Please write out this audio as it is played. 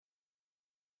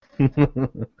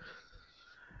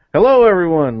Hello,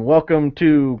 everyone. Welcome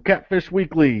to Catfish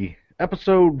Weekly,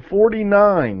 episode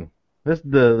 49. This is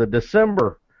the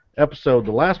December episode,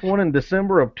 the last one in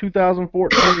December of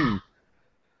 2014.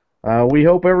 We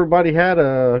hope everybody had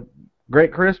a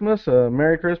great Christmas, a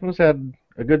Merry Christmas, had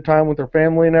a good time with their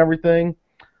family and everything.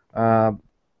 Uh,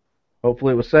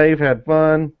 Hopefully it was safe, had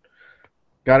fun,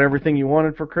 got everything you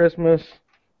wanted for Christmas.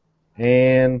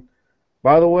 And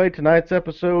by the way, tonight's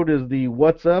episode is the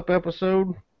What's Up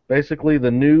episode, basically the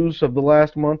news of the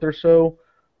last month or so.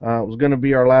 It was going to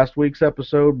be our last week's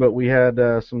episode, but we had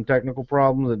some technical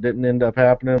problems that didn't end up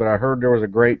happening. But I heard there was a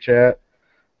great chat.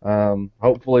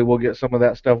 Hopefully we'll get some of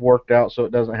that stuff worked out so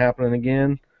it doesn't happen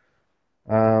again.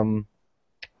 Um,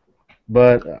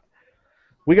 but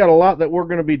we got a lot that we're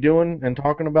going to be doing and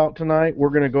talking about tonight. We're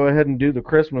going to go ahead and do the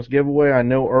Christmas giveaway. I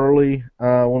know early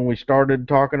when we started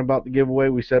talking about the giveaway,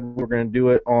 we said we were going to do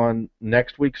it on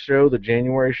next week's show, the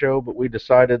January show, but we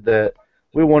decided that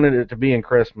we wanted it to be in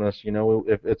Christmas. You know,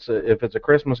 if it's a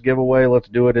Christmas giveaway, let's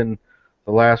do it in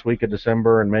the last week of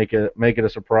December and make it a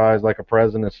surprise, like a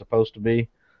present is supposed to be.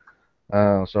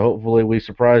 So hopefully we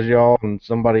surprise y'all and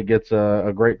somebody gets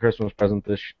a great Christmas present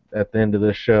at the end of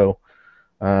this show.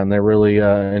 And they really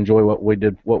enjoy what we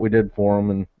did for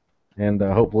them, and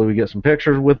hopefully we get some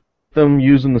pictures with them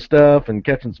using the stuff and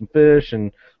catching some fish,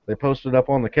 and they post it up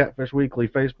on the Catfish Weekly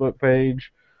Facebook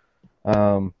page.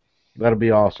 That'll be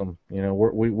awesome. You know,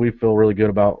 we feel really good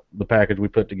about the package we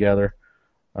put together.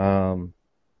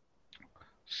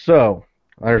 So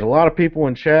there's a lot of people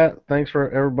in chat. Thanks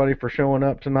for everybody for showing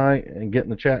up tonight and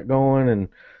getting the chat going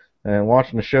and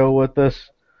watching the show with us.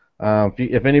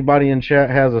 If anybody in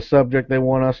chat has a subject they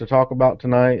want us to talk about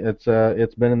tonight,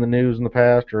 it's been in the news in the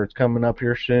past or it's coming up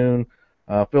here soon,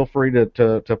 feel free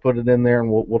to put it in there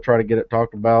and we'll try to get it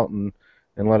talked about and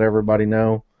let everybody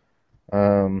know.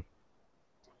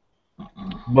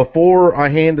 Before I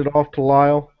hand it off to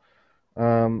Lyle,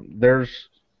 there's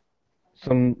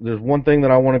one thing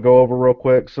that I want to go over real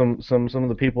quick. Some of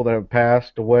the people that have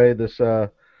passed away this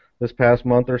past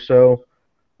month or so.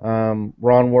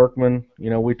 Ron Workman, you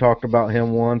know, we talked about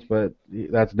him once, but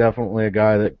that's definitely a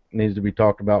guy that needs to be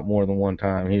talked about more than one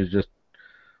time. He was just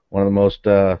one of the most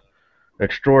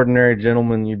extraordinary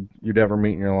gentlemen you'd ever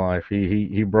meet in your life.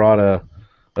 He brought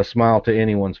a smile to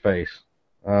anyone's face.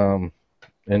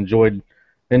 Enjoyed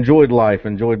life,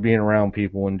 enjoyed being around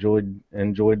people, enjoyed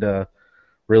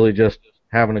really just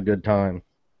having a good time.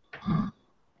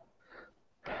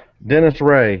 Dennis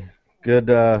Ray, good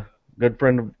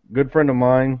friend of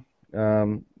mine.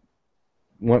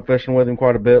 Went fishing with him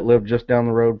quite a bit. Lived just down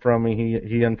the road from me.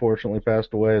 He unfortunately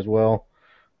passed away as well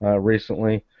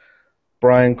recently.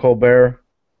 Brian Colbert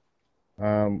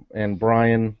and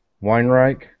Brian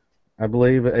Weinreich, I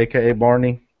believe, aka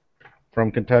Barney,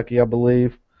 from Kentucky, I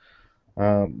believe.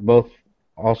 Both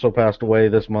also passed away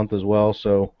this month as well.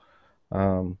 So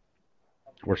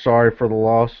we're sorry for the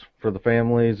loss for the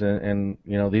families, and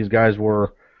you know, these guys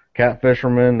were cat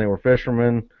fishermen. They were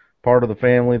fishermen, part of the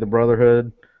family, the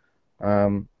brotherhood.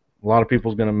 A lot of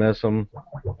people's going to miss them.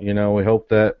 You know, we hope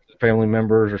that family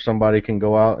members or somebody can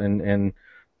go out and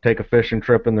take a fishing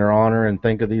trip in their honor and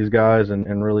think of these guys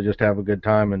and really just have a good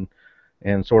time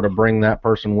and sort of bring that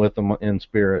person with them in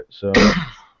spirit. So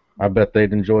I bet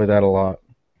they'd enjoy that a lot.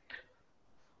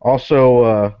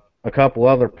 Also, a couple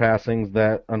other passings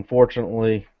that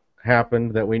unfortunately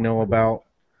happened that we know about.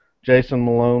 Jason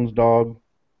Malone's dog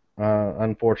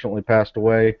unfortunately passed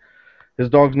away. His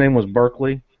dog's name was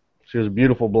Berkeley. She was a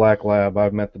beautiful black lab.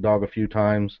 I've met the dog a few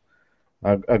times.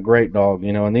 A great dog,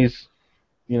 you know. And these,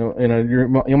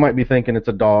 you might be thinking it's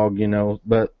a dog, you know,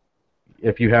 but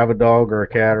if you have a dog or a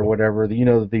cat or whatever, you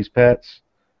know that these pets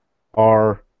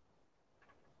are,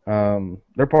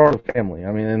 they're part of the family.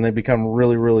 I mean, and they become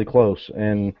really, really close.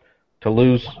 And to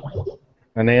lose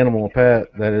an animal, a pet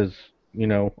that is, you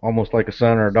know, almost like a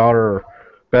son or a daughter or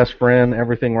best friend,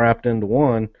 everything wrapped into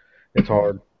one, it's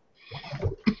hard.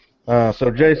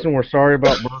 So Jason, we're sorry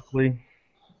about Berkeley.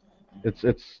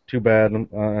 It's too bad.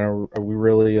 We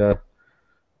really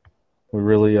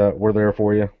we're there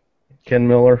for you. Ken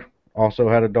Miller also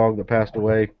had a dog that passed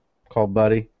away called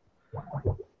Buddy.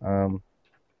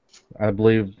 I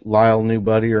believe Lyle knew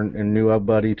Buddy and knew of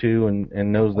Buddy too,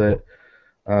 and knows that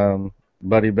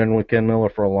Buddy been with Ken Miller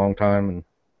for a long time and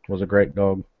was a great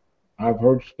dog. I've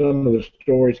heard some of the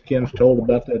stories Ken's told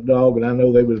about that dog, and I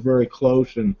know they was very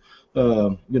close. And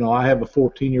you know, I have a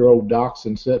 14-year-old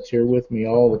dachshund sits here with me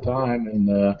all the time, and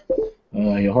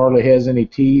he hardly has any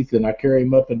teeth, and I carry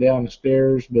him up and down the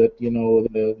stairs. But you know,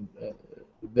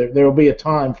 there'll be a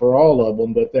time for all of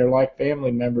them, but they're like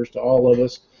family members to all of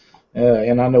us.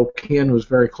 And I know Ken was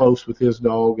very close with his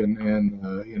dog,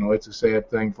 and you know, it's a sad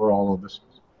thing for all of us.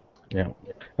 Yeah.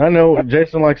 I know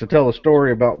Jason likes to tell a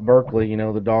story about Berkeley. You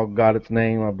know, the dog got its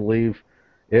name, I believe.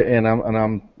 And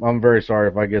I'm very sorry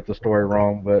if I get the story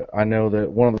wrong, but I know that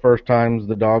one of the first times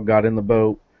the dog got in the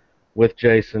boat with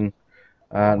Jason,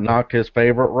 knocked his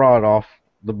favorite rod off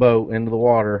the boat into the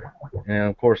water, and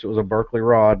of course it was a Berkeley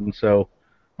rod, and so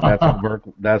that's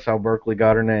how Berkeley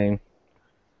got her name.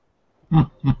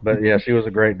 But yeah, she was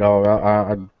a great dog.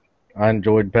 I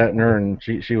enjoyed petting her, and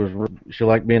she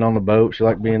liked being on the boat. She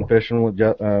liked being fishing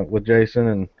with Jason,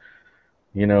 and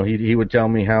you know he would tell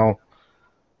me how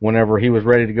whenever he was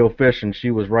ready to go fishing, she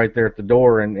was right there at the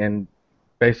door and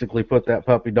basically put that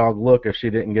puppy dog look if she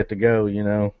didn't get to go. You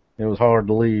know, it was hard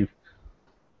to leave.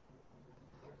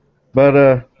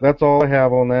 But that's all I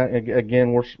have on that.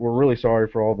 Again, we're really sorry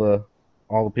for all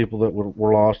the people that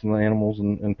were lost and the animals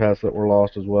and pets that were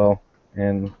lost as well.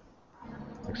 And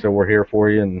like I said, we're here for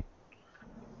you and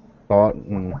thought.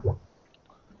 And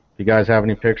if you guys have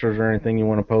any pictures or anything you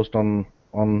want to post on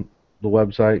the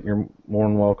website, you're more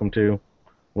than welcome to.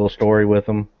 A little story with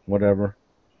them, whatever.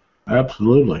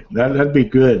 Absolutely, that'd be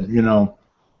good. You know,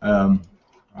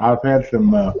 I've had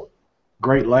some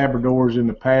great Labradors in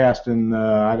the past, and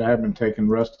I haven't taken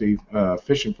Rusty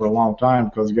fishing for a long time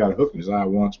because he got a hook in his eye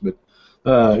once. But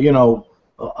you know,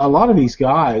 a lot of these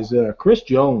guys, Chris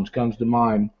Jones comes to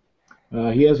mind.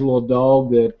 He has a little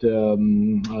dog that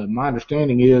my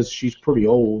understanding is she's pretty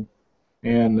old,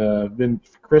 and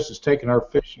Chris has taken her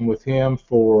fishing with him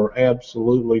for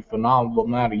absolutely phenomenal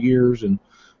amount of years, and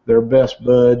they're best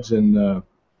buds, and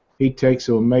he takes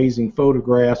some amazing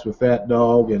photographs with that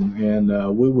dog, and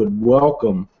we would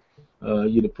welcome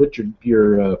you to put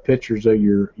your pictures of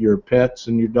your pets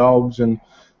and your dogs and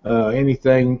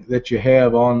anything that you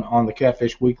have on the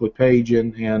Catfish Weekly page,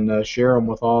 and share them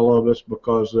with all of us,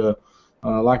 because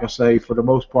like I say, for the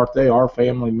most part, they are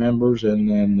family members,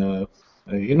 and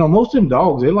you know, most of them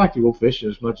dogs, they like to go fishing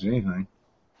as much as anything.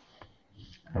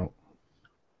 Oh.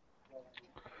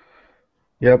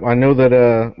 Yep, I know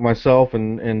that myself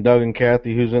and Doug and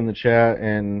Kathy, who's in the chat,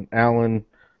 and Alan,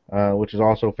 which is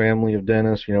also family of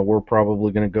Dennis, you know, we're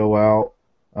probably going to go out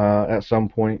at some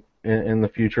point in the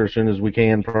future, as soon as we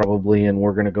can, probably, and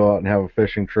we're going to go out and have a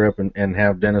fishing trip and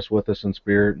have Dennis with us in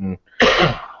spirit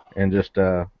and just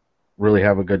really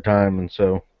have a good time. And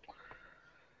so,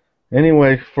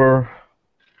 anyway, for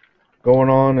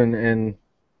going on and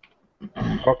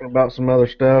talking about some other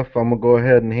stuff, I'm going to go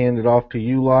ahead and hand it off to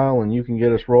you, Lyle, and you can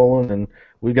get us rolling. And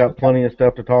we got plenty of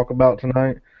stuff to talk about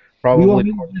tonight. Probably. You want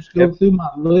me to just go through my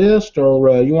list,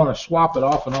 or you want to swap it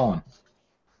off and on?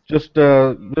 Just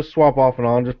swap off and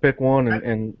on. Just pick one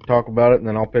and talk about it, and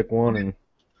then I'll pick one. And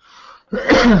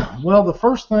well, the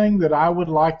first thing that I would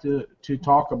like to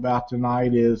talk about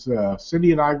tonight is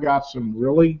Cindy and I got some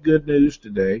really good news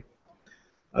today.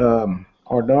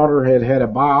 Our daughter had a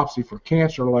biopsy for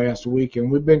cancer last week, and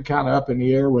we've been kind of up in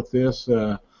the air with this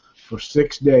for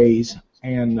 6 days.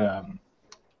 And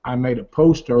I made a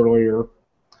post earlier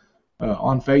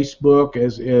on Facebook,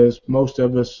 as most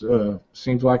of us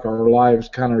seems like our lives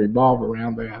kind of revolve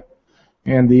around that.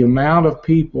 And the amount of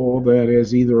people that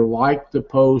has either liked the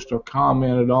post or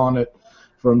commented on it,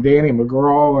 from Danny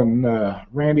McGraw and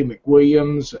Randy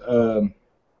McWilliams,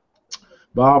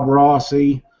 Bob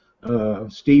Rossi,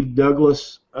 Steve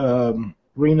Douglas,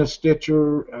 Rena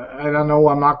Stitcher, and I know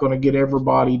I'm not going to get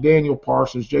everybody, Daniel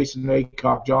Parsons, Jason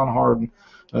Aycock, John Harden,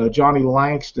 Johnny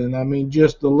Langston. I mean,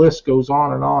 just the list goes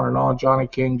on and on and on. Johnny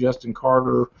King, Justin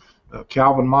Carter,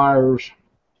 Calvin Myers,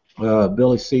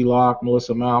 Billy Sealock,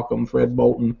 Melissa Malcolm, Fred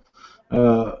Bolton.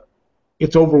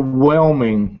 It's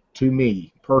overwhelming to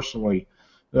me personally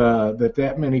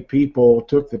that many people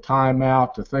took the time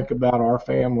out to think about our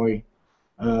family.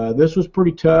 This was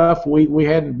pretty tough. We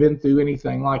hadn't been through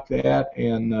anything like that,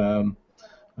 and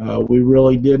we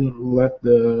really didn't let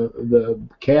the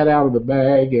cat out of the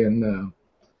bag. And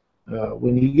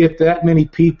when you get that many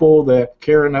people that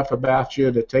care enough about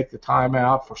you to take the time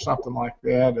out for something like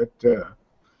that,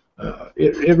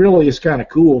 it really is kind of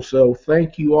cool. So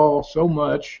thank you all so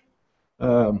much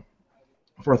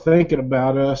for thinking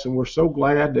about us, and we're so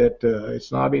glad that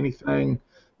it's not anything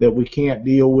that we can't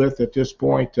deal with at this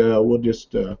point.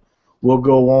 We'll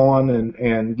go on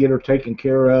and get her taken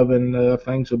care of, and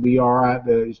things will be all right.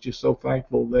 It's just so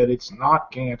thankful that it's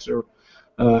not cancer.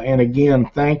 And again,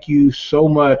 thank you so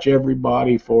much,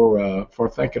 everybody, for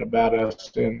thinking about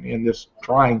us in this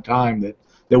trying time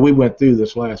that we went through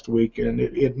this last week, and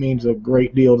it means a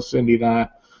great deal to Cindy and I.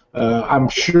 I'm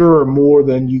sure more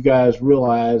than you guys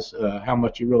realize how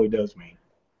much it really does mean.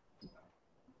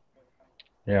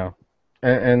 Yeah.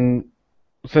 And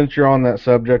since you're on that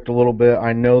subject a little bit,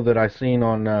 I know that I seen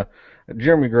on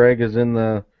Jeremy Gregg is in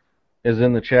the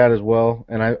chat as well,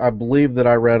 and I believe that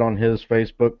I read on his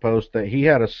Facebook post that he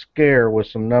had a scare with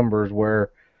some numbers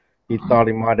where he thought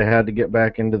he might have had to get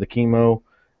back into the chemo,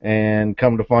 and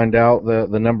come to find out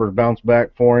the numbers bounced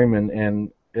back for him,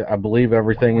 and I believe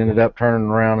everything ended up turning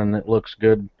around and it looks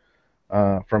good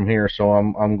from here. So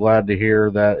I'm glad to hear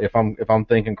that. If I'm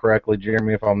thinking correctly,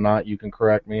 Jeremy, if I'm not, you can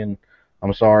correct me, and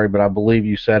I'm sorry, but I believe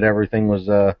you said everything was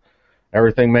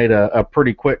everything made a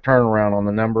pretty quick turnaround on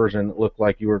the numbers, and it looked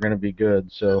like you were going to be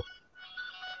good. So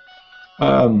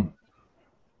while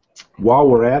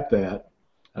we're at that,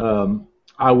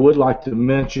 I would like to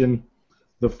mention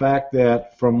the fact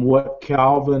that from what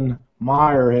Calvin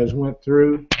Meyer has went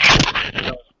through,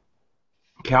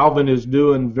 Calvin is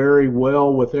doing very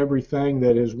well with everything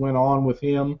that has went on with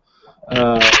him.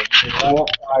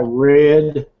 What I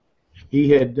read,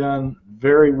 he had done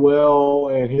very well,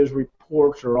 and his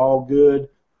reports are all good.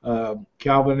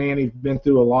 Calvin and Annie's been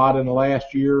through a lot in the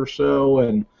last year or so,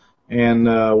 and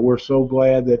we're so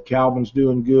glad that Calvin's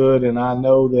doing good. And I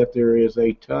know that there is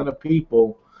a ton of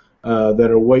people that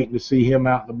are waiting to see him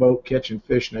out in the boat catching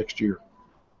fish next year.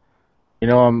 you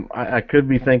know, I could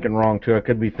be thinking wrong too. I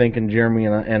could be thinking Jeremy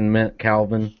and meant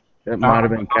Calvin. It might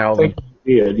have been Calvin. I think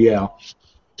he did, yeah.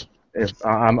 If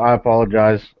I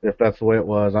apologize if that's the way it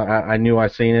was. I knew I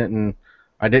seen it and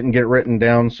I didn't get it written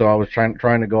down, so I was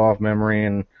trying to go off memory,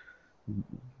 and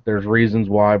there's reasons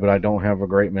why, but I don't have a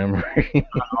great memory.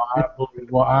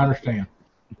 Well, I understand.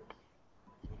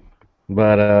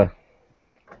 But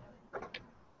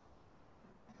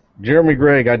Jeremy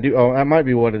Gregg, I do. Oh, that might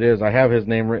be what it is. I have his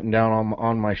name written down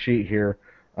on my sheet here.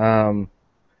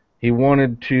 He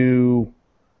wanted to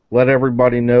let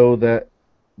everybody know that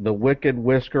the Wicked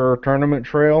Whisker Tournament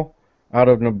Trail out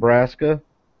of Nebraska,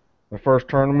 the first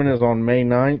tournament is on May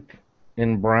 9th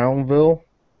in Brownville.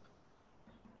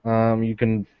 You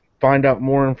can find out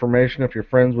more information if you're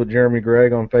friends with Jeremy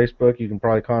Gregg on Facebook. You can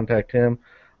probably contact him.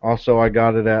 Also, I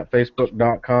got it at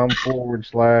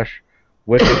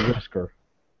facebook.com/Wicked Whisker.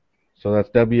 So that's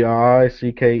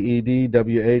WICKED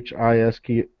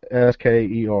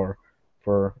WHISKER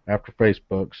for after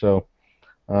Facebook. So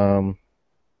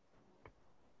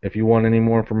if you want any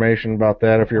more information about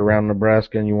that, if you're around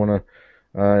Nebraska and you want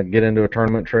to get into a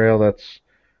tournament trail, that's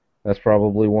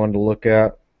probably one to look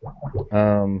at.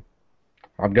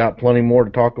 I've got plenty more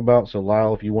to talk about, so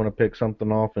Lyle, if you want to pick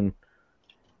something off. And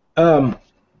I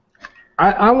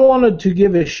wanted to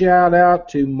give a shout out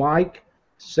to Mike,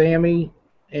 Sammy,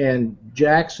 and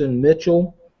Jackson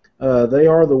Mitchell. They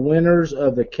are the winners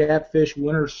of the Catfish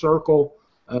Winners Circle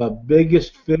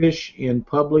biggest fish in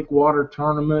public water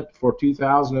tournament for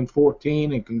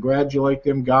 2014, and congratulate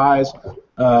them guys.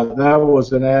 That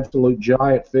was an absolute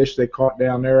giant fish they caught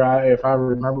down there. If I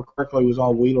remember correctly, it was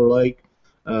on Wheeler Lake.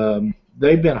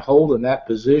 They've been holding that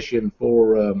position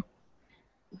for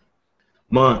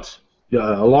months,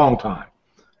 a long time.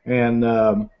 And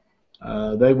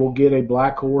they will get a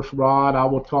Black Horse rod. I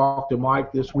will talk to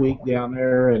Mike this week down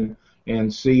there and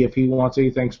see if he wants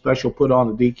anything special put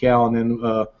on the decal. And then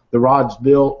the rod's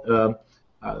built.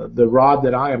 The rod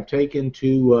that I am taking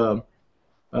to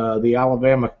the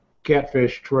Alabama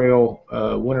Catfish Trail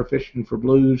Winter Fishing for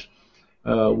Blues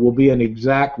will be an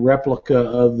exact replica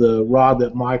of the rod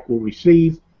that Mike will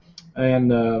receive.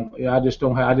 And I just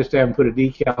haven't put a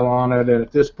decal on it. And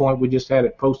at this point, we just had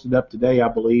it posted up today, I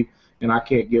believe, and I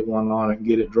can't get one on it and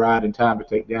get it dried in time to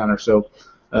take down there. So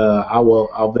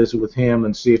I'll visit with him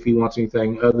and see if he wants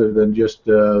anything other than just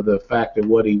the fact of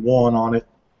what he won on it.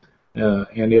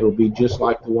 And it'll be just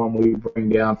like the one we bring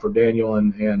down for Daniel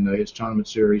and his tournament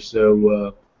series.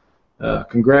 So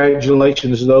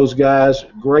congratulations to those guys.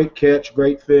 Great catch,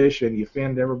 great fish, and you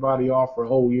fend everybody off for a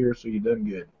whole year, so you done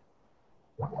good.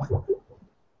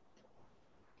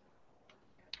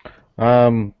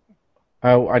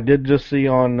 I did just see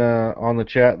on the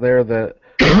chat there that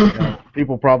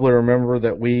people probably remember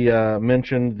that we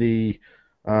mentioned the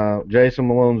Jason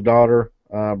Malone's daughter,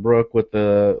 Brooke, with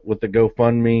the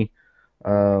GoFundMe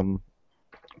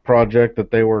project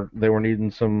that they were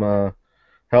needing some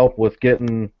help with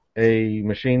getting a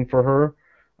machine for her.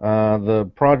 The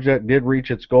project did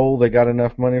reach its goal. They got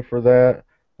enough money for that.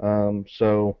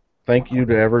 So thank you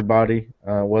to everybody,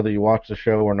 whether you watch the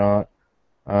show or not.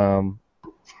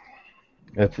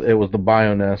 It was the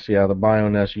Bioness, the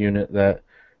Bioness unit that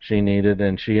she needed,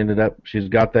 and she's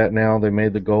got that now. They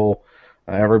made the goal.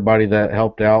 Everybody that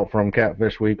helped out from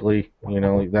Catfish Weekly,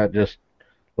 that just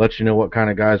lets you know what kind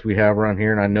of guys we have around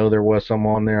here. And I know there was some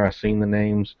on there. I seen the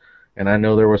names, and I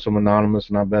know there was some anonymous,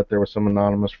 and I bet there was some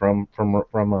anonymous from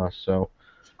us. So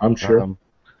I'm sure.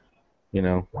 you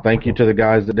know, thank you to the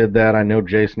guys that did that. I know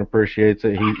Jason appreciates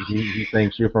it. He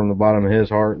thanks you from the bottom of his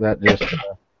heart. That just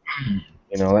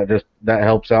you know, that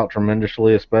helps out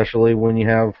tremendously, especially when you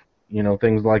have, you know,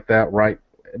 things like that right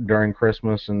during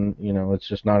Christmas, and you know, it's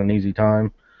just not an easy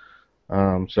time.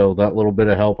 So that little bit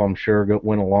of help, I'm sure,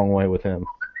 went a long way with him.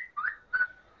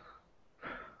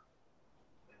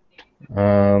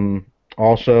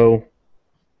 Also,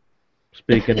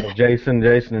 speaking of Jason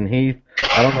and Heath,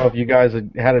 I don't know if you guys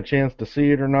had a chance to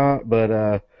see it or not,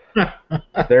 but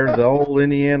there's the old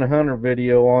Indiana Hunter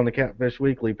video on the Catfish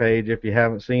Weekly page if you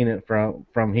haven't seen it,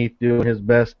 from Heath doing his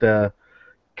best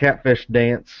catfish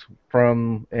dance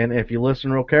and if you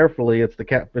listen real carefully, it's the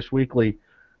Catfish Weekly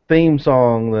theme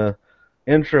song, the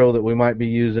intro that we might be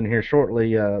using here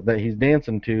shortly, that he's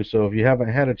dancing to. So if you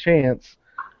haven't had a chance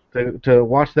to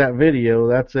watch that video,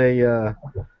 that's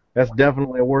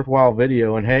definitely a worthwhile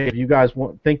video. And hey, if you guys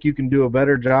think you can do a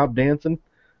better job dancing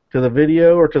to the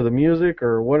video or to the music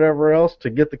or whatever else to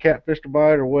get the catfish to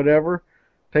bite or whatever,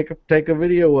 take a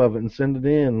video of it and send it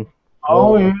in.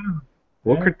 Oh yeah.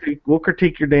 We'll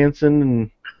critique your dancing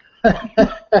and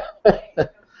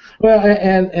well,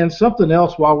 and something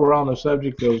else while we're on the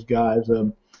subject of those guys,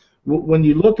 when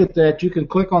you look at that, you can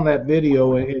click on that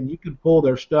video and you can pull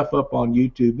their stuff up on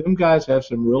YouTube. Them guys have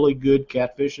some really good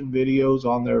catfishing videos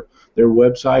on their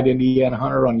website, Indiana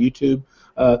Hunter on YouTube.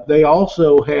 They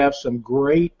also have some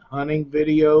great hunting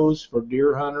videos for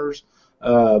deer hunters,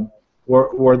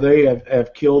 where they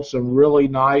have killed some really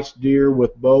nice deer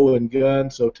with bow and gun.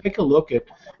 So take a look at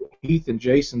Heath and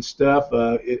Jason's stuff.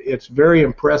 It's very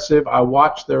impressive. I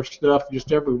watch their stuff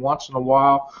just every once in a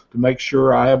while to make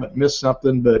sure I haven't missed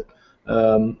something, but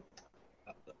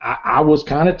I was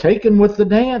kind of taken with the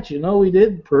dance. You know, he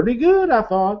did pretty good, I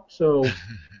thought. So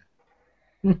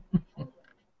yeah,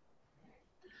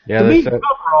 to me,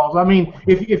 coveralls. I mean,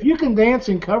 if you can dance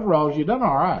in coveralls, you've done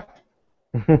all right.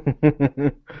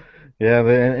 Yeah,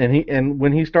 and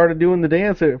when he started doing the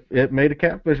dance, it made a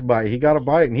catfish bite. He got a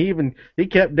bite, and he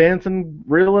kept dancing,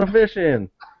 reeling a fish in.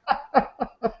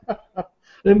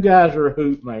 Them guys are a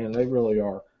hoot, man. They really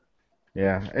are.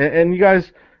 Yeah, and you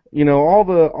guys, you know, all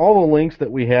the links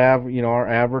that we have, you know, our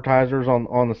advertisers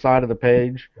on the side of the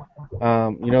page,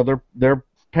 you know, they're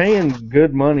paying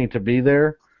good money to be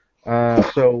there.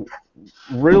 So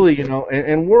really, you know,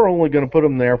 and we're only going to put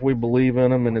them there if we believe in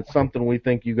them and it's something we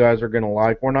think you guys are going to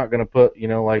like. We're not going to put, you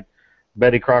know, like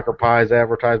Betty Crocker Pie's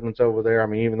advertisements over there. I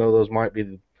mean, even though those might be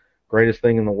the greatest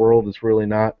thing in the world, it's really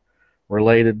not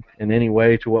related in any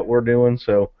way to what we're doing.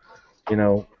 So, you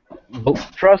know,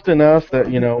 trust in us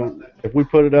that, you know, if we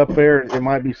put it up there, it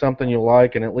might be something you'll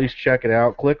like, and at least check it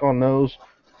out. Click on those.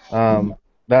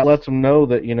 That lets them know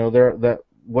that, you know, that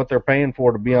what they're paying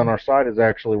for to be on our site is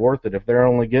actually worth it. If they're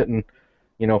only getting,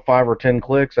 you know, 5 or 10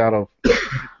 clicks out of 6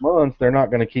 months, they're not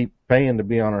going to keep paying to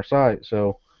be on our site.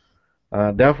 So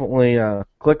definitely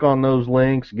click on those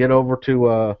links, get over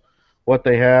to what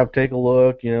they have, take a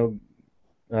look, you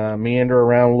know, meander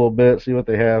around a little bit, see what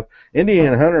they have.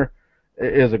 Indiana Hunter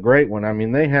is a great one. I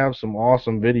mean, they have some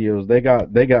awesome videos.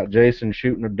 They got Jason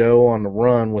shooting a doe on the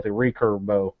run with a recurve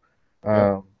bow.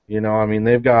 You know, I mean,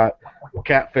 they've got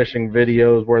catfishing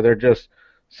videos where they're just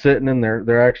sitting and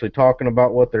they're actually talking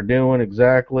about what they're doing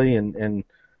exactly, and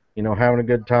you know, having a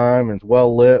good time. And it's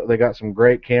well lit. They got some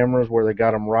great cameras where they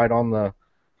got them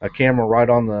a camera right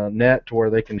on the net to where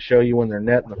they can show you when they're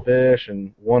netting the fish,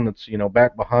 and one that's, you know,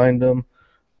 back behind them,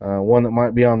 one that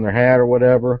might be on their hat or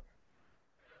whatever.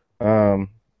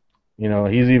 You know,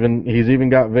 he's even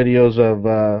got videos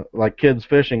of like kids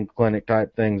fishing clinic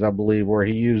type things, I believe, where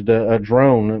he used a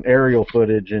drone and aerial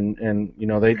footage, and you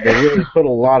know, they really put a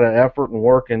lot of effort and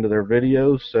work into their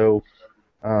videos, so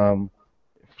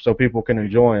people can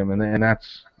enjoy them, and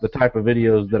that's the type of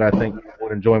videos that I think people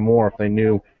would enjoy more if they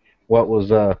knew what was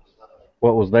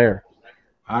there.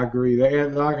 I agree.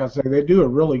 Like I say, they do a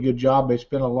really good job. They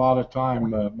spend a lot of time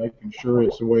making sure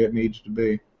it's the way it needs to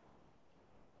be.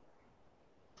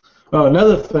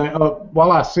 Another thing,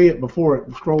 while I see it before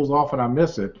it scrolls off and I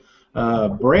miss it,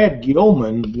 Brad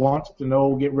Gilman wants to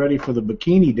know, get ready for the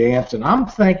bikini dance, and I'm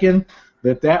thinking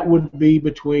that would be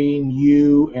between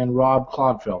you and Rob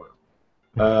Clodfeller.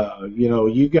 You know,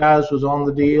 you guys was on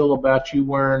the deal about you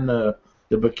wearing the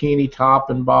bikini top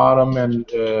and bottom, and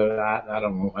I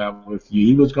don't know how if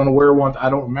he was going to wear one, I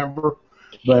don't remember,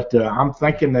 but I'm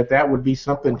thinking that would be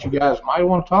something that you guys might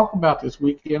want to talk about this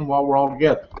weekend while we're all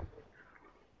together.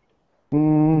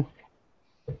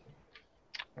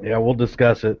 Yeah, we'll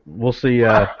discuss it. We'll see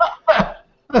either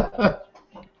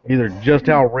just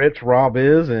how rich Rob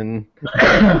is, and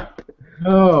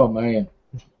oh man,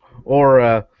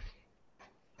 or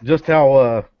just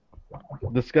how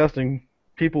disgusting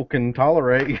people can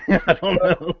tolerate. I don't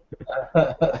know.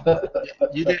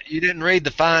 You didn't read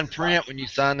the fine print when you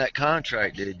signed that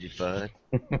contract, did you, Fudd?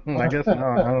 I guess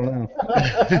not. I don't know.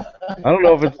 I don't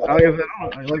know if it's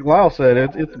like Lyle said.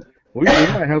 It's we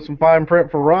might have some fine print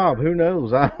for Rob. Who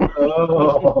knows? I don't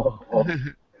know.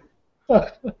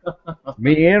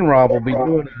 Me and Rob will be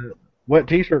doing a wet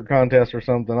T-shirt contest or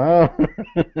something.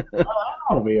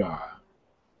 That'll be all right.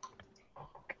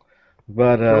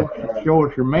 But show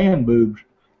us your man boobs.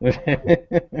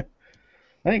 I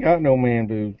ain't got no man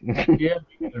boobs. Yeah.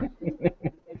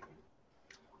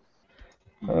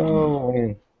 Oh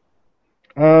man.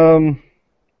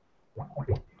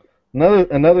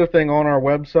 Another thing on our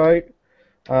website,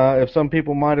 if some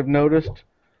people might have noticed,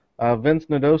 Vince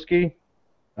Nadowski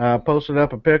posted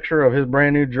up a picture of his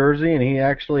brand new jersey, and he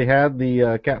actually had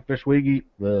the Catfish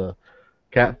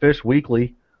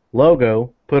Weekly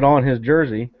logo put on his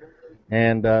jersey,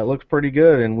 and it looks pretty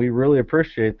good, and we really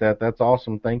appreciate that. That's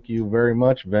awesome. Thank you very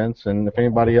much, Vince. And if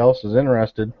anybody else is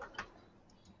interested,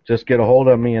 just get a hold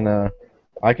of me, and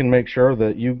I can make sure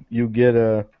that you get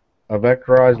a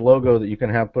vectorized logo that you can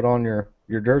have put on your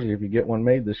jersey if you get one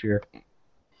made this year.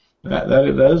 That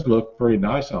does look pretty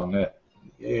nice on that.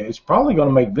 Yeah, it's probably going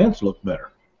to make Vince look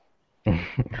better.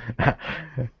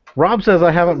 Rob says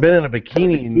I haven't been in a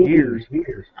bikini in years.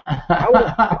 I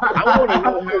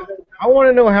want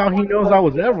to know how he knows I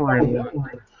was ever in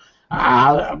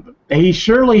one. He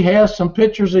surely has some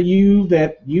pictures of you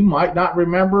that you might not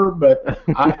remember, but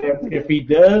if he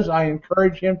does, I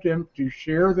encourage him to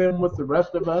share them with the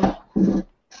rest of us.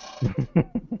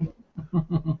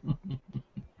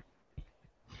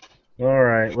 All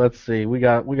right, let's see. We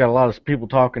got a lot of people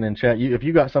talking in chat. If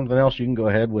you got something else, you can go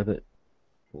ahead with it,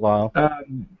 Lyle.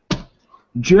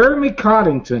 Jeremy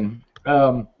Coddington,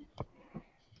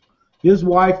 his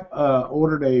wife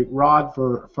ordered a rod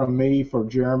from me for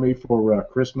Jeremy for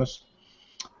Christmas.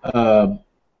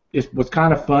 It was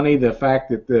kind of funny, the fact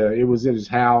that it was at his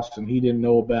house and he didn't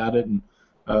know about it. And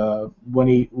when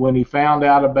he found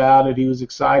out about it, he was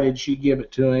excited. She gave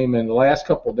it to him, and the last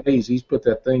couple of days he's put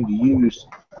that thing to use.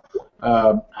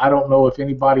 I don't know if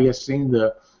anybody has seen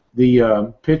the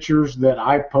pictures that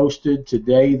I posted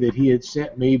today that he had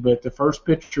sent me, but the first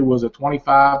picture was a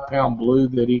 25-pound blue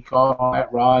that he caught on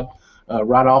that rod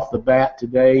right off the bat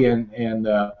today, and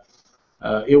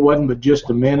it wasn't but just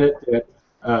a minute that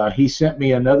he sent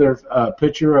me another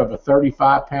picture of a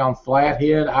 35-pound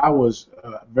flathead. I was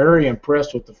very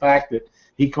impressed with the fact that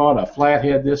he caught a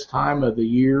flathead this time of the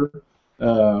year.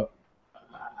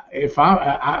 If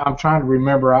I'm trying to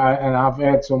remember, and I've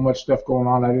had so much stuff going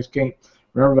on, I just can't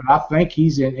remember, but I think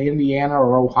he's in Indiana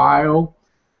or Ohio,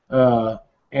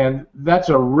 and that's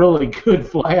a really good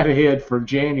flathead for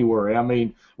January. I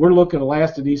mean, we're looking at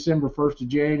last of December, 1st of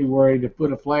January, to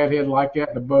put a flathead like that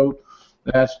in the boat.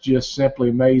 That's just simply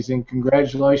amazing.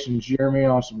 Congratulations, Jeremy,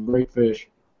 on some great fish.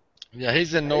 Yeah,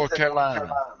 he's in North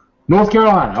Carolina. North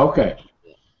Carolina, okay.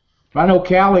 I know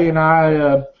Callie and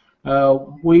I,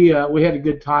 we had a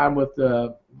good time with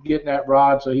getting that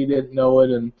rod, so he didn't know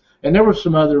it, and there were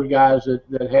some other guys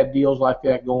that had deals like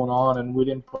that going on, and we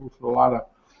didn't post a lot of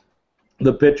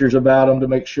the pictures about them to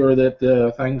make sure that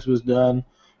things was done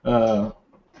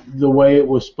the way it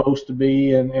was supposed to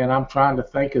be, and I'm trying to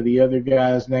think of the other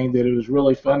guy's name that it was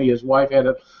really funny. His wife had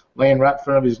it laying right in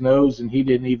front of his nose, and he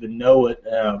didn't even know it.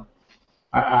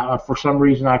 For some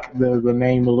reason, the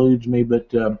name eludes me, but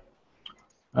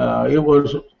it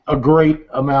was a great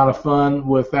amount of fun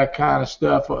with that kind of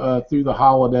stuff through the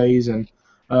holidays. And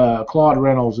Claude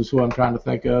Reynolds is who I'm trying to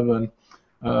think of, and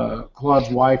Claude's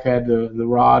wife had the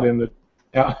rod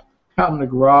out in the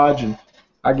garage, and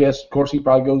I guess, of course, he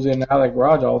probably goes in and out of that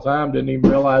garage all the time, didn't even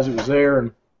realize it was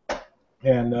there,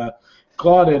 and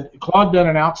Claude done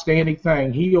an outstanding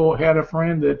thing. He had a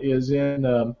friend that is in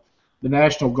the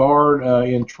National Guard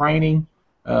in training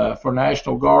for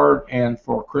National Guard, and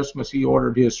for Christmas he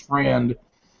ordered his friend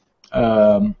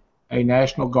a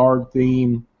National Guard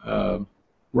theme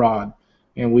rod,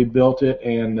 and we built it,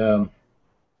 and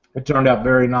it turned out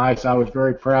very nice. I was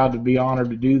very proud to be honored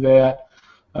to do that.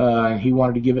 And he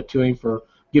wanted to give it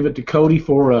to Cody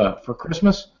for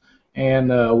Christmas. And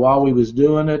while we was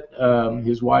doing it,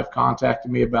 his wife contacted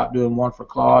me about doing one for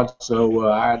Claude. So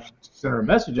I sent her a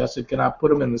message. I said, "Can I put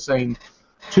them in the same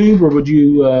tube, or would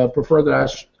you prefer that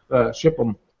I ship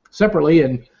them separately?"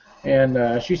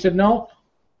 And she said, "No,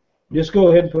 just go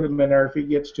ahead and put them in there. If he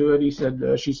gets to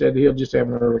it," she said he'll just have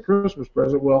an early Christmas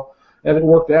present. Well, as it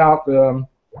worked out,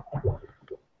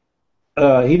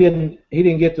 he didn't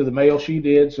get to the mail. She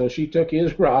did, so she took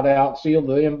his rod out, sealed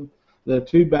the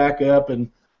tube back up, and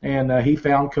and he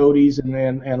found Cody's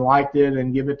and liked it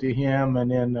and give it to him, and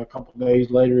then a couple of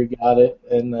days later he got it,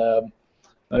 and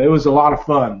it was a lot of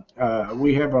fun.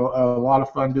 We have a lot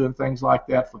of fun doing things like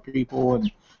that for people,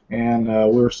 and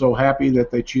we're so happy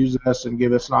that they choose us and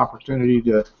give us an opportunity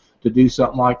to do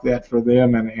something like that for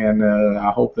them, and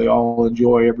I hope they all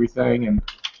enjoy everything. And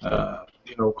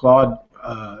Claude,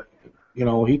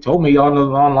 he told me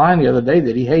online the other day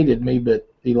that he hated me, but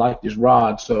he liked his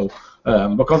rod. So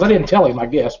because I didn't tell him, I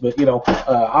guess, but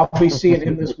I'll be seeing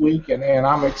him this week, and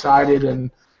I'm excited,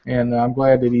 and I'm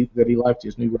glad that he liked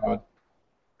his new rod.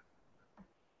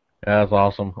 Yeah, that's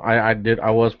awesome. I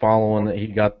was following that he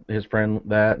got his friend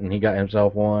that, and he got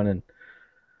himself one,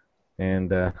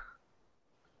 and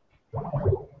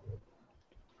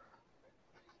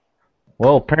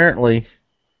well, apparently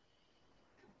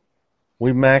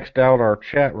we maxed out our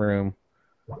chat room.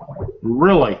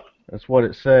 Really? That's what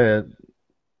it said.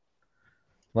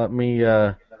 Let me,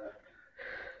 if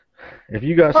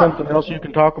you got something else you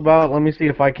can talk about, let me see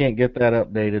if I can't get that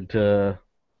updated to...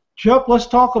 Chuck, let's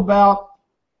talk about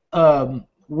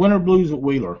Winter Blues at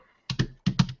Wheeler.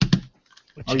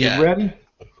 Are you ready?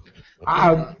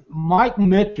 Mike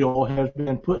Mitchell has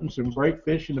been putting some great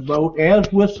fish in the boat,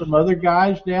 as with some other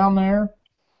guys down there.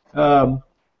 From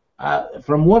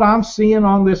what I'm seeing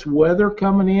on this weather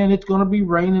coming in, it's going to be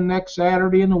raining next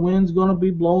Saturday, and the wind's going to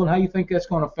be blowing. How do you think that's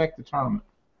going to affect the tournament?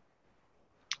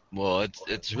 Well,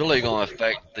 it's really going to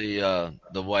affect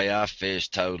the way I fish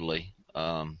totally.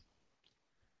 I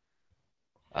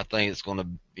think it's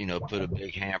going to put a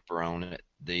big hamper on it.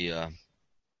 The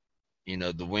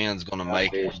wind's going to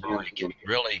make it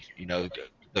really,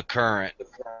 the current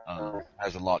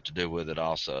has a lot to do with it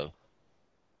also.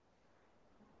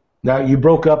 Now, you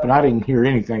broke up and I didn't hear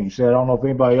anything you said. I don't know if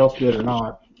anybody else did or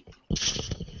not.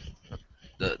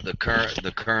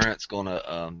 The current's going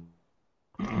to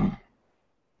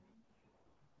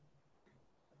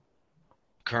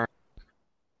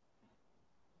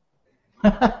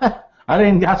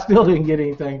I still didn't get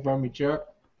anything from you, Chuck.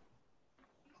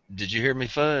 Did you hear me,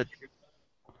 Fudd?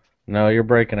 No, you're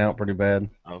breaking out pretty bad.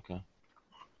 Okay.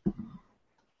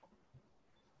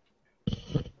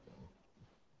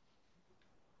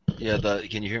 Yeah,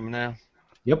 can you hear me now?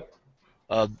 Yep.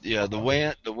 Yeah, the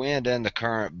wind and the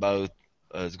current both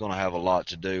is going to have a lot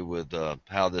to do with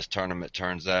how this tournament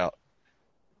turns out.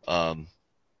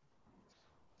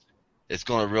 It's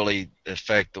going to really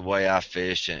affect the way I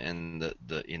fish and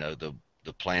the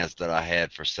plans that I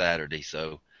had for Saturday.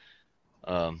 So,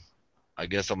 I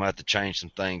guess I'm gonna have to change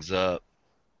some things up.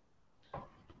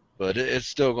 But it's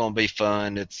still going to be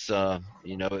fun. It's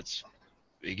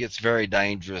it gets very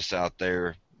dangerous out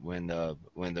there when the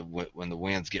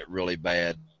winds get really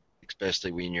bad,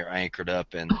 especially when you're anchored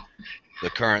up and the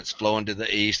current's flowing to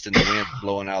the east and the wind's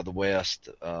blowing out of the west.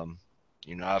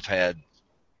 I've had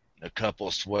a couple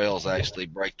of swells actually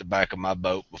break the back of my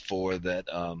boat before that.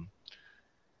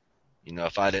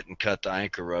 If I didn't cut the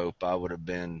anchor rope, I would have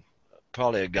been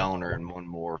probably a goner in one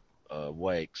more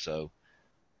wake. So,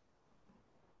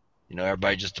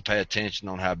 everybody just to pay attention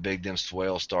on how big them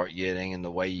swells start getting and the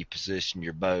way you position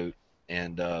your boat.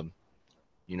 And,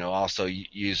 also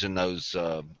using those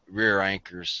rear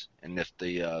anchors. And if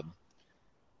the,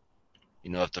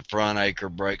 if the front anchor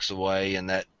breaks away and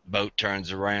that boat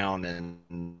turns around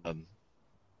and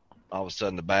all of a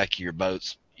sudden the back of your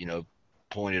boat's,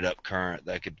 pointed up current,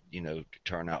 that could,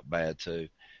 turn out bad too.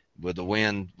 With the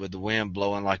wind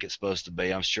blowing like it's supposed to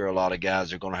be, I'm sure a lot of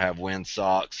guys are going to have wind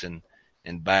socks and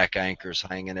back anchors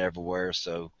hanging everywhere.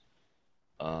 So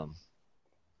I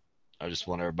just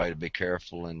want everybody to be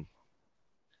careful and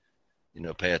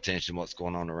pay attention to what's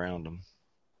going on around them.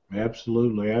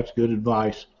 Absolutely, that's good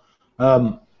advice.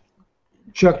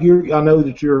 Chuck, I know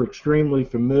that you're extremely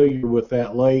familiar with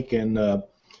that lake, and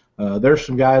there's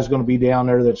some guys going to be down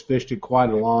there that's fished it quite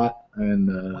a lot, and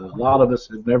a lot of us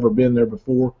have never been there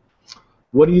before.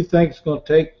 What do you think it's going to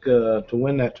take to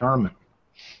win that tournament?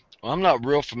 Well, I'm not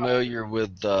real familiar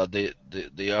with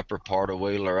the upper part of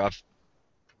Wheeler.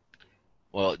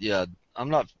 I'm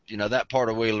not. That part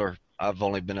of Wheeler, I've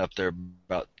only been up there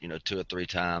about 2 or 3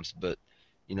 times, but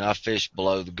I fished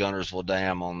below the Guntersville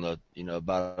Dam on the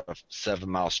about a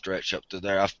 7-mile stretch up through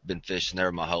there. I've been fishing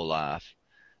there my whole life,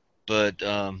 but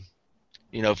from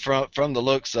the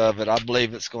looks of it, I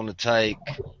believe it's going to take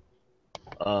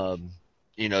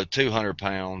 200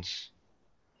 pounds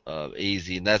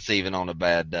easy, and that's even on a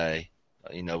bad day.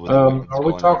 Are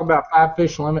we talking about 5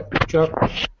 fish limit, Chuck?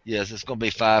 Yes, it's going to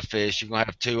be 5 fish. You're going to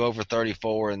have 2 over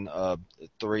 34 and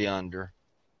 3 under.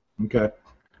 Okay.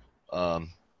 I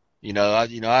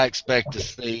expect to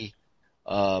see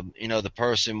the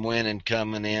person winning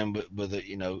coming in with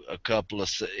a couple of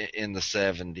in the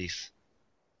 70s,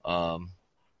 and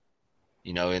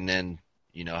then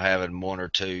having one or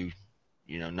two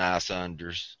nice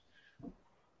unders.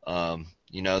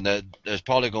 That there's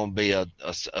probably going to be a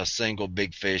single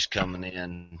big fish coming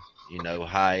in,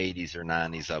 high 80s or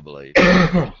 90s, I believe.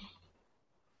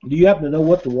 Do you happen to know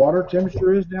what the water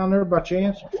temperature is down there by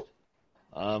chance?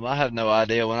 I have no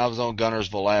idea. When I was on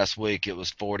Gunnersville last week, it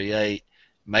was 48.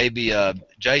 Maybe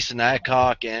Jason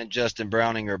Adcock and Justin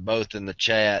Browning are both in the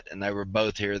chat, and they were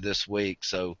both here this week,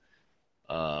 so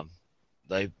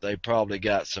they probably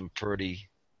got some pretty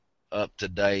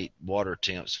up-to-date water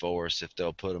temps for us if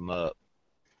they'll put them up.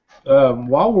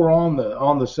 While we're on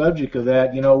the subject of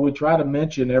that, we try to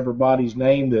mention everybody's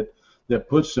name that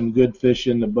puts some good fish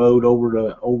in the boat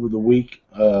over the week,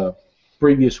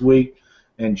 previous week.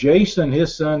 And Jason,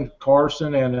 his son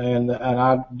Carson, and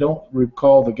I don't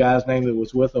recall the guy's name that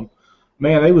was with them.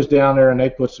 Man, they was down there and they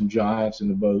put some giants in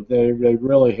the boat. They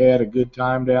really had a good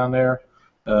time down there.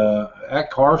 That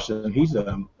Carson, he's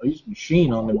a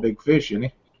machine on the big fish, isn't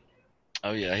he?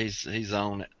 Oh yeah, he's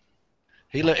on it.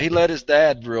 He let his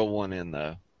dad reel one in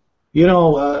though.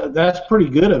 That's pretty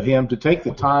good of him to take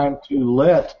the time to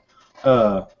let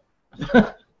to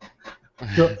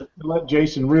let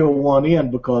Jason reel one in,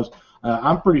 because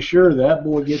I'm pretty sure that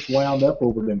boy gets wound up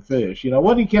over them fish.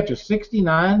 What did he catch, a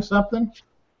 69 something?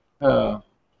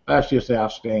 That's just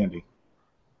outstanding.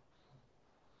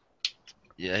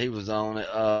 Yeah, he was on it.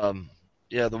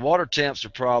 Yeah, the water temps are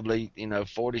probably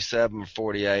 47 or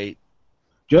 48.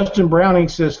 Justin Browning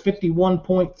says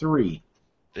 51.3.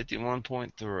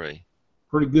 51.3.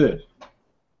 Pretty good.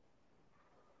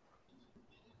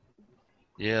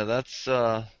 Yeah, that's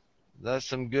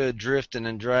some good drifting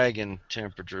and dragging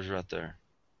temperatures right there.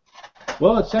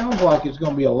 Well, it sounds like it's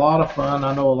going to be a lot of fun.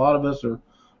 I know a lot of us are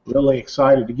really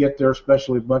excited to get there,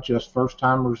 especially a bunch of us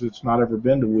first-timers that's not ever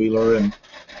been to Wheeler. And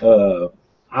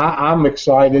I'm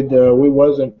excited. We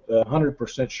wasn't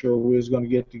 100% sure we was going to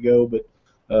get to go, but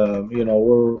we're going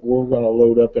to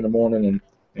load up in the morning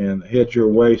and head your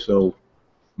way. So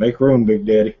make room, Big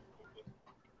Daddy.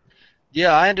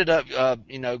 Yeah, I ended up,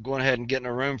 going ahead and getting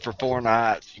a room for 4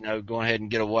 nights, going ahead and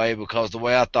get away, because the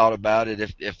way I thought about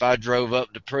it, if I drove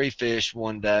up to pre-fish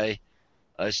one day,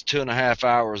 it's 2.5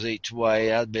 hours each way.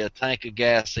 That'd be a tank of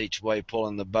gas each way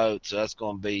pulling the boat, so that's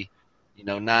going to be,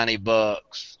 $90.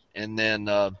 And then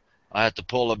I have to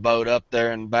pull a boat up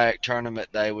there and back tournament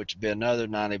day, which would be another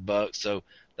 $90. So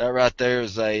that right there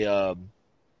is a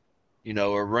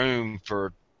room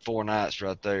for 4 nights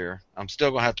right there. I'm still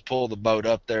gonna have to pull the boat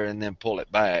up there and then pull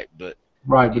it back, but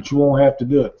right. But you won't have to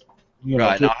do it.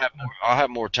 Right. I'll have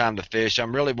more time to fish.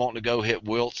 I'm really wanting to go hit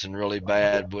Wilson really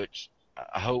bad, which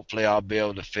hopefully I'll be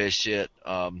able to fish it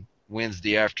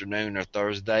Wednesday afternoon or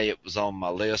Thursday. It was on my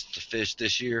list to fish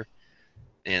this year,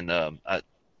 and I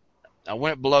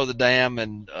went below the dam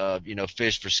and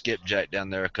fished for skipjack down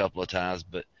there a couple of times,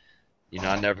 but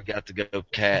I never got to go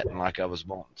catting like I was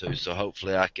wanting to. So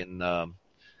hopefully I can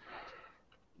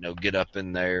get up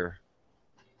in there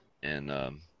and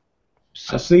I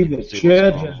see that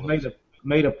Ched has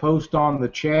made a post on the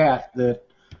chat that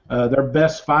their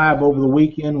best 5 over the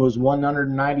weekend was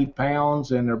 190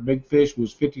 pounds and their big fish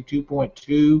was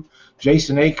 52.2.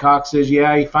 Jason Acock says,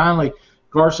 yeah,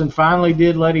 Carson finally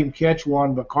did let him catch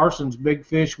one, but Carson's big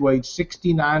fish weighed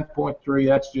 69.3.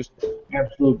 That's just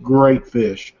absolute great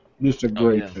fish. Just a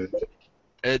great fish.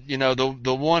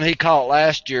 The one he caught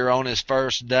last year on his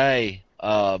first day,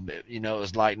 it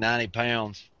was like 90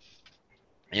 pounds.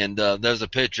 And there's a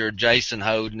picture of Jason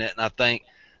holding it, and I think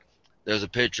there's a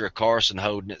picture of Carson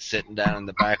holding it, sitting down in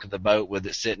the back of the boat with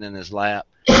it sitting in his lap.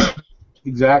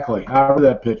 Exactly. I remember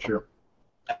that picture.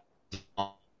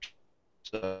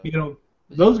 So,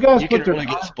 those guys put their really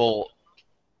get spoiled.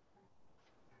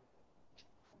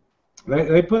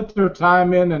 They put their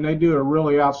time in, and they do a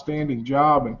really outstanding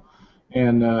job.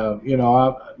 And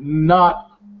I'm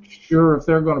not sure if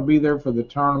they're going to be there for the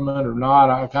tournament or not.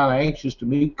 I'm kind of anxious to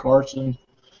meet Carson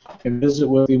and visit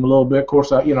with him a little bit. Of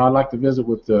course, I'd like to visit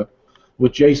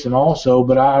with Jason also,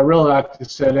 but I really like to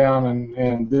sit down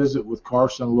and visit with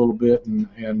Carson a little bit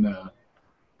and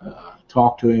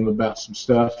talk to him about some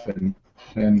stuff, and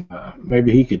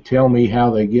maybe he could tell me how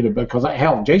they get it. Because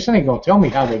Jason ain't gonna tell me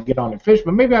how they get on the fish,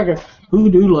 but maybe I could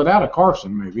hoodoo it out of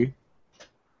Carson. Maybe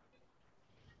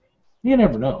you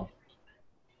never know.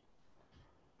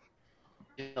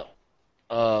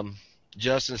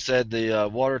 Justin said the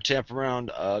water temp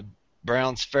around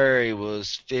Browns Ferry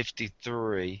was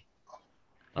 53.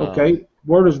 Okay,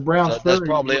 where does Browns Ferry? That's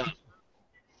probably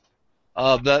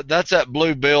that's that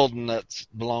blue building that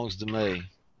belongs to me.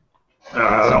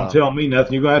 Don't tell me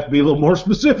nothing. You're going to have to be a little more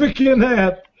specific in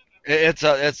that.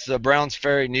 It's a Browns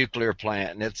Ferry nuclear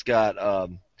plant, and it's got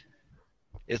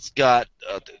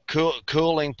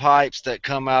cooling pipes that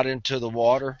come out into the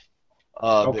water.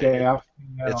 Okay, I've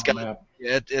seen that It's on got the map.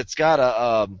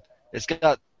 it's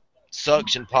got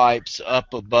suction pipes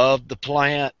up above the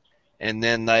plant, and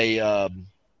then they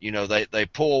they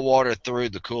pull water through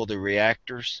to cool the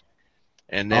reactors,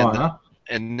 and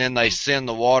then they send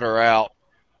the water out.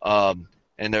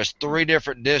 And there's 3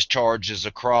 different discharges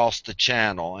across the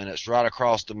channel, and it's right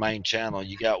across the main channel.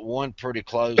 You got one pretty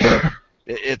close.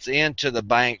 It's into the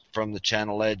bank from the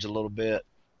channel edge a little bit.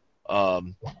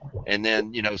 And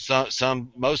then,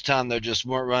 most time they're just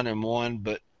running one,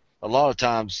 but a lot of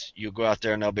times you'll go out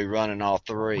there and they'll be running all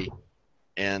 3.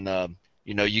 And,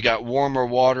 you got warmer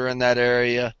water in that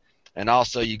area, and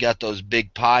also you got those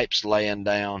big pipes laying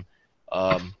down,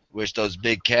 which those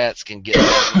big cats can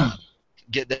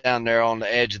get down there on the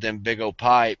edge of them big old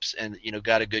pipes, and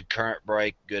got a good current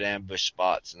break, good ambush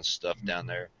spots and stuff down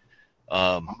there.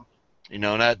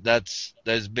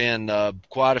 There's been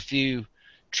quite a few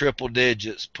triple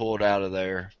digits pulled out of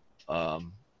there.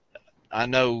 I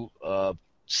know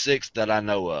 6 that I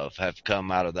know of have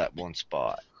come out of that one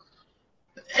spot.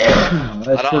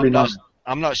 That's pretty nice.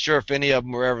 I'm not sure if any of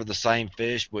them were ever the same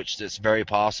fish, which it's very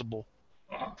possible.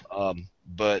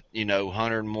 But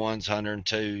 101s,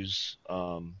 102s.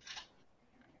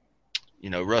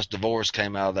 Russ DeVos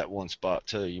came out of that one spot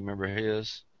too. You remember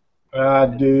his? I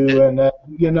do, and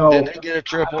didn't they get a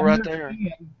triple right there?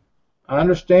 I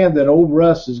understand that old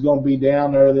Russ is going to be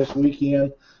down there this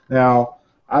weekend. Now,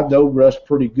 I know Russ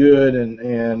pretty good,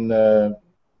 and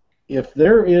if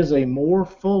there is a more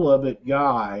full of it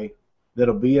guy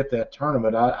that'll be at that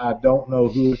tournament, I don't know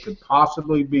who it could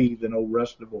possibly be than old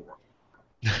Russ DeVos.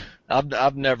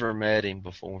 I've never met him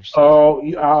before. So. Oh,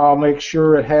 I'll make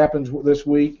sure it happens this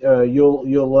week.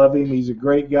 You'll love him. He's a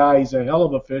great guy. He's a hell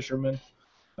of a fisherman.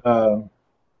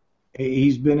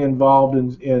 He's been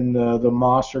involved in the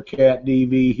Monster Cat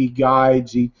DV. He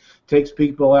guides. He takes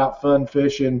people out fun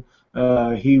fishing.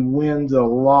 He wins a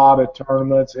lot of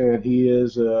tournaments, and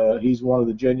he's one of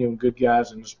the genuine good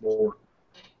guys in the sport.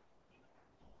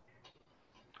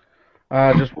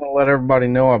 I just want to let everybody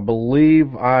know. I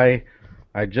believe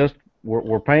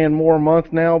we're paying more a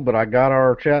month now, but I got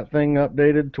our chat thing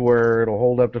updated to where it'll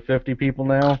hold up to 50 people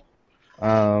now.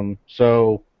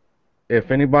 So if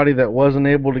anybody that wasn't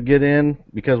able to get in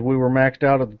because we were maxed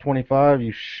out at the 25,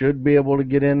 you should be able to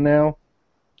get in now.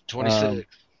 26.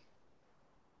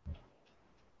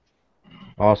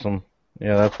 Awesome.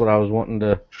 Yeah, that's what I was wanting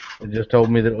to. It just told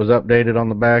me that it was updated on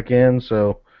the back end,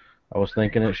 so I was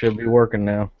thinking it should be working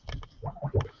now.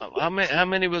 How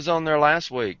many was on there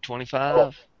last week?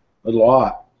 25. A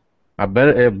lot. I bet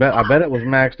it was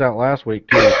maxed out last week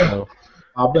too. So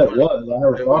I bet it was. I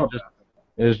never thought about it.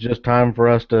 It was just time for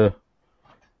us to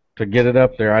get it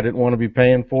up there. I didn't want to be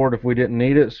paying for it if we didn't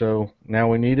need it, so now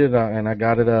we need it, and I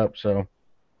got it up. So.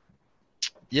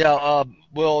 Yeah.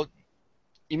 Well,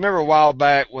 you remember a while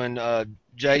back when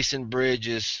Jason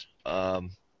Bridges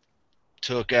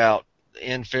took out the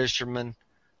End Fisherman,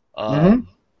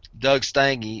 Doug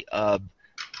Stange.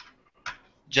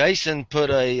 Jason put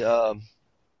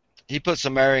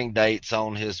some airing dates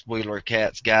on his Wheeler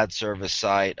Cats Guide Service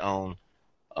site on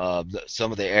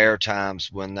some of the air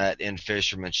times when that End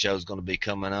Fisherman show is going to be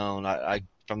coming on. I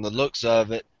from the looks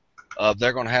of it,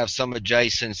 they're going to have some of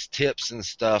Jason's tips and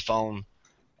stuff on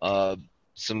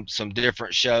some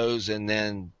different shows, and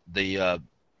then the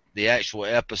actual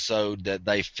episode that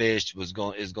they fished is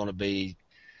going to be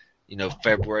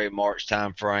February, March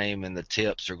time frame, and the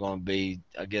tips are going to be,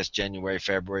 I guess, January,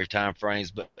 February time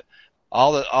frames. But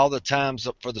all the times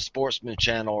up for the Sportsman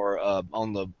Channel are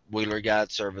on the Wheeler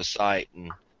Guide Service site, and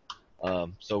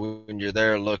so when you're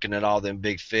there looking at all them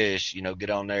big fish, get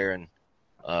on there and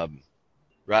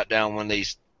write down when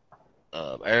these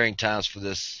airing times for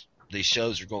these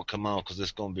shows are going to come on, because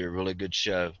it's going to be a really good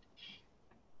show.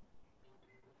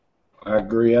 I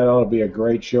agree. That ought to be a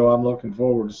great show. I'm looking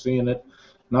forward to seeing it.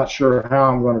 Not sure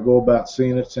how I'm going to go about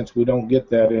seeing it since we don't get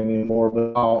that anymore,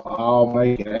 but I'll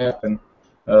make it happen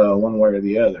one way or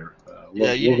the other.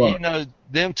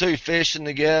 Them two fishing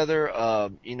together.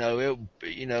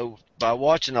 By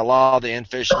watching a lot of the End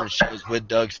Fisherman shows with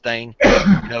Doug Stain,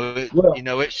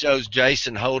 it shows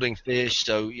Jason holding fish.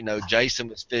 So Jason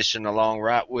was fishing along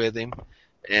right with him.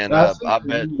 And I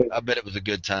bet it was a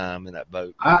good time in that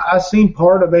boat. I seen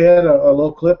part of it. They had a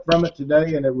little clip from it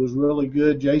today, and it was really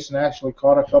good. Jason actually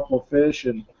caught a couple of fish,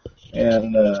 and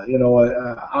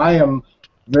I am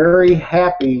very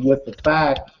happy with the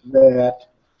fact that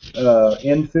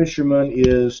In Fisherman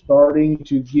is starting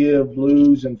to give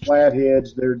blues and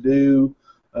flatheads their due.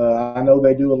 I know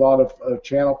they do a lot of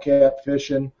channel cat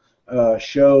fishing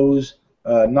shows,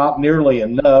 not nearly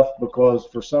enough because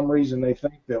for some reason they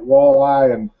think that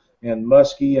walleye and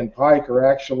muskie and pike are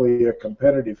actually a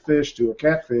competitive fish to a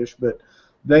catfish, but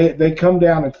they come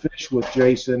down and fish with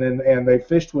Jason, and they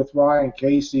fished with Ryan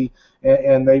Casey,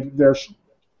 and they're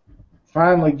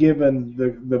finally given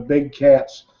the big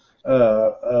cats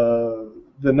the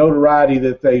notoriety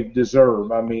that they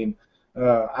deserve. I mean,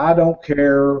 I don't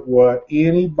care what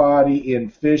anybody in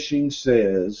fishing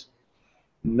says.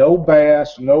 No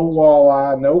bass, no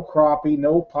walleye, no crappie,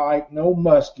 no pike, no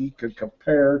muskie could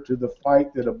compare to the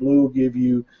fight that a blue will give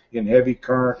you in heavy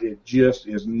current. It just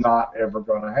is not ever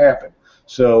going to happen.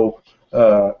 So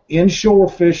inshore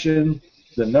fishing,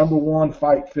 the number one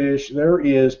fight fish there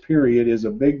is, period, is a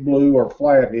big blue or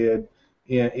flathead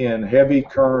in heavy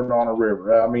current on a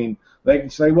river. I mean, they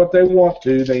can say what they want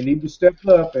to. They need to step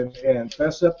up and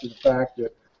fess up to the fact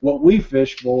that what we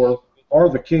fish for are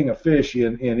the king of fish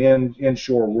in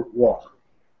inshore water.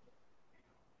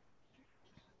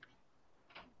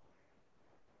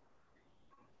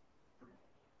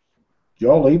 Did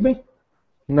y'all leave me?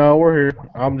 No, we're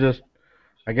here.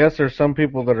 I guess there's some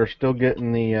people that are still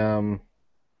getting the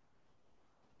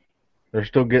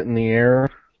error.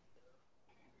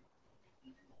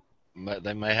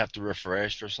 They may have to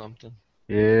refresh or something.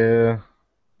 Yeah.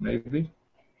 Maybe.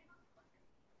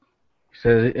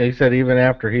 He said even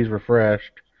after he's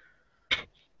refreshed.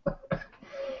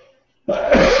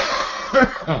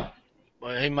 Well,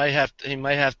 he may have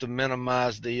to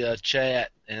minimize the chat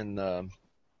and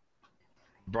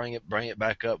bring it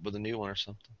back up with a new one or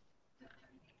something.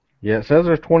 Yeah, it says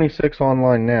there's 26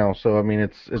 online now, so I mean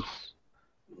it's I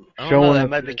don't showing. know, they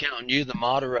may be counting you, the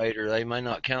moderator. They may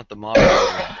not count the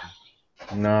moderator.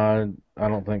 No, I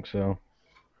don't think so.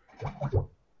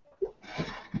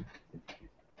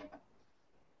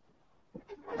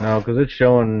 No, because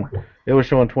it was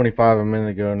showing 25 a minute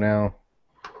ago. Now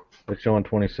it's showing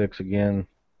 26 again.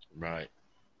 Right.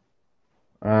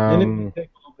 And it may take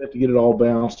a little bit to get it all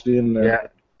bounced in there. Yeah,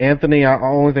 Anthony. The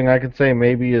only thing I could say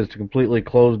maybe is to completely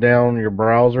close down your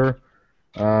browser,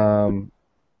 and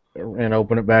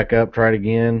open it back up. Try it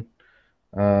again.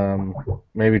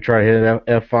 Maybe try to hit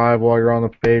F5 while you're on the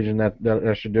page, and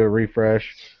that should do a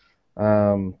refresh.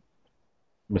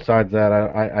 Besides that,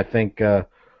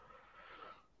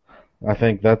 I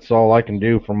think that's all I can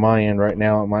do from my end right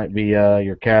now. It might be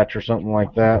your catch or something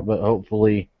like that, but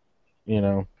hopefully,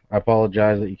 I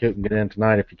apologize that you couldn't get in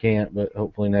tonight if you can't, but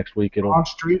hopefully next week it'll. Ron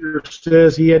Streeter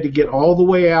says he had to get all the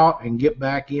way out and get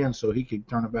back in so he could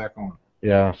turn it back on.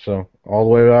 Yeah, so all the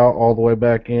way out, all the way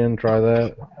back in. Try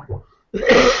that.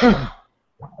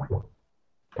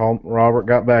 Robert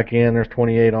got back in. There's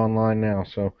 28 online now,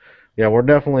 so yeah, we're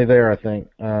definitely there. I think.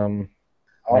 Awesome.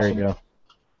 There you go.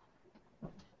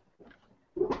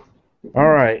 All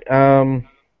right. I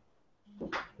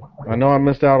know I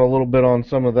missed out a little bit on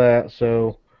some of that,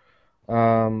 so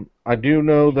I do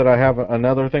know that I have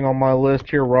another thing on my list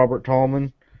here. Robert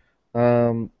Tallman.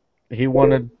 He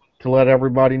wanted to let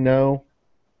everybody know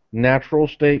Natural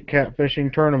State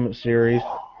Catfishing Tournament Series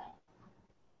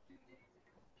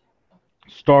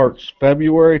starts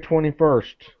February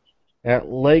 21st at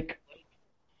Lake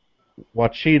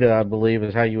Ouachita, I believe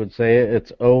is how you would say it.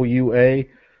 It's Ouachita,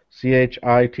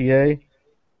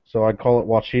 so I'd call it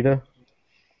Ouachita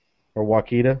or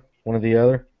Waukita, one or the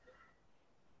other.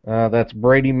 That's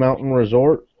Brady Mountain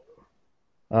Resort.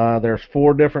 There's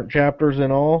 4 different chapters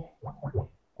in all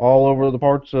over the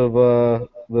parts of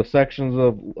the sections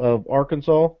of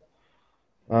Arkansas.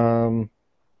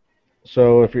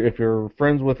 So if you're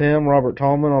friends with him, Robert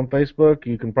Tallman on Facebook,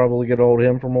 you can probably get hold of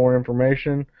him for more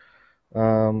information,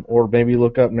 or maybe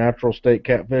look up Natural State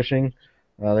Catfishing.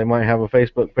 They might have a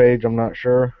Facebook page. I'm not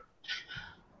sure.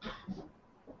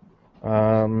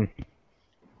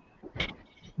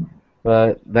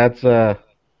 But that's I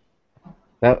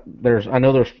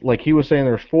know there's, like he was saying,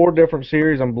 there's 4 different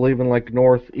series. I'm believing like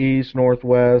northeast,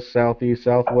 northwest, southeast,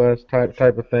 southwest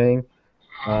type of thing.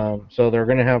 So they're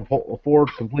going to have 4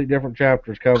 complete different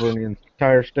chapters covering the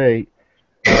entire state,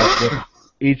 with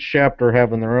each chapter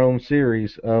having their own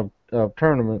series of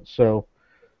tournaments. So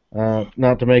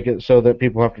not to make it so that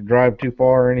people have to drive too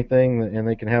far or anything, and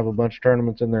they can have a bunch of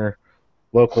tournaments in their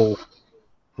local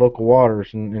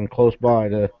waters and close by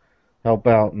to help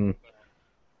out. And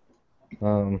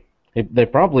they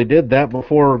probably did that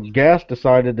before gas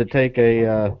decided to take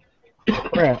a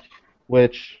crap,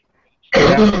 which is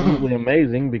absolutely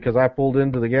amazing, because I pulled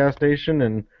into the gas station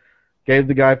and gave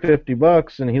the guy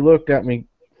 $50, and he looked at me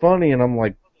funny, and I'm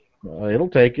like, it'll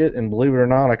take it. And believe it or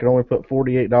not, I could only put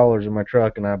 $48 in my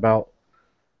truck, and I about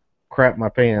crap my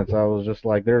pants. I was just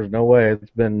like, there's no way.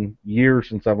 It's been years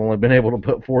since I've only been able to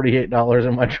put $48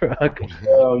 in my truck.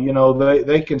 You know,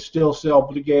 they can still sell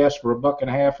blue gas for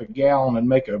 $1.50 a gallon and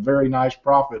make a very nice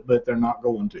profit, but they're not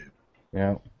going to.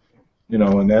 Yeah. You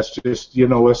know, and that's just, you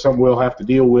know, that's something we'll have to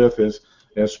deal with as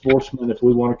sportsmen if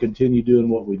we want to continue doing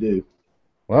what we do.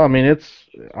 Well, I mean,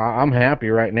 I'm happy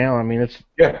right now. I mean, it's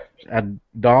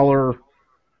 $1.89,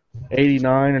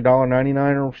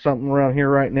 $1.99 or something around here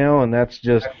right now, and that's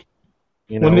just,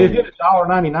 you know. When they hit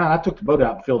 $1.99, I took the boat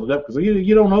out and filled it up because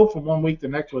you don't know from 1 week to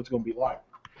the next what it's going to be like.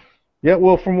 Yeah,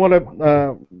 well, from what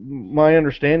my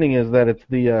understanding is that it's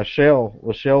the shell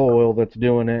oil that's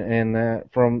doing it, and that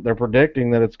they're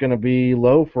predicting that it's going to be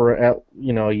low for a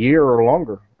year or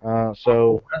longer.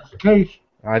 So that's the case.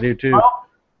 I do too. Well,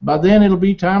 by then it'll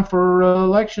be time for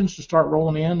elections to start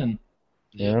rolling in, and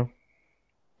yeah,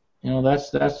 you know that's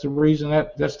the reason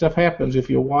that stuff happens. If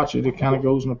you watch it, it kind of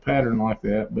goes in a pattern like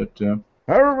that. But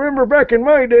I remember back in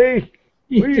my day,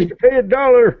 we used to pay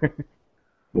 $1.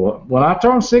 Well, when I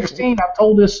turned 16, I've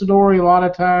told this story a lot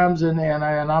of times, and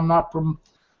I'm not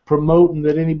promoting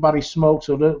that anybody smokes,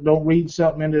 so don't read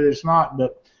something into it it's not.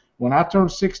 But when I turned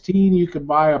 16, you could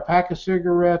buy a pack of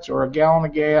cigarettes or a gallon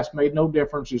of gas, made no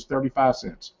difference, it's 35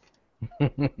 cents. I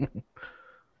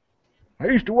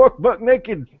used to walk buck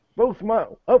naked,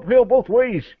 uphill both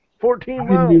ways, 14 miles.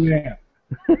 I didn't do that.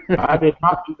 I did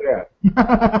not do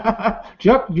that.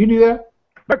 Chuck, did you do that?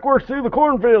 Backwards through the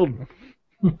cornfield.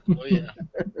 Oh yeah.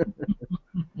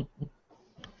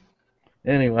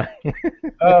 Anyway.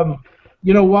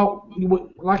 You know,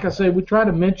 like I say, we try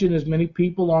to mention as many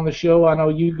people on the show. I know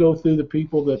you go through the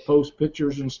people that post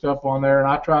pictures and stuff on there, and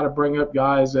I try to bring up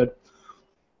guys that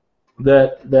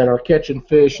are catching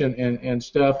fish and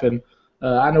stuff. And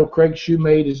I know Craig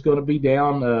Shoemate is going to be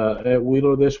down at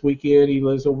Wheeler this weekend. He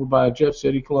lives over by Jeff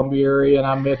City, Columbia area, and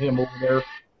I met him over there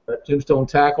at Tombstone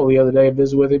Tackle the other day. I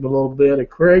visited with him a little bit. And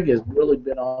Craig has really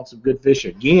been on some good fish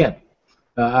again.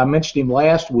 I mentioned him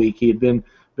last week. He had been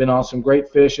on some great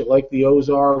fish at Lake the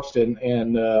Ozarks and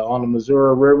on the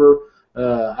Missouri River.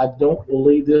 I don't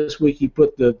believe this week he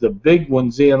put the big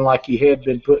ones in like he had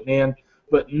been putting in.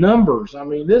 But numbers, I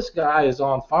mean, this guy is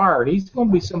on fire. He's going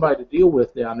to be somebody to deal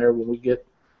with down there when we get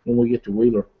to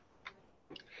Wheeler.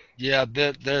 Yeah,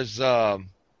 there's a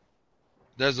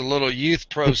little youth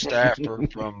pro staffer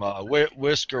from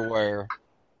Whiskerware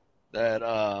that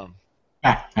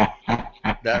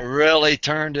that really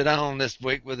turned it on this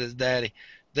week with his daddy.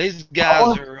 These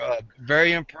guys are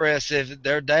very impressive.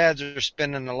 Their dads are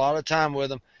spending a lot of time with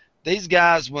them. These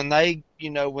guys, when they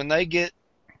get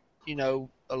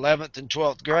 11th and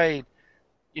 12th grade,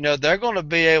 they're going to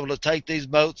be able to take these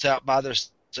boats out by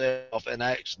themselves and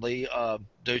actually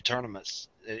do tournaments.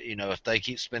 If they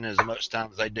keep spending as much time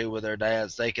as they do with their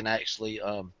dads, they can actually,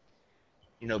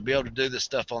 be able to do this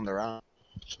stuff on their own.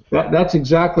 That's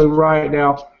exactly right.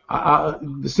 Now,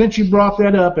 since you brought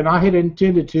that up, and I had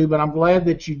intended to, but I'm glad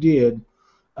that you did.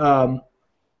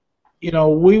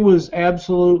 We was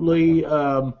absolutely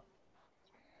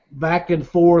back and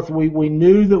forth. We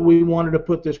knew that we wanted to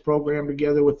put this program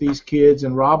together with these kids,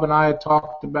 and Rob and I had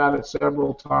talked about it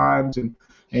several times, and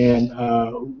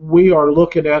we are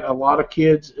looking at a lot of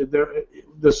kids.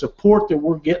 The support that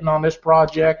we're getting on this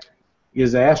project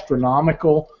is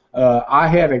astronomical. I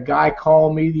had a guy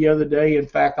call me the other day. In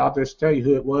fact, I'll just tell you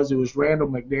who it was. It was Randall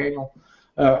McDaniel.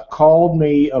 Called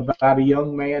me about a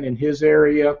young man in his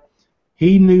area.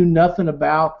 He knew nothing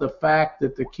about the fact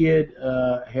that the kid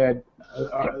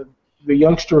the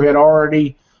youngster had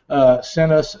already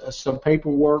sent us some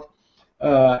paperwork,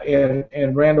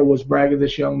 and Randall was bragging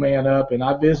this young man up. And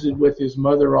I visited with his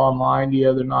mother online the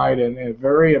other night, and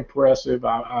very impressive.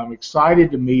 I'm excited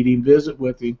to meet him, visit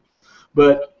with him.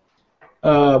 But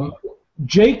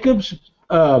Jacob's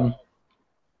thing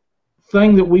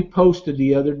that we posted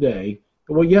the other day,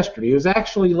 yesterday, it was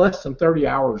actually less than 30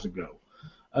 hours ago.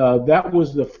 That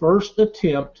was the first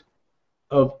attempt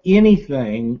of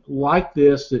anything like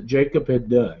this that Jacob had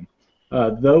done.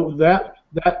 Though that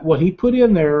what he put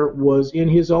in there was in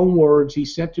his own words. He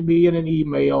sent to me in an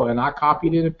email, and I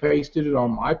copied it and pasted it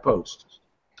on my post.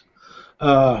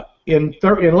 In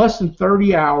less than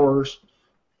 30 hours,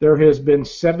 there has been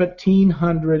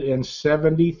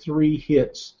 1,773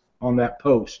 hits on that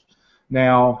post.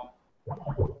 Now,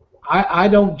 I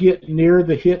don't get near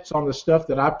the hits on the stuff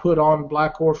that I put on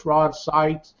Black Horse Rod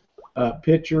sites,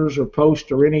 pictures or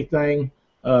posts or anything.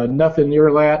 Nothing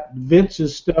near that.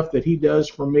 Vince's stuff that he does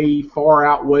for me far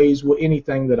outweighs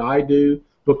anything that I do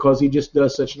because he just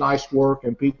does such nice work,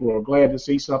 and people are glad to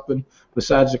see something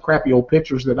besides the crappy old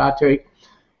pictures that I take.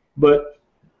 But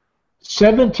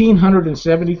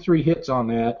 1,773 hits on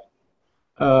that.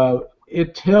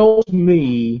 It tells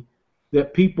me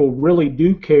that people really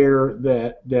do care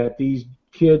that these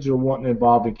kids are wanting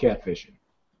involved in catfishing.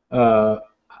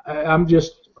 I'm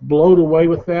just blown away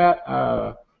with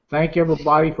that. Thank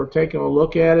everybody for taking a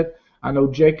look at it. I know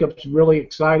Jacob's really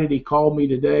excited. He called me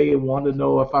today and wanted to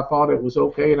know if I thought it was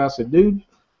okay, and I said, dude,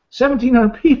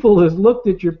 1,700 people has looked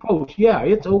at your post. Yeah,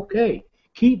 it's okay.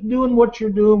 Keep doing what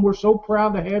you're doing. We're so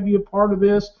proud to have you a part of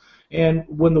this. And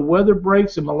when the weather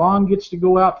breaks and Milan gets to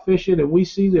go out fishing and we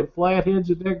see the flatheads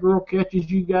that that girl catches,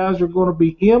 you guys are going to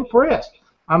be impressed.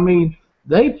 I mean,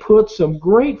 they put some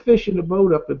great fish in the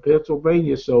boat up in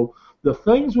Pennsylvania. So the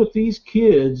things with these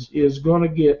kids is going to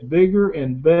get bigger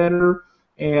and better.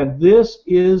 And this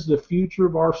is the future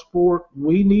of our sport.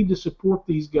 We need to support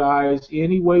these guys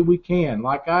any way we can.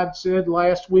 Like I said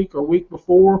last week or week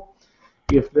before,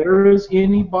 if there is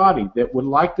anybody that would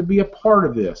like to be a part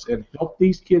of this and help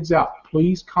these kids out,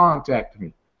 please contact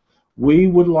me. We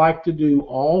would like to do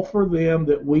all for them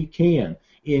that we can.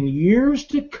 In years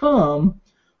to come,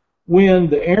 when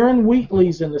the Aaron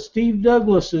Wheatleys and the Steve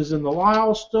Douglases and the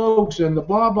Lyle Stokes and the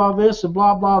blah, blah this and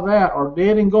blah, blah that are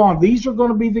dead and gone, these are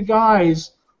going to be the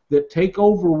guys that take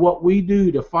over what we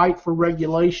do to fight for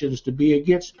regulations, to be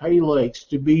against pay lakes,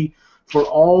 to be for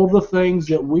all the things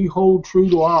that we hold true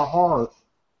to our heart.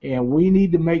 And we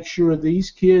need to make sure these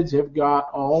kids have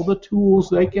got all the tools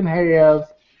they can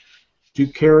have to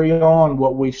carry on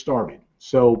what we started.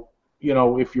 So, you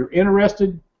know, if you're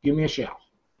interested, give me a shout.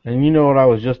 And you know what I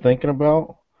was just thinking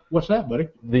about? What's that, buddy?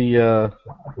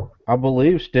 I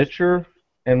believe Stitcher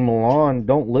and Milan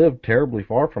don't live terribly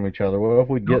far from each other. Well, if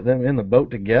we get them in the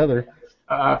boat together.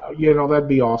 You know, that'd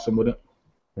be awesome, wouldn't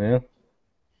it? Yeah.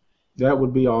 That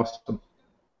would be awesome.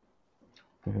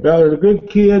 Well, they're good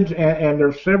kids, and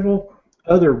there's several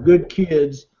other good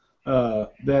kids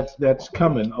that's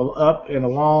coming up and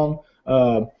along.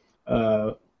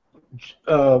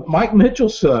 Mike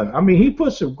Mitchell's son. I mean, he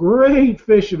put some great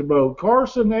fish in the boat.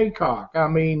 Carson Aycock. I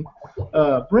mean,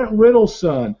 Brent Riddle's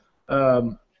son.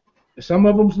 Some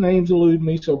of them's names elude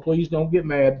me, so please don't get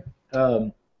mad.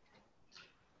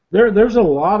 There's a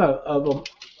lot of them.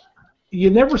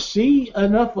 You never see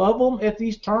enough of them at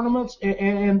these tournaments,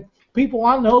 and people,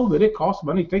 I know that it costs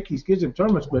money to take these kids in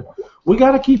tournaments, but we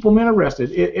got to keep them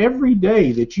interested. Every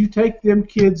day that you take them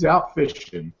kids out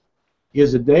fishing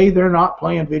is a day they're not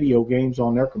playing video games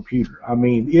on their computer. I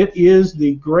mean, it is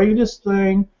the greatest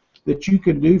thing that you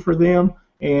can do for them,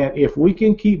 and if we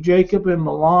can keep Jacob and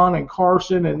Milan and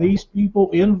Carson and these people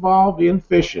involved in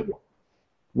fishing,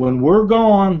 when we're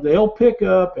gone, they'll pick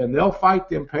up and they'll fight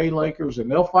them pay lakers and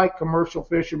they'll fight commercial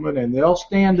fishermen and they'll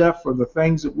stand up for the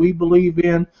things that we believe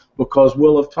in because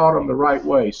we'll have taught them the right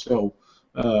way. So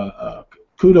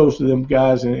kudos to them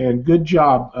guys and good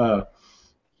job,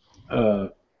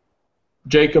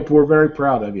 Jacob. We're very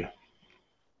proud of you.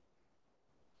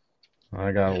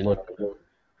 I got to look.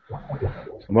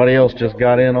 Somebody else just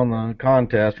got in on the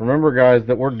contest. Remember, guys,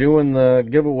 that we're doing the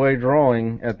giveaway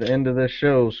drawing at the end of this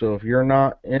show, so if you're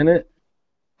not in it,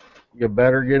 you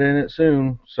better get in it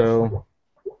soon. So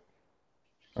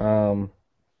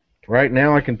right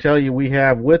now I can tell you we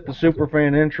have, with the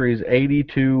Superfan entries,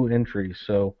 82 entries.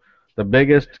 So the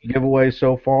biggest giveaway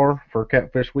so far for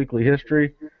Catfish Weekly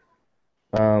history,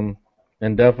 and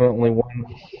definitely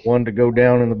one to go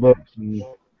down in the books. And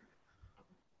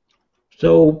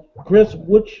so, Chris,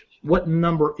 what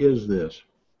number is this?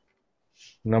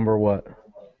 Number what?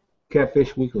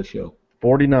 Catfish Weekly Show.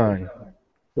 49.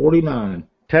 49.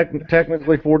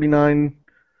 Technically 49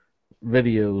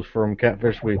 videos from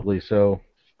Catfish Weekly. So,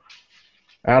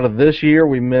 out of this year,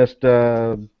 we missed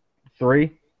 3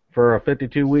 for a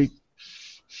 52-week.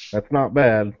 That's not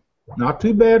bad. Not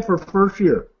too bad for first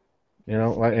year. You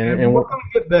know, and we're going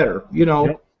to get better. You know.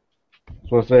 Yep.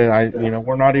 So I say,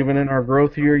 we're not even in our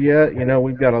growth year yet. You know,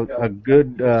 we've got a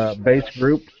good base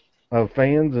group of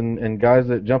fans and guys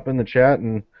that jump in the chat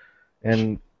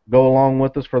and go along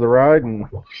with us for the ride, and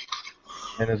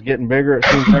it's getting bigger, it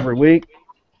seems, every week.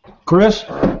 Chris,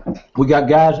 we got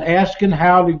guys asking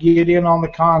how to get in on the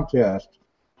contest.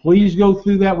 Please go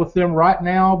through that with them right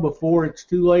now before it's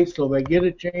too late so they get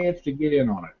a chance to get in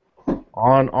on it.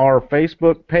 On our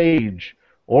Facebook page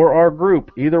or our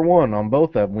group, either one, on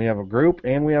both of them. We have a group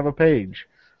and we have a page,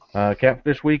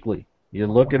 Catfish Weekly. You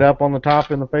look it up on the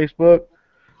top in the Facebook.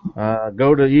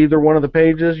 Go to either one of the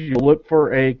pages. You look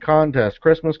for a contest,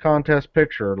 Christmas contest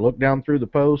picture. Look down through the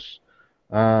posts.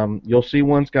 You'll see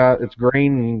one's it's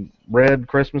green and red,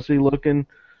 Christmassy looking.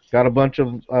 Got a bunch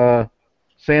of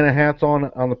Santa hats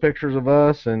on the pictures of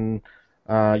us, and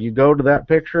you go to that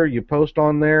picture, you post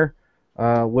on there.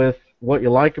 with what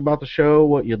you like about the show,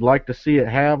 what you'd like to see it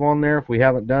have on there if we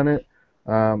haven't done it.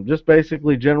 Just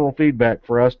basically general feedback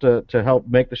for us to help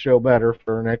make the show better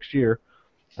for next year.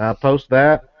 Post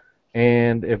that,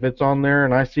 and if it's on there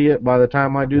and I see it by the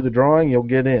time I do the drawing, you'll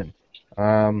get in.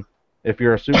 If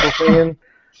you're a super fan,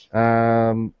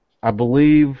 I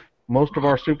believe most of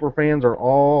our super fans are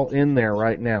all in there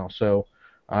right now, so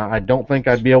I don't think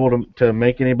I'd be able to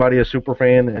make anybody a super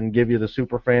fan and give you the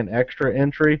super fan extra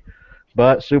entry,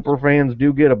 but super fans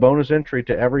do get a bonus entry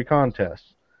to every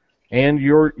contest. And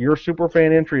your super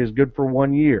fan entry is good for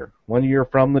 1 year. 1 year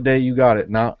from the day you got it,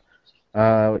 not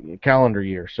calendar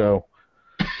year. So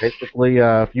basically,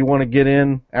 if you want to get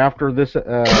in after this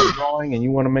drawing and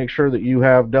you want to make sure that you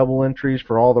have double entries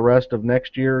for all the rest of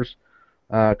next year's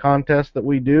contests that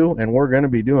we do, and we're going to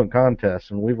be doing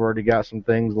contests, and we've already got some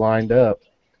things lined up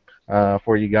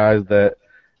for you guys that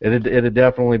it'd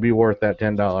definitely be worth that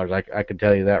 $10. I can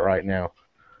tell you that right now.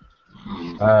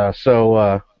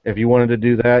 So if you wanted to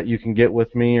do that, you can get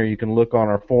with me, or you can look on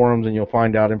our forums, and you'll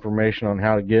find out information on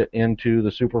how to get into the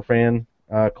Superfan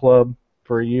Club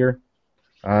for a year.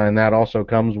 And that also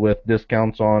comes with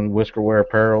discounts on Whiskerware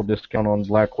apparel, discount on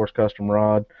Black Horse Custom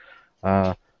Rod.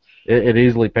 It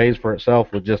easily pays for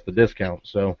itself with just the discount.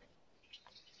 So,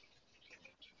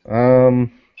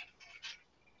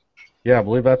 yeah, I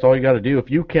believe that's all you got to do. If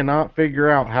you cannot figure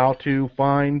out how to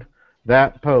find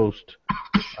that post,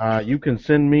 you can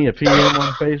send me a PM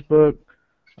on Facebook.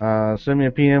 Send me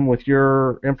a PM with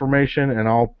your information, and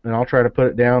I'll try to put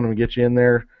it down and get you in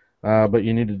there. But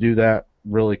you need to do that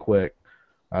really quick.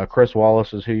 Chris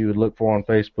Wallace is who you would look for on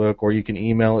Facebook, or you can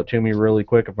email it to me really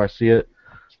quick if I see it.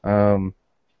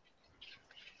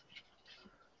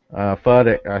 FUD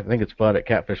I think it's FUD at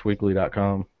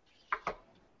catfishweekly.com.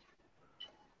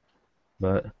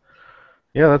 But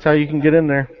yeah, that's how you can get in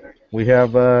there. We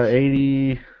have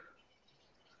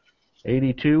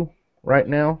 82 right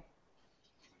now.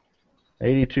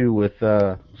 82 with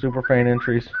superfan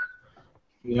entries.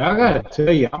 Yeah, I got to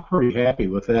tell you, I'm pretty happy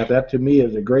with that. That to me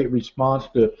is a great response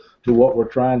to what we're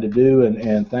trying to do,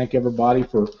 and thank everybody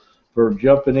for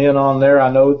jumping in on there. I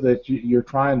know that you're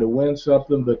trying to win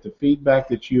something, but the feedback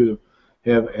that you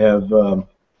have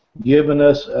given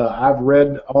us, I've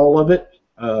read all of it.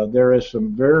 There is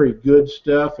some very good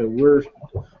stuff, and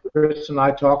Chris and I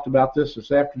talked about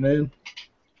this afternoon.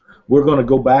 We're going to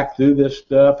go back through this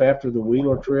stuff after the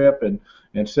Wheeler trip and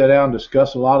sit down and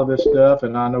discuss a lot of this stuff,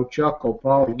 and I know Chuck will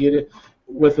probably get it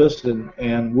with us,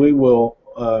 and we will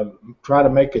try to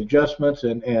make adjustments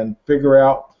and figure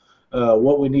out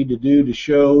what we need to do to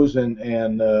shows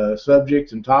and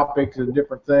subjects and topics and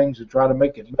different things to try to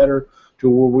make it better to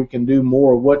where we can do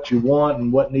more of what you want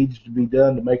and what needs to be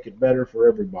done to make it better for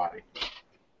everybody.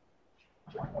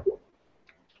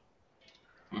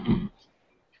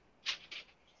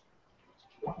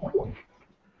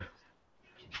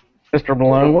 Mr.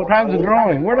 Malone, what time's the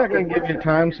drawing? We're not going to give you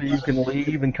time so you can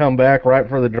leave and come back right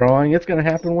for the drawing. It's going to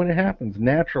happen when it happens,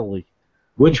 naturally.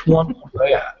 Which one was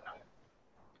that?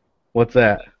 What's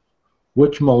that?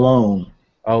 Which Malone?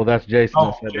 Oh, that's Jason.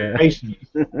 Oh, Jason.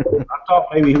 I thought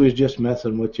maybe he was just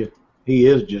messing with you. He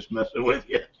is just messing with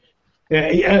you.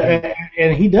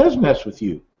 And he does mess with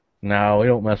you. No, he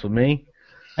don't mess with me.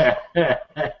 I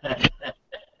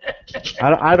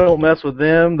don't mess with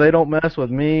them. They don't mess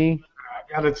with me. I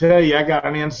got to tell you, I got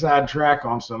an inside track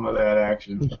on some of that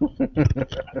action.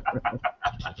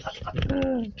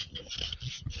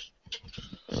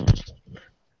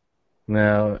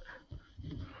 No.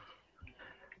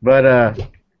 But I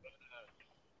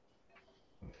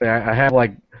have,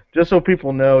 like, just so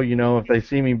people know, you know, if they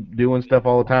see me doing stuff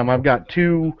all the time, I've got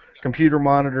 2 computer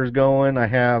monitors going. I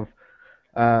have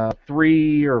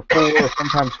 3 or 4 or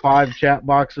sometimes 5 chat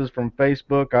boxes from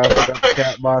Facebook. I also got the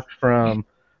chat box from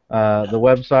the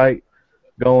website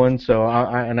going. So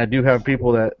I do have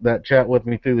people that chat with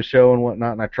me through the show and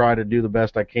whatnot, and I try to do the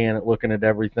best I can at looking at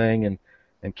everything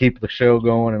and keep the show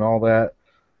going and all that.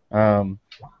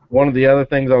 One of the other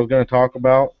things I was going to talk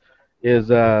about is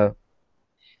I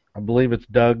believe it's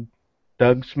Doug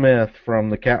Smith from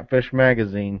the Catfish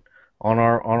Magazine on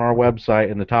our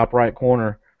website in the top right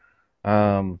corner.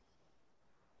 The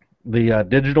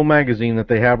digital magazine that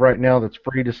they have right now that's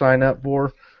free to sign up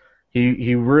for.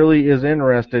 He really is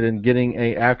interested in getting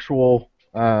a actual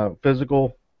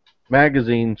physical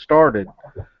magazine started,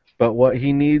 but what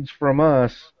he needs from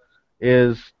us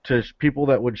is to people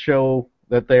that would show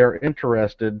that they are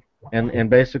interested, and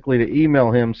basically to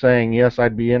email him saying, yes,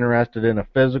 I'd be interested in a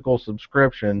physical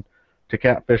subscription to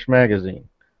Catfish Magazine.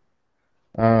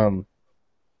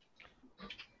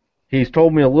 He's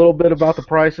told me a little bit about the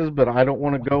prices, but I don't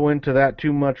want to go into that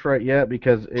too much right yet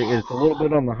because it's a little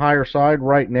bit on the higher side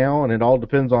right now, and it all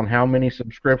depends on how many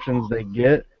subscriptions they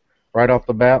get right off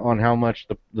the bat on how much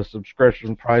the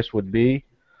subscription price would be.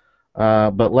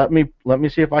 But let me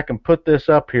see if I can put this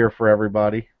up here for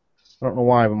everybody. I don't know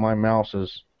why, but my mouse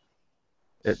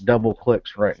it double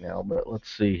clicks right now. But let's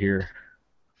see here.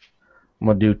 I'm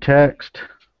gonna do text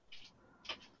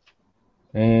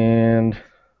and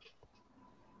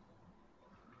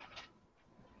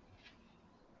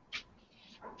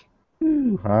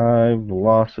high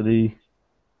velocity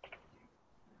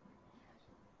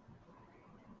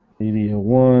media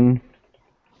 1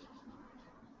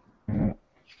 at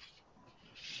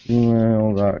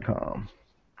gmail.com.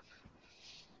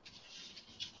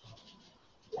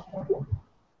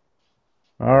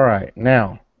 All right,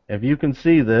 now if you can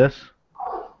see this,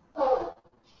 I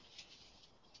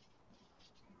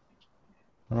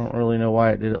don't really know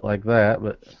why it did it like that,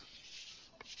 but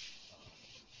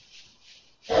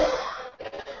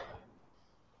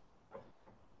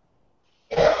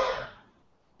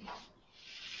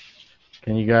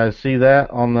can you guys see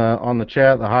that on the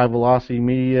chat? The high velocity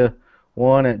media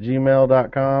 1 at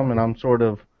gmail.com, and I'm sort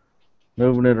of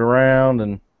moving it around,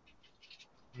 and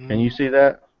can you see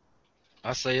that?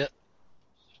 I see it.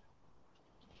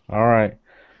 All right,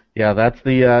 yeah, that's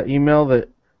the email that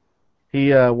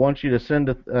he wants you to send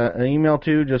an email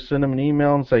to. Just send him an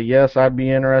email and say, yes, I'd be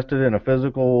interested in a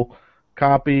physical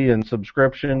copy and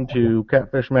subscription to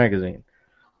Catfish Magazine.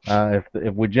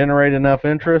 If we generate enough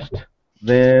interest,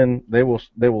 then they will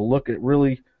look at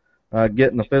really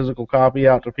getting a physical copy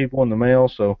out to people in the mail.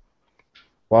 So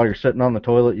while you're sitting on the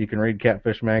toilet, you can read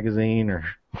Catfish Magazine, or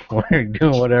while you're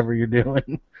doing whatever you're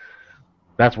doing.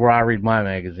 That's where I read my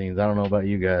magazines. I don't know about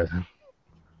you guys.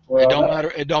 Well,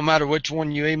 it don't matter which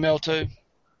one you email to.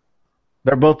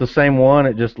 They're both the same one.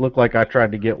 It just looked like I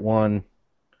tried to get one,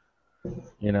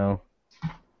 you know.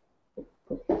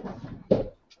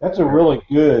 That's a really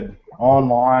good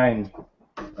online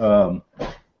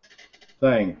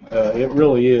thing. It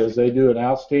really is. They do an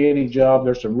outstanding job.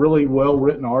 There's some really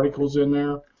well-written articles in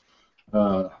there.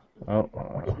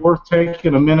 It's worth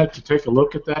taking a minute to take a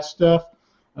look at that stuff.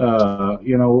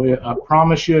 You know, I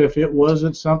promise you, if it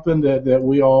wasn't something that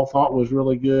we all thought was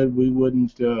really good, we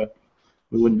wouldn't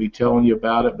be telling you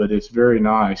about it. But it's very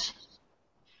nice.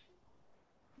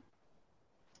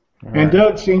 And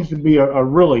Doug seems to be a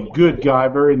really good guy,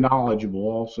 very knowledgeable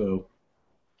also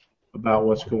about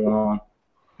what's going on.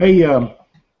 Hey, I'm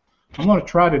going to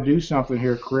try to do something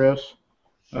here, Chris.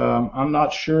 I'm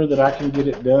not sure that I can get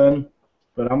it done,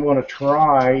 but I'm going to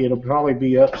try. It'll probably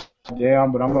be upside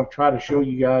down, but I'm going to try to show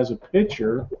you guys a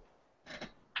picture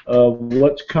of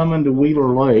what's coming to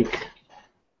Wheeler Lake.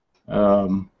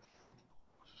 Can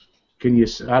you?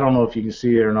 I don't know if you can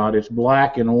see it or not. It's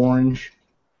black and orange,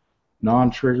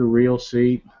 non-trigger reel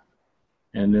seat,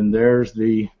 and then there's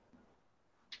the.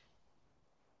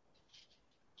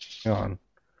 Hang on.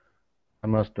 I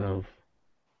must have.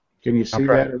 Can you see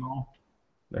that at all?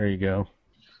 There you go.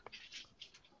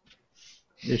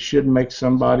 It should make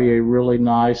somebody a really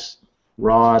nice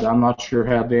rod. I'm not sure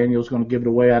how Daniel's going to give it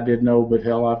away. I did know, but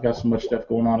hell, I've got so much stuff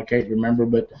going on I can't remember.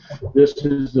 But this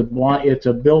is the blank. It's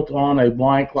a built on a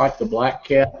blank like the Black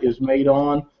Cat is made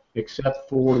on, except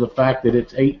for the fact that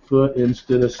it's 8 foot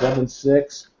instead of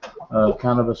 7'6".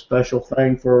 Kind of a special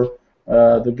thing for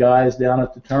the guys down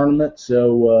at the tournament.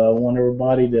 So I want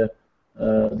everybody to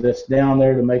that's down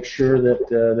there to make sure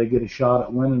that they get a shot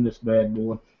at winning this bad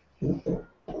boy.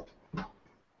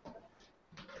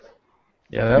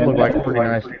 Yeah, that looked like pretty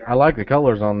nice. I like the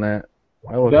colors on that.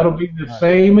 That'll be the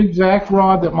same exact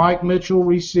rod that Mike Mitchell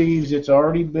receives. It's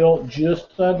already built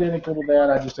just identical to that.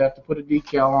 I just have to put a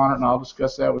decal on it, and I'll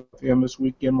discuss that with him this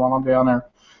weekend while I'm down there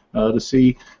to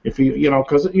see if he, you know,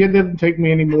 because it didn't take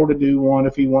me any more to do one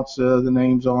if he wants the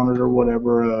names on it or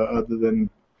whatever, other than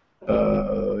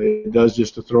it does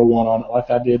just to throw one on it like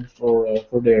I did for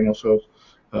Daniel. So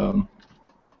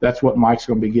that's what Mike's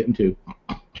going to be getting to.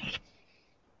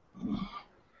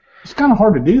 It's kind of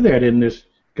hard to do that in this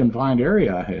confined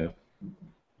area I have.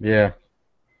 Yeah.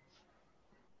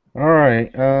 All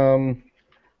right.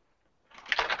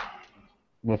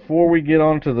 Before we get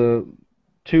on to the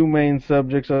two main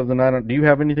subjects of the night, do you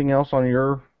have anything else on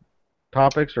your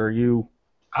topics, or are you?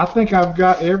 I think I've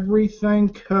got everything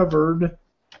covered.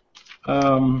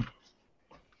 I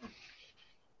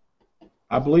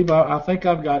think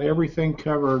I've got everything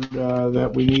covered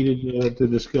that we needed to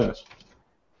discuss.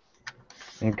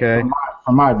 Okay.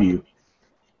 From my view.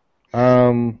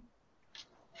 One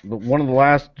of the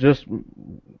last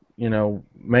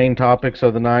main topics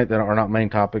of the night that are not main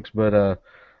topics, but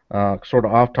sort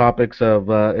of off topics of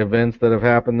events that have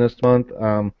happened this month.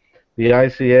 The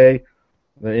ICA,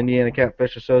 the Indiana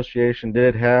Catfish Association,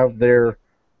 did have their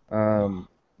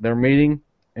meeting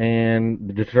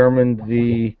and determined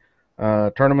the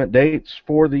tournament dates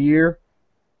for the year.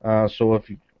 So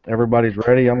if everybody's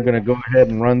ready, I'm going to go ahead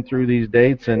and run through these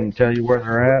dates and tell you where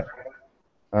they're at.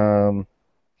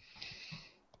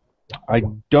 I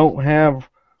don't have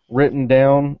written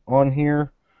down on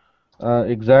here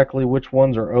exactly which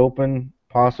ones are open.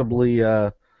 Possibly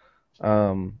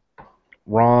Ron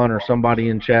or somebody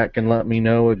in chat can let me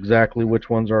know exactly which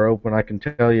ones are open. I can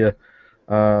tell you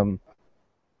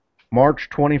March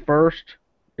 21st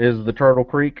is the Turtle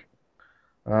Creek.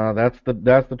 That's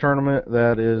the tournament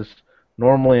that is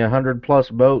normally 100 plus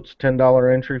boats,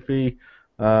 $10 entry fee.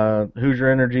 Hoosier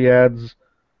Energy adds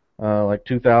like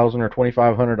 $2,000 or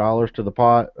 $2,500 to the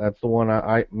pot. That's the one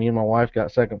me and my wife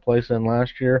got second place in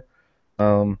last year.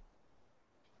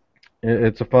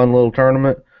 It's a fun little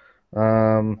tournament.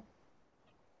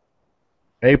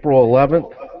 April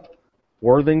 11th,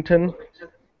 Worthington,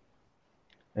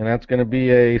 and that's going to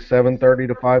be a 7:30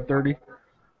 to 5:30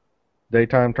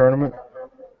 daytime tournament.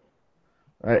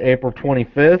 April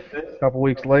 25th, a couple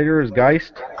weeks later, is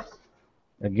Geist.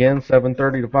 Again,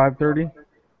 7:30 to 5:30.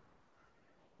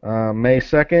 May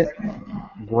 2nd,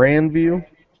 Grandview.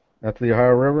 That's the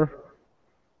Ohio River.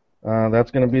 That's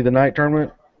going to be the night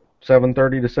tournament,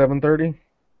 7:30 to 7:30.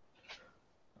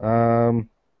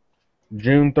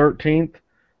 June 13th,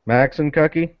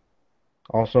 Maxinkuckee.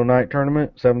 Also night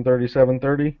tournament, 7:30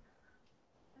 7:30.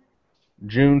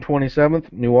 June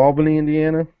 27th, New Albany,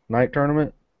 Indiana, night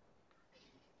tournament.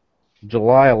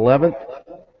 July 11th,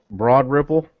 Broad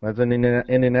Ripple. That's in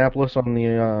Indianapolis on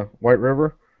the White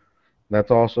River.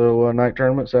 That's also a night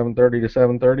tournament, 7:30 to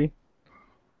 7:30.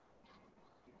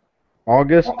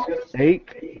 August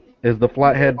 8th is the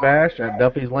Flathead Bash at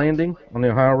Duffy's Landing on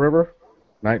the Ohio River,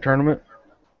 night tournament,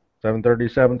 7:30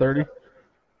 to 7:30.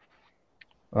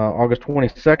 August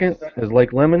 22nd is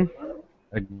Lake Lemon,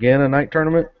 again a night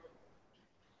tournament.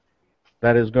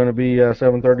 That is going to be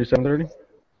 7:30 7:30.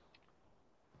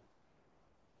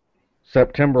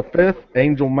 September 5th,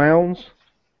 Angel Mounds.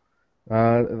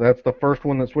 That's the first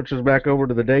one that switches back over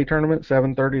to the day tournament,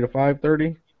 7:30 to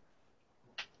 5:30.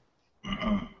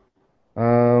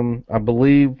 I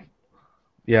believe,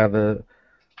 yeah, the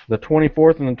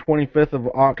 24th and the 25th of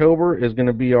October is going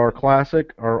to be our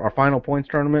classic, our final points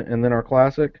tournament, and then our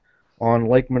classic on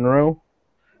Lake Monroe.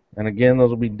 And again,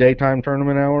 those will be daytime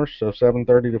tournament hours, so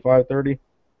 7:30 to 5:30.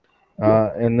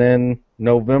 And then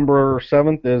November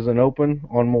 7th is an open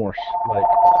on Morse Lake.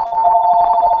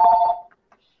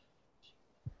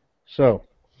 So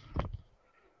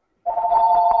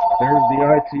there's the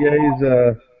ICA's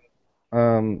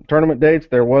tournament dates.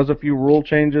 There was a few rule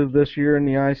changes this year in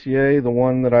the ICA. The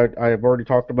one that I have already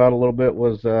talked about a little bit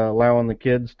was allowing the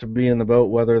kids to be in the boat,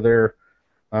 whether they're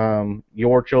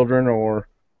your children or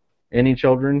any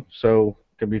children. So it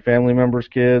could be family members'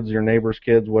 kids, your neighbors'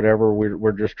 kids, whatever.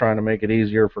 We're just trying to make it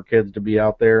easier for kids to be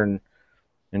out there and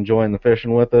enjoying the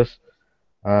fishing with us.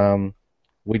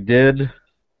 We did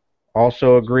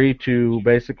also agree to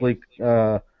basically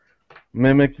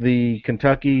mimic the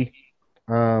Kentucky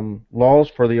laws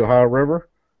for the Ohio River.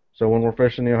 So when we're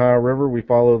fishing the Ohio River, we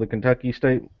follow the Kentucky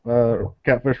state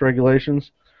catfish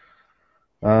regulations.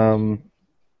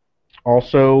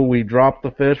 Also, we dropped the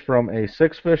fish from a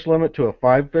 6-fish limit to a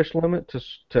 5-fish limit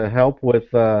to help with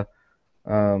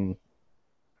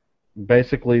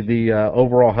basically the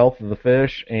overall health of the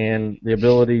fish and the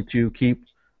ability to keep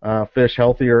fish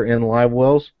healthier in live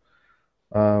wells.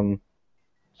 So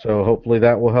hopefully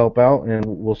that will help out, and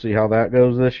we'll see how that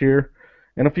goes this year.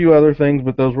 And a few other things,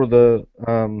 but those were the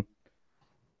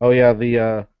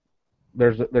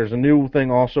there's a new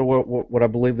thing also. What I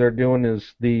believe they're doing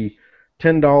is the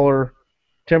 $10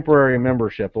 temporary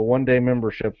membership, a one-day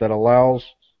membership that allows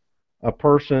a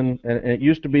person, and it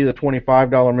used to be the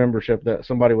 $25 membership that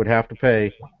somebody would have to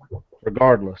pay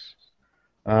regardless.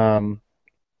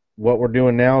 What we're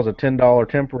doing now is a $10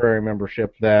 temporary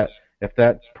membership that if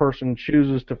that person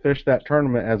chooses to fish that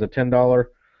tournament as a $10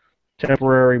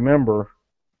 temporary member,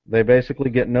 they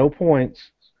basically get no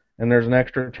points, and there's an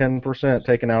extra 10%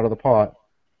 taken out of the pot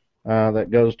that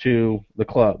goes to the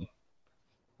club.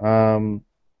 And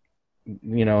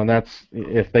that's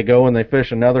if they go and they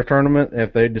fish another tournament.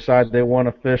 If they decide they want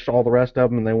to fish all the rest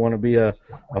of them and they want to be a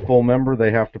full member,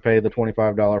 they have to pay the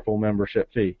 $25 full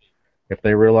membership fee. If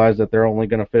they realize that they're only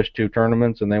going to fish 2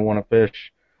 tournaments and they want to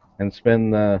fish and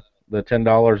spend the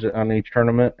 $10 on each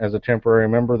tournament as a temporary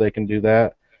member, they can do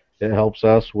that. It helps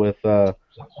us with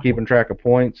keeping track of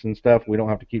points and stuff. We don't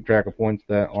have to keep track of points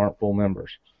that aren't full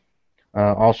members.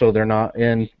 Also, they're not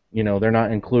they're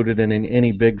not included in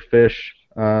any big fish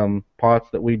pots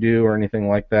that we do or anything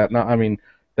like that. I mean,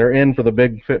 they're in for the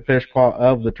big fish pot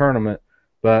of the tournament,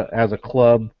 but as a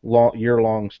club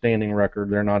year-long standing record,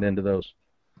 they're not into those.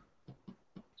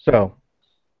 So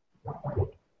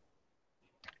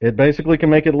it basically can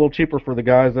make it a little cheaper for the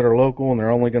guys that are local and they're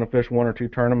only going to fish 1 or 2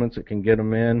 tournaments. It can get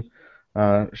them in,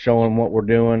 show them what we're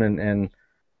doing, and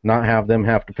not have them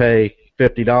have to pay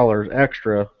 $50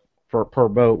 extra per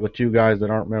boat with 2 guys that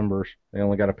aren't members. They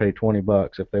only got to pay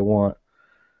 $20 if they want.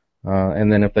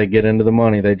 And then if they get into the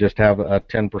money, they just have a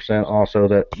 10% also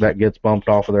that gets bumped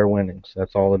off of their winnings.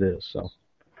 That's all it is. So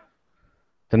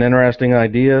it's an interesting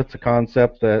idea. It's a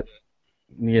concept that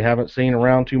you haven't seen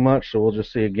around too much, so we'll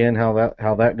just see again how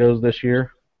that goes this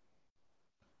year.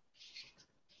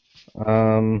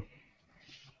 And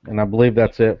I believe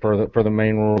that's it for the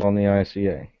main rules on the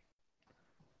ICA.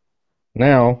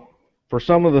 Now, for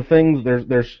some of the things,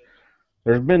 there's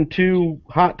been 2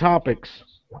 hot topics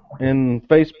in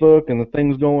Facebook and the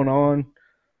things going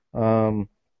on.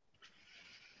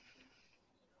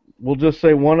 We'll just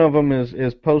say one of them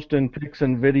is posting pics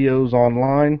and videos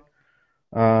online,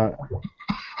 and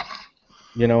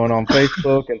on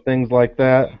Facebook and things like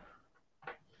that.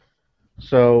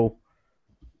 So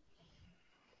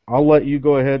I'll let you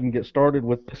go ahead and get started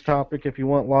with this topic if you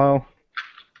want, Lyle.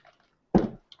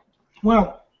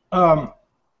 Well,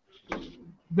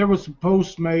 there was a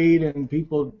post made and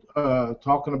people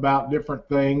talking about different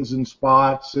things and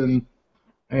spots and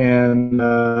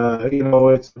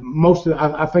it's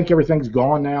I think everything's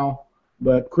gone now.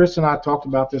 But Chris and I talked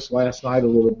about this last night a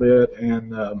little bit,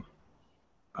 and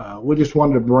we just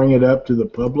wanted to bring it up to the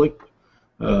public.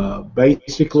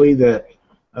 Basically, that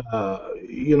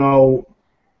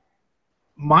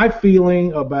my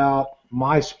feeling about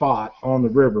my spot on the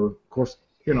river. Of course,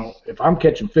 if I'm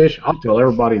catching fish, I'll tell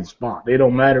everybody the spot. It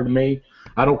don't matter to me.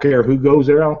 I don't care who goes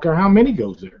there. I don't care how many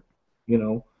goes there.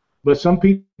 But some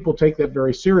people take that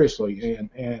very seriously.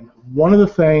 And one of the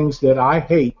things that I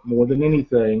hate more than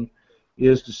anything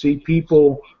is to see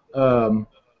people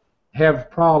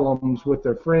have problems with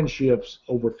their friendships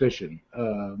over fishing.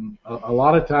 A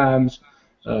lot of times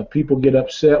people get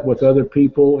upset with other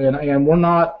people, and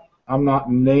I'm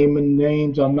not naming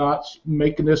names. I'm not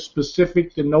making this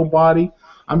specific to nobody.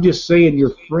 I'm just saying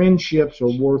your friendships are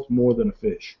worth more than a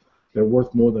fish. They're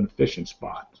worth more than a fishing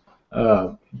spot.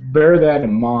 Bear that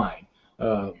in mind.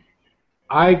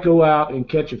 I go out and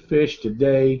catch a fish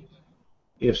today.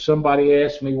 If somebody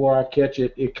asks me where I catch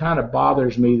it, it kind of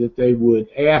bothers me that they would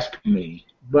ask me,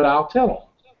 but I'll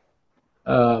tell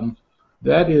them.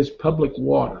 That is public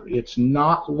water. It is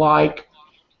not like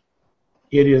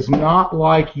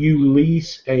you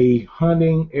lease a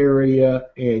hunting area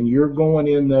and you're going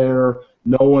in there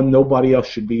knowing nobody else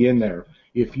should be in there.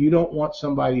 If you don't want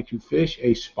somebody to fish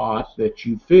a spot that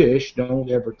you fish,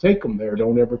 don't ever take them there.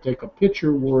 Don't ever take a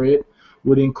picture where it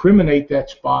would incriminate that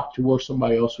spot to where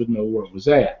somebody else would know where it was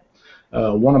at.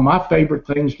 One of my favorite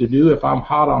things to do if I'm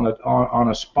hot on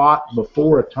a spot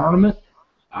before a tournament,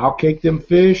 I'll cake them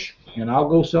fish and I'll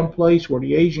go someplace where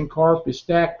the Asian carp is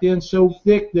stacked in so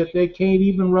thick that they can't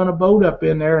even run a boat up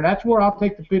in there, and that's where I'll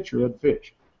take the picture of the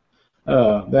fish.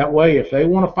 That way, if they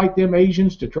want to fight them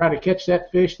Asians to try to catch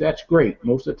that fish, that's great.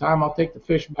 Most of the time, I'll take the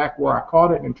fish back where I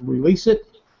caught it and to release it.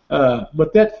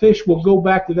 But that fish will go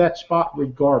back to that spot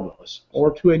regardless,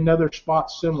 or to another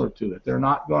spot similar to it. They're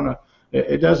not going to.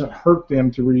 It doesn't hurt them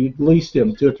to release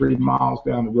them 2 or 3 miles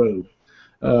down the road.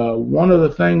 One of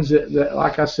the things that,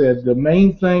 like I said, the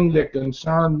main thing that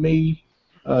concerned me,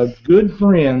 good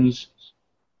friends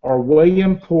are way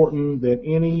important than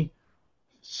any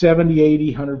 70,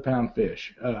 80, 100-pound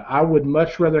fish. I would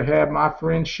much rather have my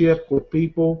friendship with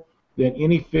people than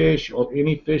any fish or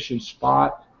any fishing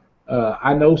spot.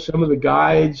 I know some of the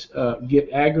guides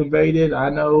get aggravated. I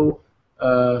know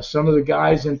some of the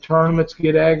guys in tournaments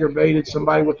get aggravated.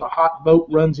 Somebody with a hot boat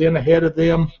runs in ahead of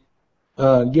them,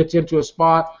 gets into a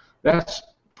spot. That's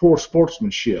poor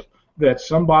sportsmanship. That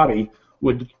somebody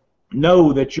would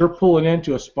know that you're pulling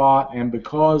into a spot, and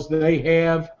because they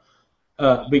have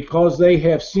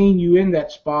seen you in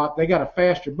that spot, they got a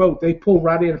faster boat. They pull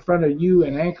right in front of you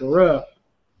and anchor up.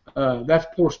 That's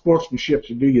poor sportsmanship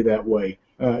to do you that way.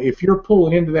 If you're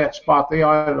pulling into that spot, they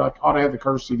ought to have the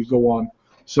courtesy to go on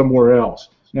somewhere else.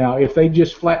 Now, if they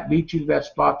just flat beat you to that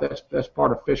spot, that's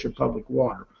part of fishing public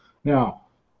water. Now,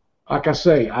 like I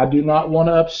say, I do not want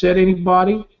to upset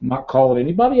anybody, not calling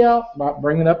anybody out, not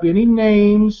bringing up any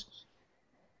names,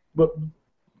 but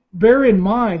bear in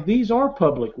mind, these are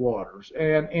public waters,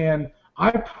 and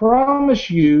I promise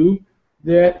you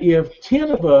that if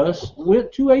 10 of us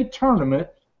went to a tournament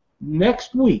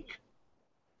next week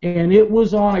and it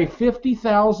was on a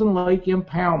 50,000 lake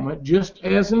impoundment. Just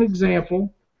as an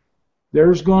example,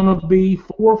 there's going to be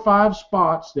 4 or 5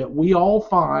 spots that we all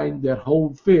find that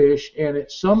hold fish, and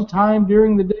at some time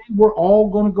during the day, we're all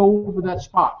going to go over that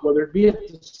spot. Whether it be at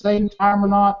the same time or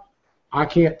not, I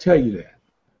can't tell you that.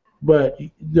 But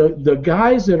the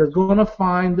guys that are going to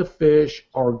find the fish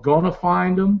are going to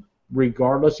find them,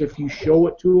 regardless if you show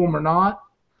it to them or not.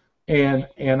 And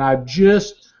I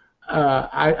just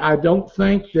I don't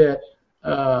think that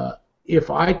if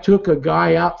I took a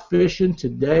guy out fishing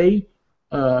today,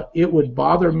 it would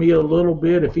bother me a little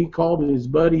bit if he called his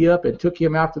buddy up and took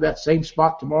him out to that same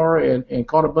spot tomorrow and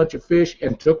caught a bunch of fish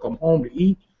and took them home to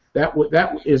eat. That would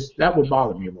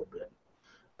bother me a little bit.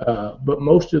 But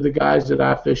most of the guys that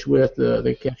I fish with,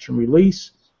 they catch and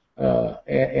release,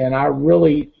 and I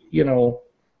really,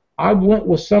 I went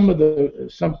with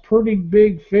some pretty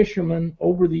big fishermen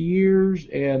over the years,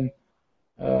 and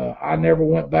I never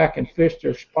went back and fished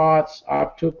their spots. I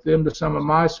took them to some of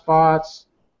my spots.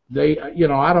 They,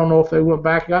 I don't know if they went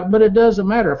back out, but it doesn't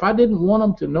matter. If I didn't want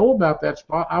them to know about that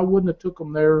spot, I wouldn't have took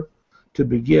them there to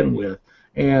begin with.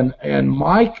 And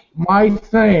my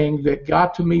thing that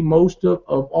got to me most of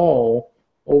all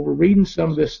over reading some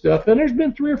of this stuff, and there's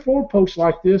been 3 or 4 posts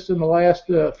like this in the last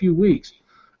few weeks.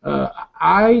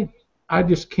 I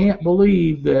just can't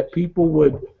believe that people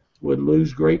would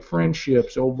lose great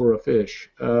friendships over a fish.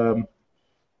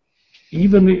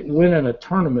 Even winning a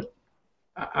tournament,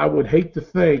 I would hate to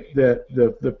think that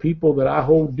the people that I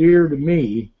hold dear to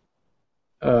me,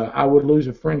 I would lose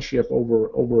a friendship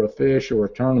over a fish or a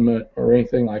tournament or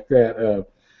anything like that.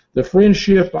 The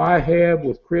friendship I have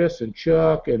with Chris and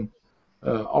Chuck and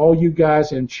all you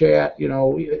guys in chat,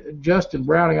 Justin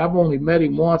Browning, I've only met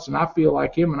him once, and I feel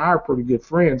like him and I are pretty good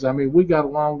friends. I mean, we got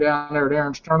along down there at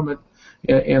Aaron's tournament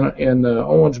in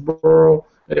Owensboro.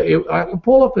 I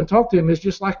pull up and talk to him. It's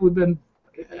just like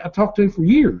I talked to him for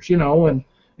years, and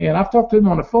I've talked to him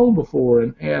on the phone before.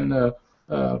 And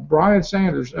Brian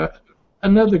Sanders,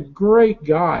 another great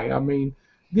guy. I mean,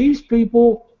 these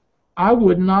people, I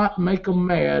would not make them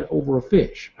mad over a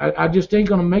fish. I just ain't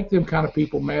going to make them kind of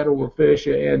people mad over fish.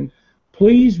 And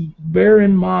please bear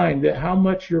in mind that how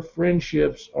much your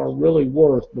friendships are really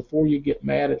worth before you get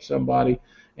mad at somebody.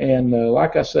 And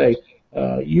like I say,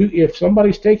 if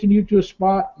somebody's taking you to a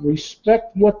spot,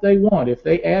 respect what they want. If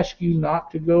they ask you not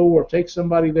to go or take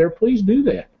somebody there, please do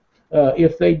that.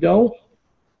 If they don't,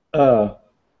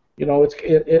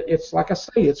 it's like I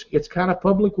say, it's kind of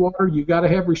public water. You got to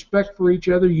have respect for each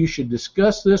other. You should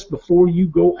discuss this before you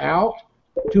go out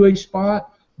to a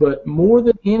spot. But more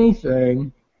than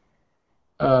anything,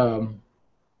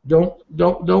 don't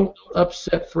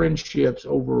upset friendships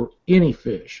over any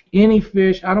fish. Any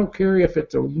fish, I don't care if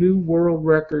it's a new world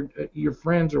record. Your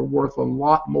friends are worth a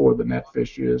lot more than that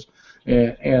fish is,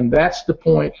 and that's the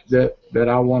point that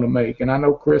I want to make. And I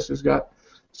know Chris has got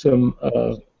some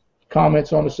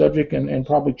comments on the subject, and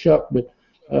probably Chuck, but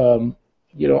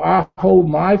I hold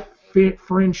my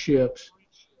friendships,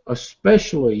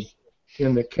 especially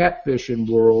in the catfishing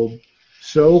world,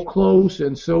 so close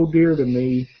and so dear to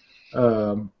me.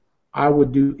 I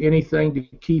would do anything to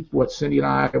keep what Cindy and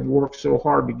I have worked so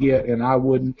hard to get, and I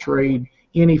wouldn't trade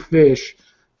any fish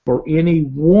for any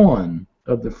one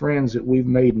of the friends that we've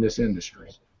made in this industry.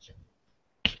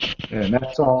 And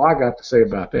that's all I got to say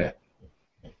about that.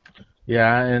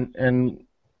 Yeah, and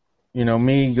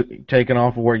me taking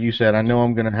off of where you said, I know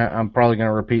I'm probably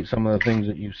gonna repeat some of the things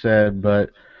that you said, but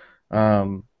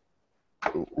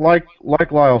like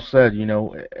Lyle said,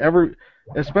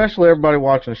 especially everybody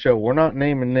watching the show, we're not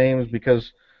naming names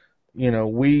because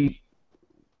we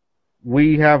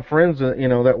have friends that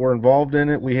that were involved in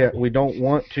it. We don't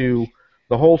want to,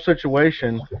 the whole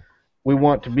situation, we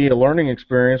want to be a learning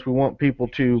experience. We want people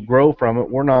to grow from it.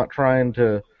 We're not trying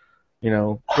to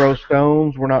throw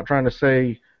stones. We're not trying to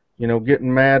say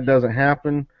getting mad doesn't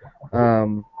happen,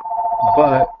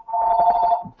 but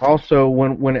also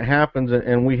when it happens,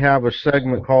 and we have a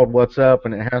segment called What's Up,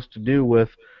 and it has to do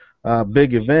with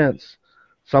big events,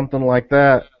 something like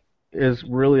that is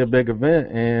really a big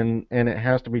event, and it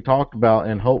has to be talked about,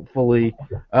 and hopefully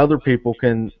other people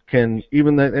can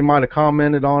even though they might have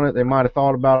commented on it, they might have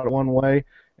thought about it one way,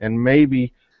 and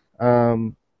maybe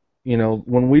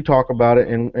when we talk about it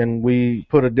and we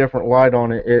put a different light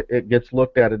on it, it gets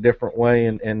looked at a different way,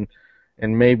 and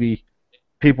maybe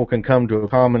people can come to a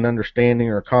common understanding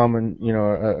or a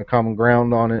common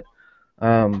ground on it.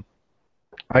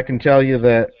 I can tell you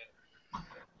that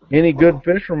any good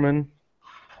fisherman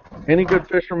in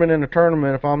a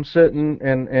tournament, if I'm sitting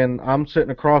and I'm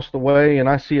sitting across the way and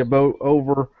I see a boat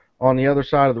over on the other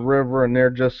side of the river and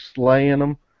they're just slaying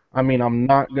them, I mean, I'm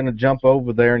not going to jump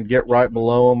over there and get right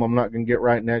below them. I'm not going to get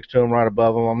right next to them, right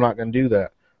above them. I'm not going to do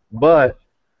that. But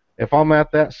if I'm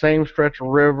at that same stretch of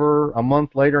river a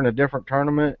month later in a different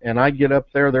tournament and I get up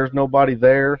there, there's nobody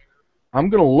there, I'm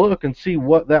going to look and see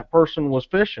what that person was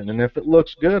fishing. And if it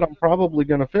looks good, I'm probably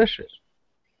going to fish it.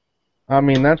 I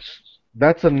mean,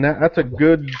 that's a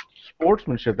good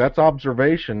sportsmanship. That's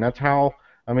observation. That's how,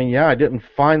 I mean, yeah, I didn't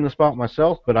find the spot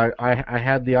myself, but I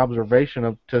had the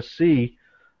observation to see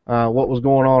what was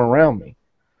going on around me.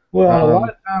 Well, a lot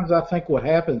of times I think what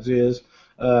happens is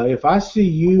if I see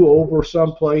you over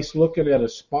someplace looking at a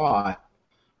spot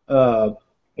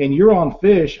and you're on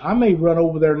fish, I may run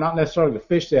over there not necessarily to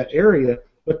fish that area,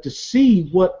 but to see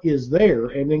what is there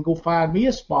and then go find me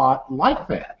a spot like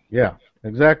that. Yeah,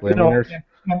 exactly. You know, there's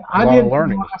and a lot of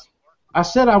learning. I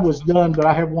said I was done, but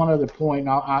I have one other point.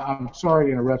 I'm sorry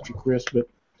to interrupt you, Chris, but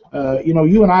you know,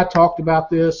 you and I talked about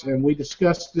this and we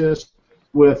discussed this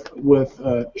with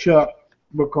Chuck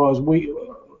because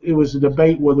it was a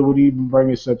debate whether we'd even bring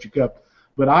this subject up.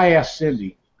 But I asked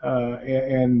Cindy,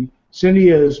 and Cindy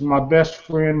is my best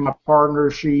friend, my partner.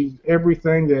 She's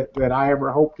everything that I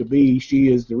ever hoped to be.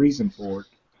 She is the reason for it.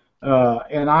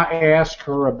 And I asked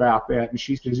her about that, and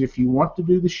she says, if you want to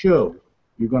do the show,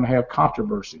 you're going to have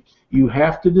controversy. You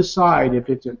have to decide if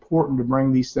it's important to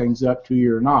bring these things up to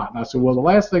you or not. And I said, well, the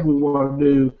last thing we want to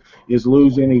do is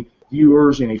lose any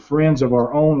viewers, any friends of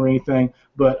our own or anything,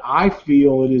 but I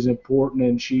feel it is important,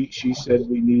 and she said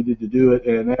we needed to do it,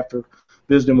 and after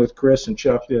visiting with Chris and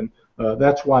Chuck, then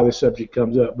that's why the subject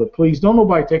comes up. But please don't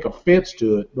nobody take offense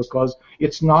to it because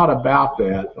it's not about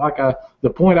that. The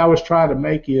point I was trying to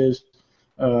make is,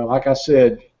 like I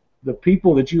said, the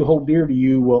people that you hold dear to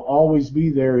you will always be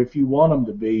there if you want them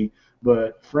to be,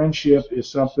 but friendship is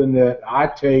something that I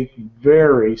take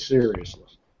very seriously,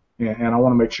 and I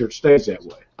want to make sure it stays that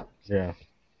way. Yeah.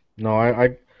 No,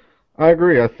 I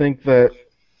agree. I think that,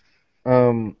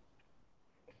 you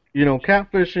know,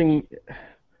 catfishing,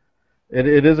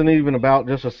 it isn't even about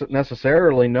just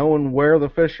necessarily knowing where the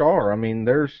fish are. I mean,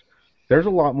 there's a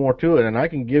lot more to it, and I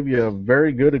can give you a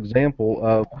very good example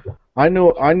of, I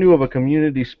knew of a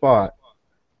community spot,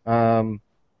 and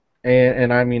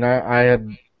I mean,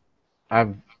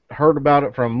 I've heard about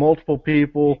it from multiple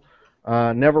people,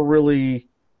 never really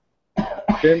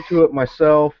been to it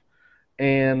myself.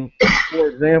 And for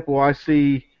example, I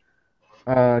see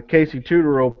Casey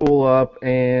Tudorow pull up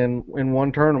and in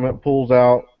one tournament pulls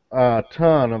out a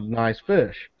ton of nice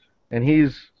fish, and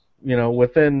he's, you know,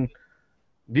 within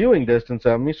viewing distance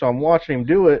of me, so I'm watching him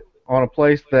do it on a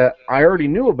place that I already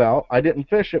knew about. I didn't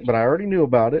fish it, but I already knew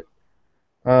about it.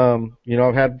 You know,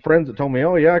 I've had friends that told me,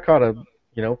 oh yeah, I caught a,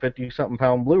 you know, 50-something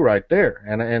pound blue right there,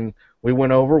 and we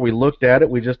went over, we looked at it,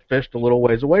 we just fished a little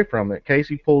ways away from it.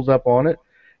 Casey pulls up on it,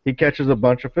 he catches a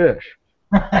bunch of fish.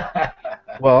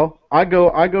 Well, I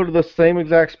go to the same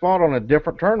exact spot on a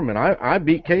different tournament. I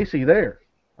beat Casey there.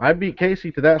 I beat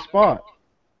Casey to that spot.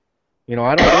 You know,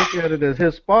 I don't look at it as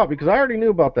his spot because I already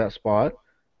knew about that spot.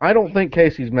 I don't think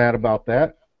Casey's mad about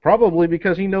that, probably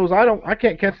because he knows I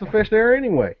can't catch the fish there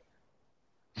anyway.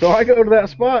 So I go to that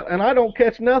spot and I don't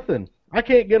catch nothing. I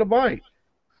can't get a bite.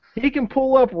 He can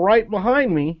pull up right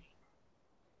behind me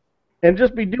and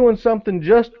just be doing something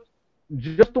just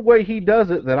the way he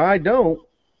does it that I don't,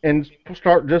 and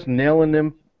start just nailing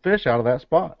them fish out of that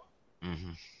spot.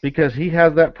 Mm-hmm. Because he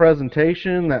has that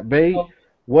presentation, that bait,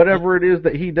 whatever it is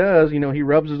that he does, you know, he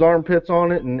rubs his armpits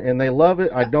on it and they love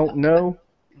it. I don't know.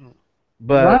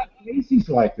 But Ryan Casey's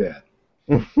like that.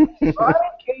 Ryan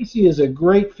Casey is a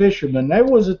great fisherman. There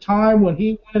was a time when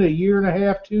he went a year and a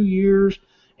half, 2 years,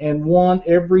 and won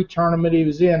every tournament he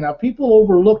was in. Now, people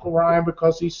overlook Ryan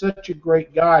because he's such a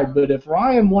great guy, but if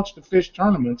Ryan wants to fish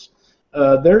tournaments,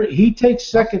 he takes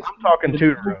second. I'm talking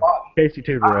Tudorow, Casey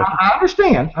Tudorow. I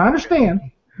understand.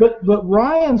 But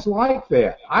Ryan's like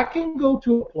that. I can go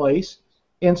to a place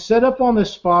and set up on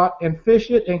this spot and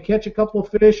fish it and catch a couple of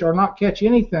fish or not catch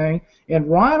anything, and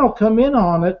Ryan will come in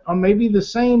on it on maybe the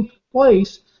same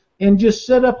place and just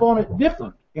set up on it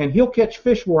different, and he'll catch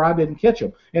fish where I didn't catch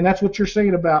them. And that's what you're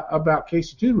saying about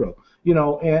Casey Tudorow. You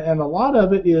know, and a lot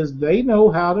of it is they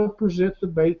know how to present the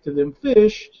bait to them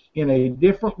fish in a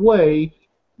different way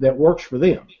that works for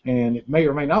them, and it may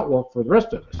or may not work for the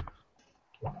rest of us.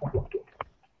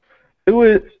 Who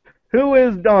is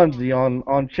Donzie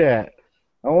on chat?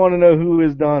 I want to know who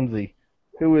is Donzie.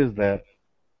 Who is that?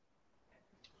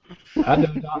 I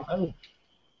do not know.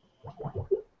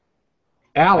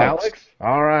 Alex.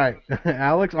 All right.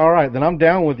 Alex? All right. Then I'm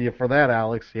down with you for that,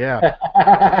 Alex. Yeah.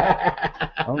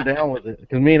 I'm down with it.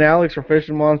 Because me and Alex are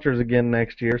fishing monsters again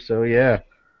next year, so yeah.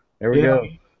 There we go.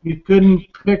 you couldn't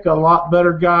pick a lot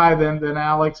better guy than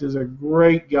Alex. Is a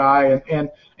great guy, and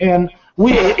him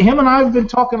and I have been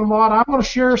talking a lot. I'm going to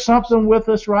share something with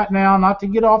us right now, not to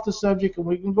get off the subject, and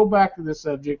we can go back to this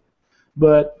subject,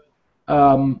 but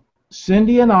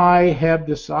Cindy and I have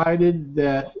decided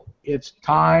that it's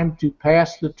time to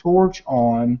pass the torch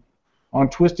on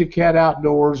Twisted Cat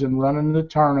Outdoors and running the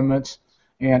tournaments.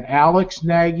 And Alex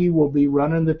Nagy will be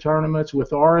running the tournaments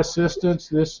with our assistance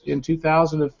this in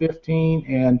 2015,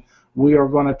 and we are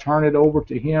going to turn it over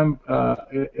to him,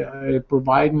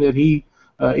 providing that he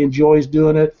enjoys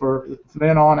doing it for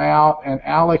then on out. And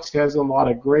Alex has a lot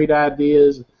of great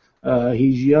ideas.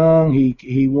 He's young.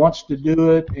 He wants to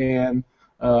do it, and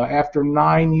after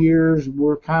 9 years,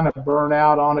 we're kind of burnt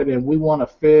out on it, and we want to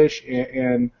fish.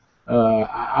 And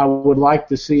I would like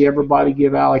to see everybody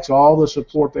give Alex all the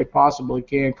support they possibly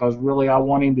can, because really I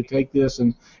want him to take this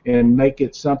and make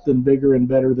it something bigger and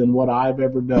better than what I've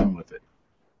ever done with it.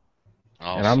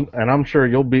 Awesome. And I'm sure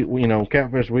you'll be,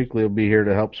 Catfish Weekly will be here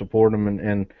to help support him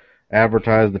and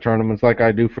advertise the tournaments like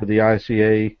I do for the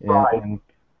ICA, and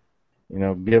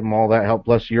give them all that help.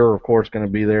 Plus, you're of course going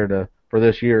to be there for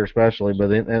this year especially,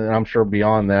 but and I'm sure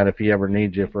beyond that if he ever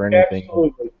needs you for anything.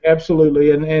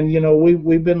 Absolutely. And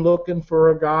we've been looking for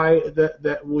a guy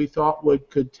that we thought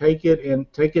could take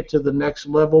it to the next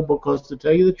level, because to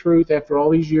tell you the truth, after all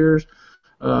these years,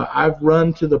 I've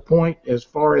run to the point as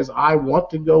far as I want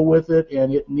to go with it,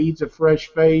 and it needs a fresh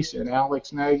face, and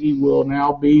Alex Nagy will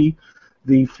now be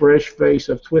the fresh face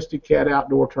of Twisted Cat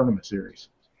Outdoor Tournament Series.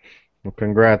 Well,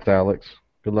 congrats, Alex.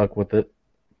 Good luck with it.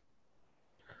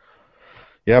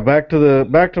 Yeah, back to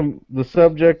the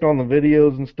subject on the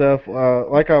videos and stuff.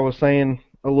 Like I was saying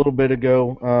a little bit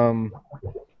ago,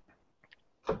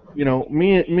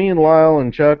 me and Lyle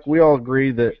and Chuck, we all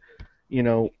agree that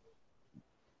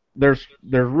there's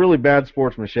really bad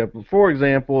sportsmanship. For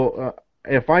example,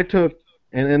 if I took,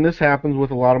 and this happens with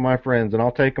a lot of my friends, and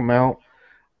I'll take them out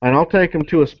and I'll take them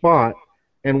to a spot,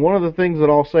 and one of the things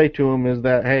that I'll say to them is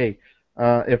that, hey,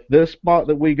 if this spot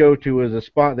that we go to is a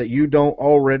spot that you don't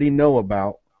already know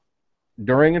about,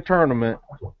 during a tournament,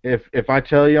 if I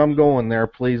tell you I'm going there,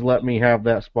 please let me have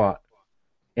that spot.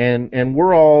 And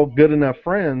we're all good enough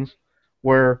friends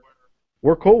where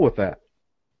we're cool with that.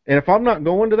 And if I'm not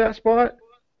going to that spot,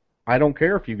 I don't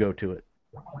care if you go to it.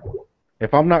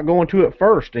 If I'm not going to it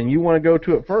first and you want to go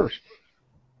to it first,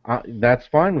 that's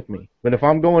fine with me. But if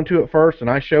I'm going to it first and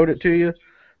I showed it to you,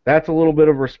 that's a little bit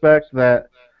of respect that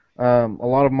a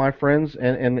lot of my friends,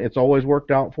 and it's always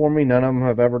worked out for me. None of them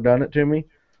have ever done it to me.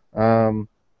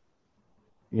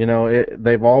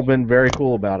 They've all been very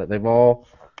cool about it. They've all,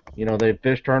 they've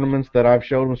fished tournaments that I've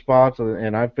showed them spots,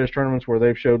 and I've fished tournaments where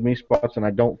they've showed me spots, and I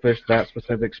don't fish that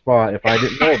specific spot if I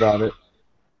didn't know about it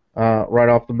right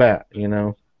off the bat,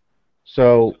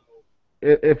 So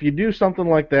if you do something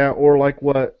like that, or like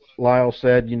what Lyle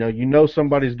said,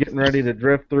 somebody's getting ready to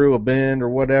drift through a bend or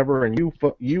whatever, and you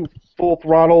full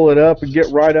throttle it up and get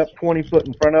right up 20 foot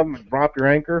in front of them and drop your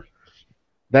anchor,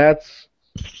 that's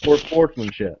for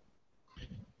sportsmanship.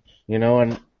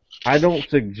 And I don't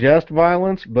suggest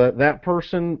violence, but that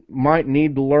person might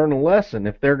need to learn a lesson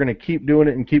if they're going to keep doing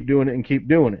it and keep doing it and keep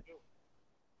doing it.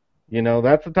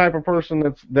 That's the type of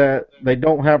person that they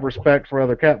don't have respect for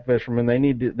other catfishermen.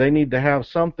 They need to have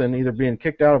something, either being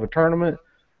kicked out of a tournament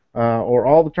or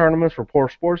all the tournaments for poor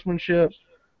sportsmanship.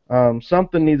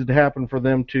 Something needs to happen for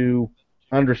them to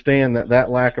understand that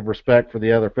lack of respect for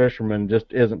the other fishermen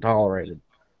just isn't tolerated.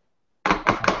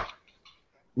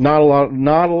 Not a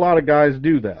lot of guys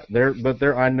do that.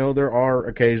 I know there are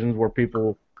occasions where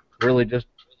people really just,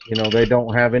 they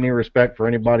don't have any respect for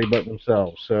anybody but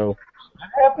themselves. So that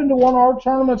happened to one of our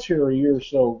tournaments here a year or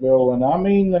so ago, and I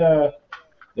mean,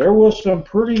 there was some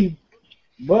pretty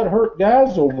butthurt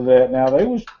guys over that. Now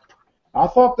I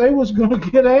thought they was going to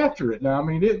get after it. Now I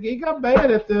mean, it got bad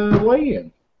at the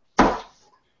weigh-in.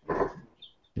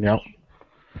 Yep.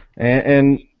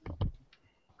 And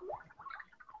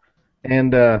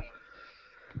the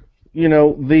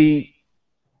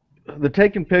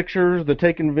taking pictures, the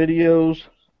taking videos,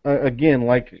 again,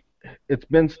 like it's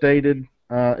been stated,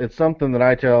 it's something that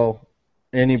I tell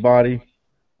anybody.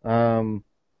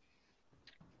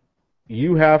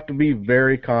 You have to be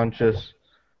very conscious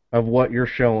of what you're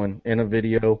showing in a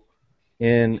video,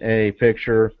 in a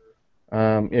picture.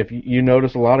 If you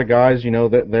notice a lot of guys,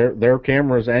 that their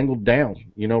camera is angled down,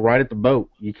 right at the boat.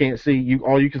 You can't see,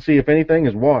 all you can see, if anything,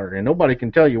 is water, and nobody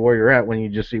can tell you where you're at when you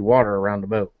just see water around the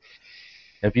boat.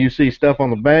 If you see stuff on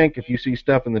the bank, if you see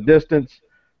stuff in the distance,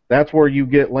 that's where you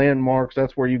get landmarks.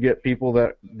 That's where you get people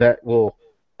that will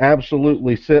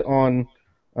absolutely sit on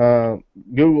uh,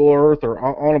 Google Earth or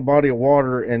on a body of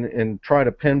water and try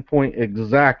to pinpoint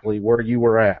exactly where you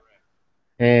were at.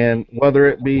 And whether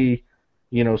it be,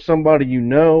 somebody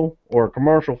or a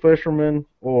commercial fisherman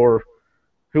or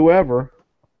whoever,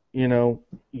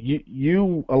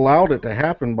 you allowed it to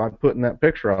happen by putting that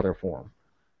picture out there for them.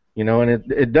 And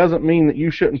it doesn't mean that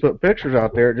you shouldn't put pictures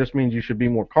out there. It just means you should be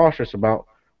more cautious about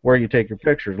where you take your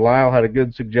pictures. Lyle had a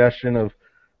good suggestion of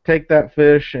take that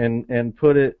fish and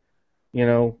put it,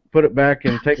 put it back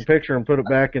and take a picture and put it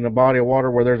back in a body of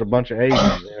water where there's a bunch of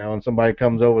Asians, and somebody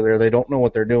comes over there, they don't know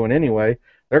what they're doing anyway.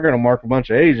 They're going to mark a bunch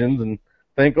of Asians and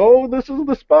think, oh, this is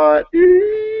the spot.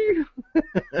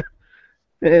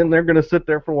 And they're going to sit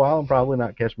there for a while and probably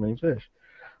not catch many fish.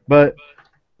 But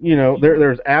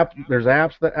there's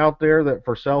apps that out there that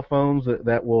for cell phones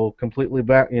that will completely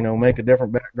make a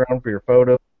different background for your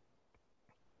photo.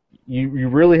 You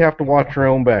really have to watch your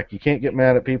own back. You can't get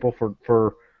mad at people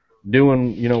for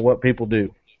doing what people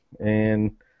do.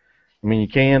 And I mean, you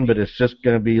can, but it's just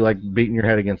going to be like beating your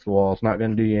head against the wall. It's not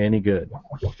going to do you any good.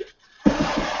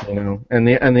 And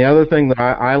the other thing that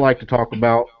I like to talk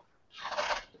about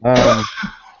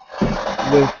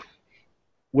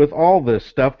with all this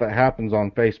stuff that happens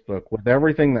on Facebook, with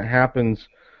everything that happens,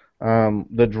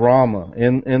 the drama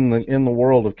in the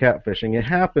world of catfishing, it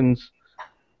happens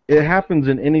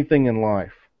in anything in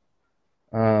life.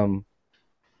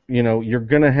 You're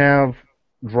going to have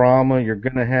drama, you're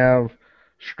going to have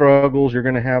struggles, you're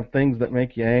going to have things that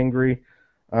make you angry.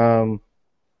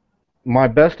 My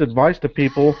best advice to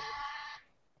people,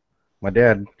 my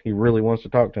dad, he really wants to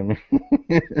talk to me,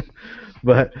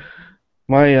 but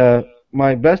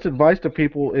my best advice to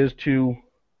people is to,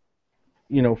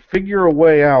 figure a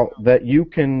way out that you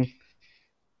can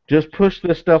just push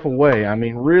this stuff away. I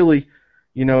mean, really,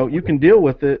 you can deal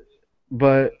with it,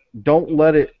 but don't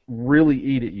let it really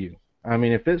eat at you. I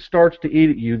mean, if it starts to eat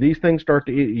at you, these things start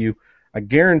to eat at you, I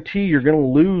guarantee you're going to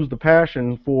lose the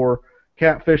passion for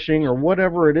catfishing or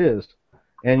whatever it is,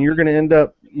 and you're going to end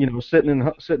up, sitting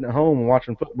at home and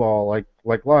watching football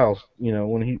like Lyle's,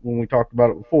 when we talked about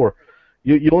it before.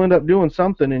 You'll end up doing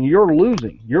something, and you're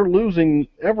losing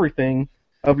everything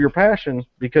of your passion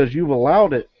because you've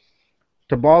allowed it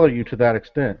to bother you to that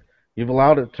extent. You've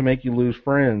allowed it to make you lose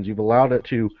friends. You've allowed it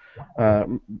to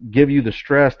give you the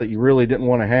stress that you really didn't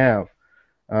want to have.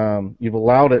 You've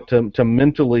allowed it to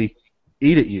mentally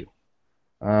eat at you.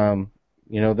 To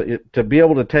be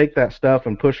able to take that stuff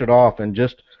and push it off and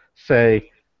just say,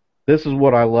 this is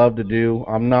what I love to do.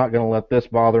 I'm not going to let this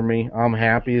bother me. I'm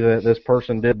happy that this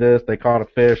person did this. They caught a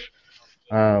fish.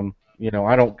 I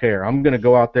don't care. I'm going to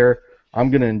go out there.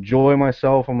 I'm going to enjoy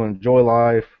myself. I'm going to enjoy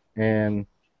life, and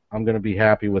I'm going to be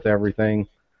happy with everything.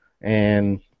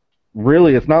 And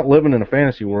really, it's not living in a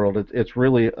fantasy world. It's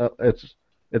really it's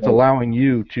allowing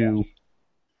you to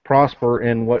prosper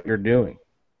in what you're doing.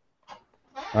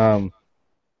 And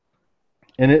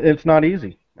it's not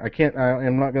easy.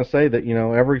 I'm not going to say that,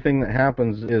 everything that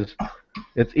happens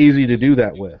it's easy to do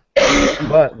that with.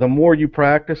 But the more you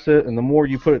practice it and the more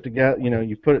you put it together,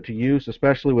 you put it to use,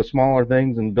 especially with smaller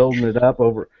things and building it up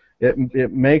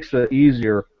it makes it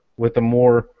easier with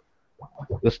the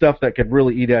stuff that could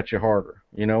really eat at you harder,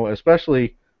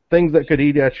 especially things that could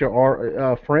eat at you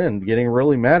are a friend getting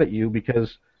really mad at you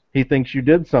because he thinks you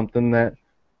did something that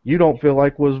you don't feel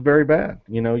like was very bad.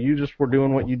 You just were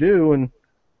doing what you do, and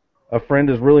a friend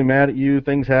is really mad at you,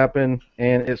 things happen,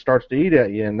 and it starts to eat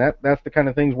at you. And that's the kind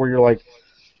of things where you're like,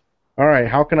 all right,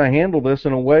 how can I handle this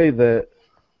in a way that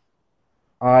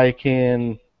I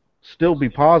can still be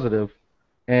positive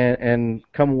and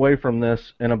come away from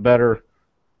this in a better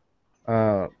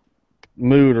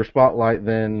mood or spotlight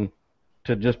than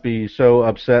to just be so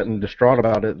upset and distraught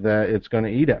about it that it's going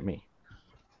to eat at me.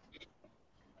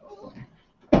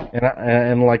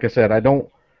 And like I said, I don't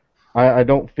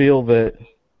feel that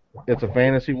it's a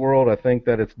fantasy world. I think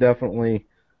that it's definitely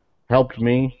helped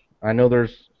me. I know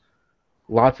there's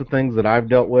lots of things that I've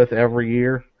dealt with every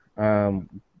year,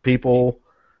 people,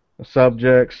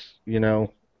 subjects,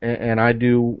 and I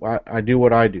do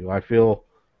what I do. I feel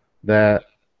that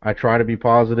I try to be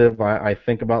positive. I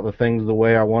think about the things the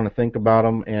way I want to think about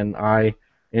them, and I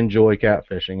enjoy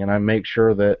catfishing, and I make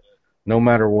sure that no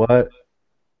matter what,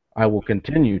 I will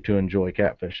continue to enjoy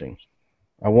catfishing.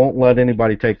 I won't let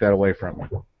anybody take that away from me.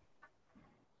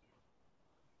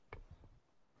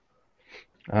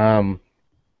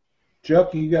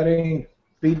 Chuck, you got any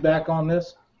feedback on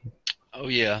this? Oh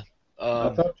yeah. I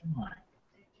thought you might.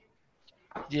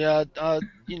 Yeah,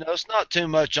 it's not too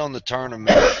much on the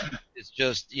tournament. It's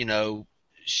just,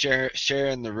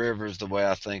 sharing the river is the way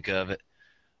I think of it.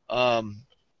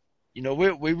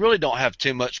 We really don't have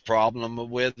too much problem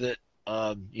with it.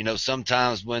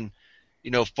 Sometimes when,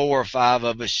 4 or 5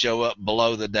 of us show up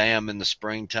below the dam in the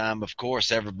springtime, of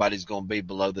course, everybody's going to be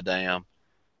below the dam.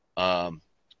 Um,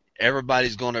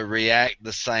 Everybody's going to react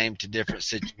the same to different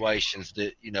situations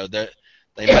that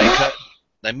they may cut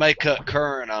they may cut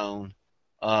current on,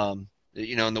 and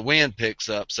the wind picks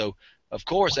up. So of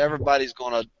course everybody's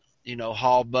going to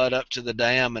haul butt up to the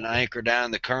dam and anchor down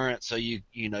the current so you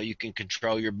can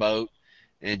control your boat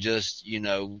and just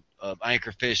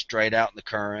anchor fish straight out in the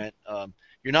current.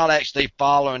 You're not actually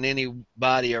following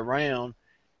anybody around.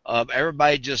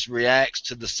 Everybody just reacts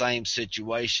to the same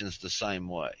situations the same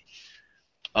way.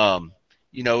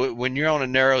 When you're on a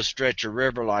narrow stretch of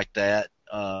river like that,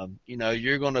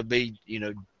 you're going to be,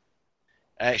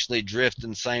 actually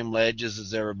drifting same ledges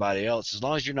as everybody else. As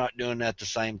long as you're not doing that at the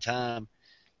same time,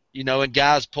 and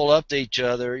guys pull up to each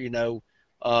other,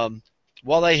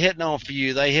 while they hitting on for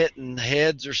you, they hitting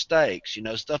heads or stakes,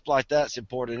 stuff like that's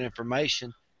important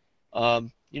information.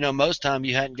 Most time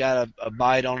you hadn't got a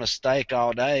bite on a stake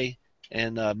all day,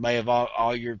 and may have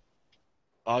all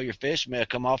your fish may have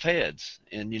come off heads,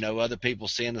 and other people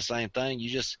seeing the same thing. You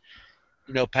just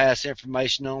pass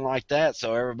information on like that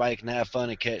so everybody can have fun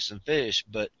and catch some fish.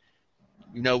 But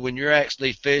when you're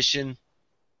actually fishing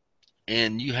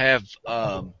and you have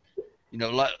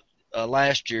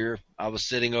last year I was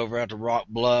sitting over at the Rock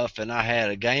Bluff and I had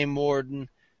a game warden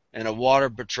and a water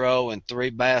patrol and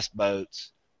 3 bass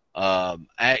boats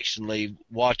actually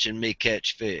watching me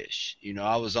catch fish.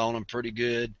 I was on them pretty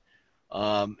good.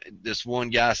 This one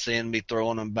guy seeing me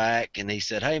throwing them back, and he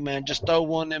said, "Hey man, just throw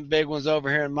one of them big ones over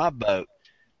here in my boat."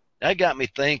 That got me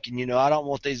thinking, I don't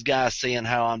want these guys seeing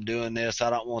how I'm doing this.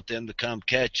 I don't want them to come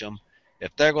catch them.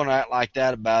 If they're going to act like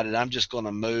that about it, I'm just going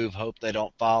to move, hope they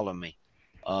don't follow me.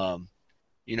 I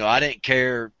didn't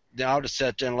care. I'll just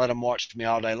sit there and let them watch me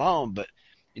all day long. But,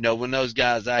 when those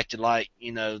guys acted like,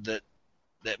 that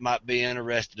might be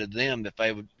interested in them, if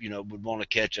they would want to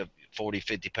catch a 40,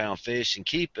 50-pound fish and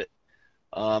keep it,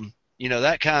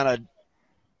 that kind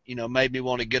of, made me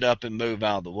want to get up and move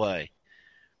out of the way.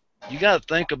 You got to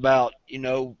think about,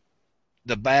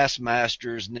 the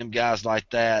Bassmasters and them guys like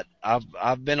that.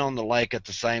 I've been on the lake at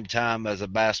the same time as a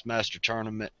Bassmaster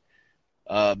tournament.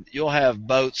 You'll have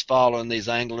boats following these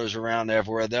anglers around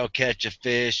everywhere. They'll catch a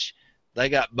fish. They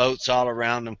got boats all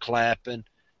around them clapping.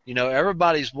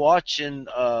 Everybody's watching,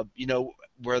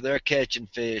 where they're catching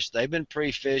fish. They've been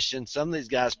pre-fishing. Some of these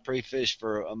guys pre-fish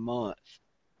for a month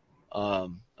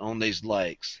on these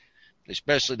lakes,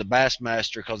 especially the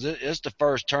Bassmaster, because it's the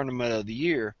first tournament of the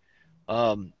year.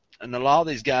 And a lot of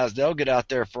these guys, they'll get out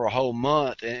there for a whole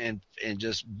month and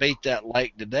just beat that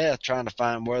lake to death, trying to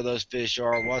find where those fish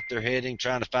are, what they're hitting,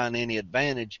 trying to find any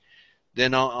advantage.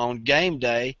 Then on game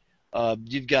day,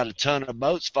 you've got a ton of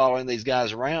boats following these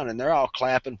guys around, and they're all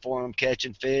clapping for them,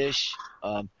 catching fish,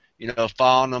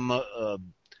 following them,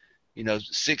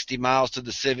 60 miles to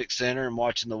the Civic Center and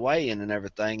watching the weigh-in and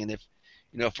everything. And if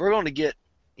we're going to get,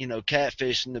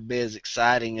 catfishing to be as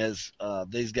exciting as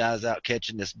these guys out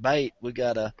catching this bait, we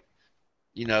gotta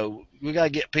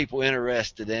get people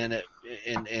interested in it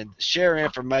and share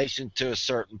information to a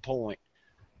certain point.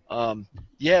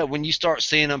 When you start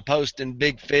seeing them posting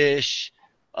big fish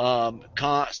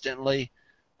constantly,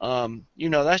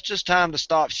 that's just time to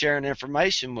stop sharing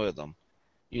information with them.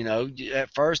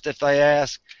 At first, if they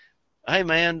ask, "Hey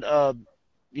man,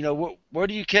 where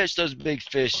do you catch those big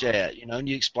fish at?" And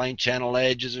you explain channel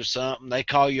edges or something. They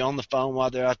call you on the phone while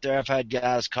they're out there. I've had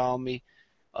guys call me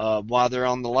while they're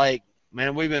on the lake.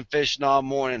 "Man, we've been fishing all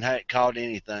morning and hadn't caught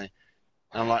anything."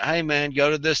 I'm like, "Hey man, go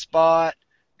to this spot,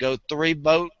 go 3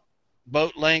 boat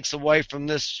lengths away from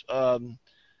this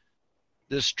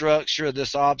this structure,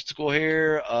 this obstacle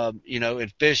here,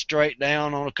 and fish straight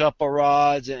down on a couple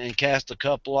rods and cast a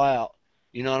couple out."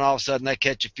 And all of a sudden they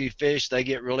catch a few fish. They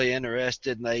get really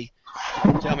interested and they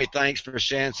tell me thanks for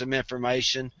sharing some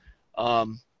information. But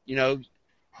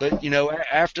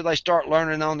after they start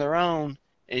learning on their own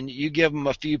and you give them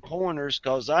a few pointers,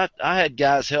 because I had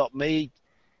guys help me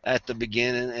at the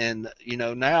beginning, and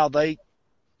now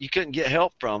you couldn't get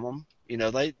help from them.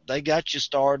 They got you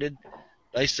started.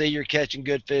 They see you're catching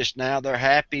good fish now. They're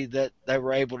happy that they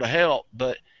were able to help,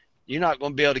 but you're not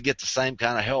going to be able to get the same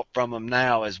kind of help from them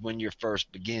now as when you're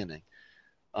first beginning.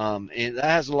 And that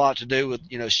has a lot to do with,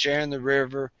 sharing the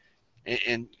river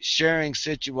and sharing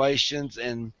situations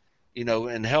and,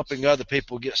 and helping other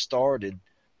people get started.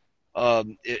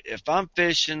 If I'm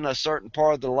fishing a certain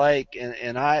part of the lake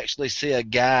and I actually see a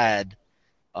guide,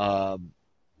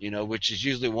 which is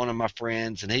usually one of my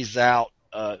friends, and he's out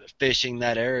fishing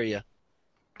that area,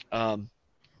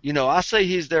 I see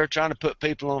he's there trying to put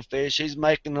people on fish. He's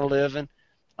making a living.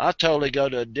 I totally go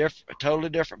to a totally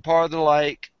different part of the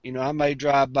lake. You know, I may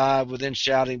drive by within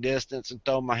shouting distance and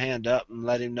throw my hand up and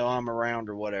let him know I'm around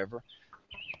or whatever.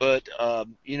 But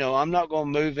you know, I'm not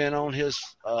going to move in on his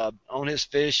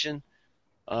fishing.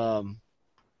 Um,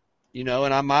 you know,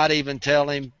 and I might even tell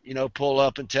him, you know, pull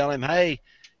up and tell him, hey,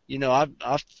 you know,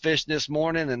 I fished this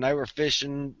morning and they were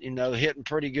fishing, you know, hitting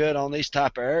pretty good on these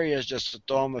type of areas, just to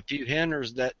throw them a few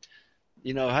hinders that,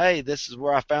 you know, hey, this is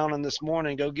where I found them this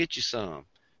morning. Go get you some,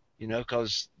 you know,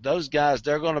 because those guys,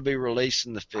 they're going to be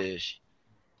releasing the fish.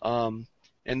 And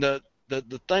the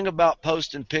thing about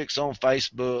posting pics on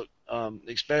Facebook,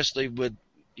 especially with,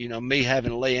 you know, me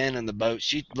having Leanne in the boat,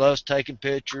 she loves taking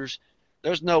pictures.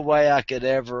 There's no way I could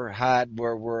ever hide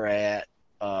where we're at,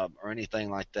 or anything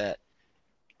like that.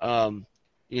 Um,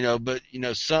 you know, but you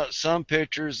know, some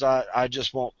pictures I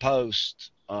just won't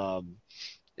post,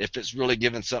 if it's really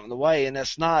giving something away, and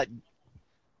that's not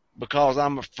because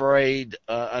I'm afraid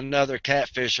another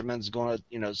catfisherman's going to,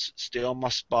 you know, steal my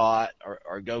spot,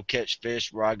 or go catch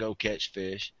fish where I go catch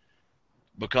fish.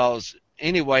 Because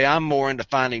anyway, I'm more into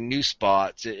finding new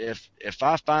spots. If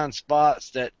I find spots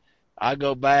that I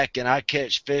go back and I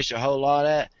catch fish a whole lot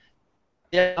at,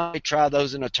 yeah, I may try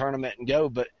those in a tournament and go.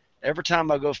 But every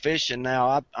time I go fishing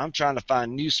now, I'm trying to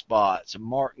find new spots and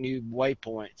mark new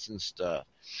waypoints and stuff.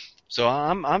 So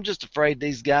I'm just afraid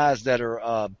these guys that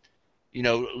are you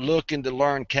know, looking to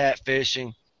learn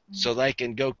catfishing so they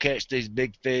can go catch these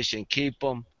big fish and keep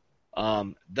them.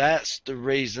 That's the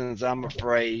reasons I'm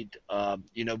afraid,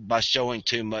 you know, by showing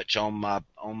too much on my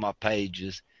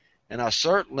pages. And I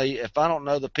certainly, if I don't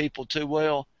know the people too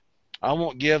well, I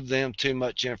won't give them too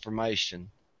much information,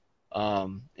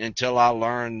 until I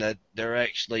learn that they're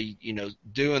actually, you know,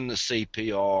 doing the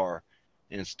CPR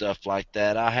and stuff like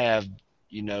that. I have,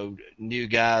 you know, new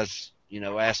guys, you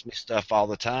know, ask me stuff all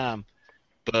the time,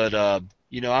 but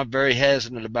you know, I'm very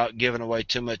hesitant about giving away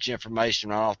too much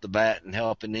information right off the bat and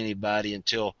helping anybody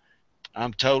until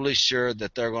I'm totally sure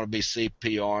that they're going to be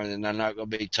CPRing and they're not going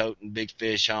to be toting big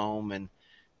fish home and,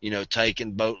 you know,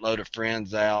 taking boatload of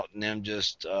friends out and them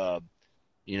just,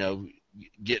 you know,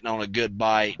 getting on a good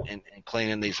bite and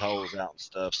cleaning these holes out and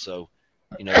stuff. So,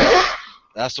 you know,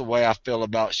 that's the way I feel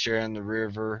about sharing the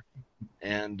river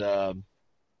and,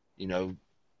 you know,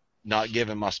 not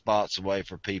giving my spots away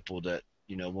for people that,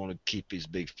 you know, want to keep these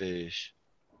big fish.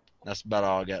 That's about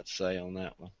all I got to say on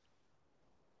that one.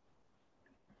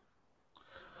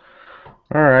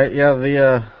 All right,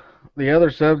 yeah. The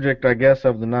other subject, I guess,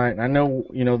 of the night. I know,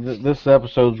 you know, this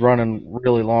episode's running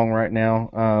really long right now.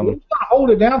 We're going to hold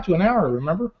it down to an hour,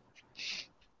 remember?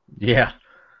 Yeah.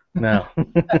 No.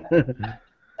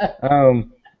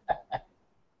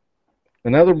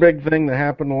 Another big thing that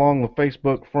happened along the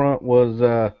Facebook front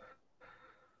was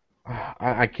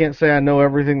I can't say I know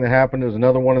everything that happened. It was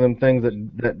another one of them things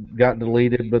that got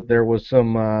deleted, but there was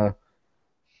some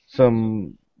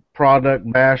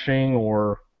product bashing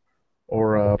or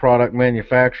product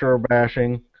manufacturer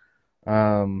bashing.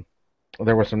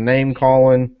 There was some name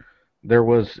calling. There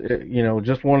was, you know,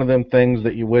 just one of them things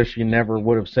that you wish you never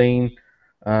would have seen.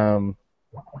 You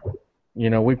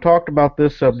know, we've talked about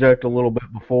this subject a little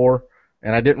bit before,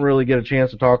 and I didn't really get a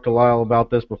chance to talk to Lyle about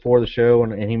this before the show,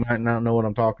 and he might not know what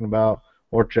I'm talking about,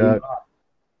 or Chuck.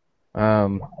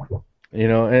 You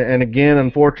know, and again,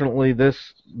 unfortunately,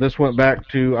 this went back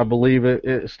to, I believe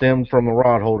it stemmed from the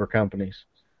rod holder companies.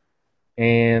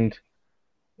 And,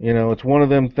 you know, it's one of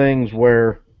them things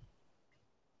where,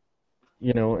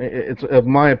 you know, it's of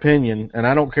my opinion, and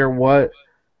I don't care what,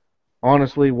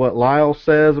 honestly, what Lyle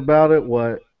says about it,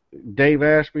 what Dave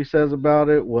Ashby says about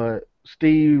it, what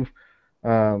Steve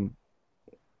Douglas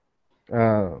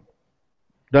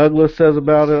says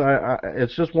about it.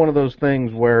 It's just one of those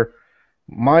things where,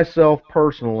 myself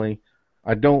personally,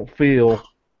 I don't feel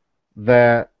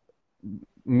that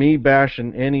me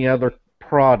bashing any other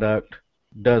product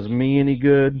does me any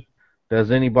good,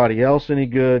 does anybody else any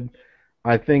good.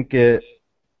 I think it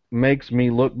makes me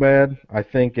look bad. I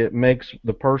think it makes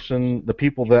the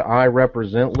people that I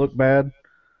represent look bad.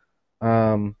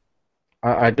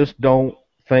 I just don't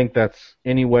think that's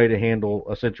any way to handle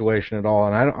a situation at all.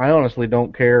 And I honestly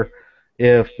don't care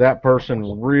if that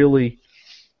person really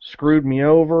screwed me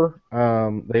over.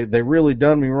 They really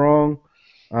done me wrong.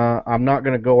 I'm not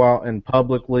going to go out and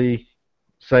publicly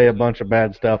say a bunch of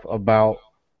bad stuff about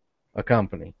a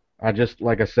company. I just,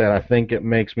 like I said, I think it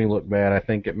makes me look bad. I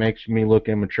think it makes me look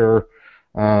immature.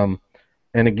 And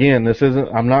again,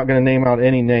 I'm not going to name out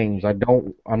any names.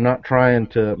 I'm not trying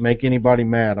to make anybody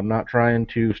mad. I'm not trying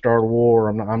to start a war.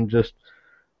 I'm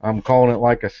calling it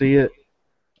like I see it.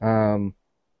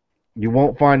 You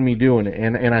won't find me doing it.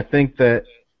 And I think that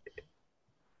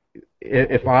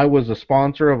if I was a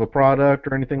sponsor of a product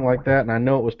or anything like that, and I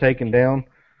know it was taken down,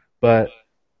 but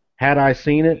had I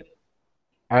seen it,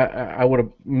 I would have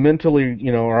mentally,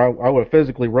 or I would have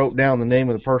physically wrote down the name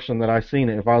of the person that I seen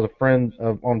it. If I was a friend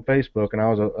on Facebook and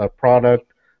I was a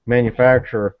product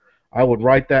manufacturer, I would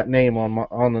write that name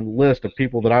on the list of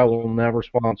people that I will never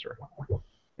sponsor.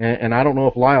 And I don't know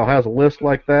if Lyle has a list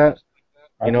like that,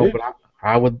 but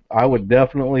I would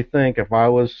definitely think if I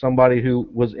was somebody who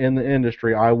was in the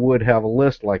industry, I would have a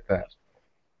list like that.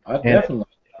 Definitely.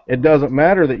 It doesn't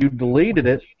matter that you deleted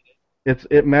it.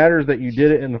 It matters that you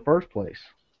did it in the first place.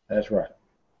 That's right.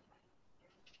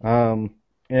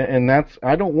 And that's,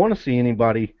 I don't want to see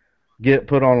anybody get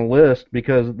put on a list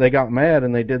because they got mad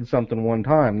and they did something one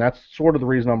time. That's sort of the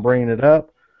reason I'm bringing it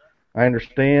up. I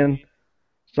understand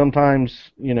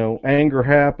sometimes, anger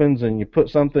happens and you put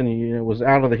something, it was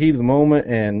out of the heat of the moment,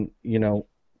 and,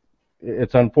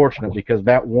 it's unfortunate because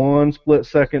that one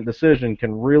split-second decision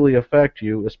can really affect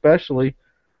you, especially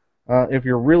if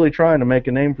you're really trying to make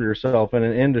a name for yourself in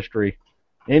an industry,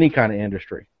 any kind of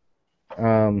industry.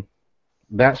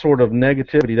 That sort of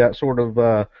negativity, that sort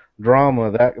of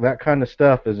drama, that kind of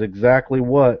stuff is exactly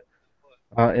what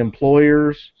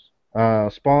employers,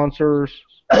 sponsors,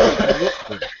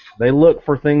 they look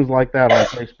for things like that on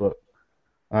Facebook.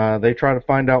 They try to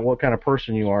find out what kind of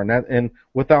person you are, and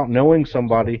without knowing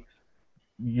somebody,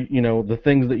 the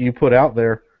things that you put out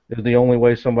there is the only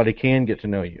way somebody can get to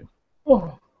know you.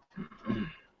 Oh.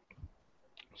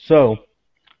 So,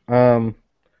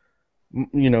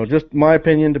 just my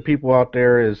opinion to people out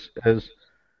there is, as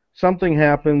something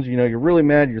happens, you're really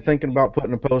mad, you're thinking about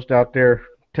putting a post out there,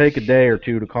 take a day or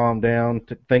two to calm down,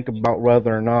 to think about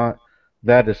whether or not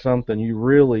that is something you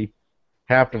really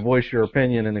have to voice your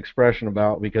opinion and expression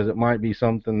about, because it might be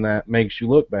something that makes you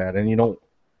look bad, and you don't,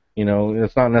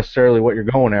 it's not necessarily what you're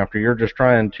going after. You're just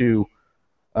trying to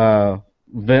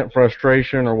vent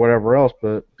frustration or whatever else,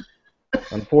 but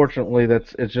unfortunately,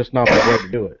 it's just not the way to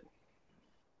do it.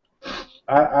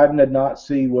 I did not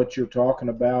see what you're talking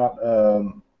about,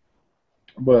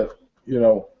 but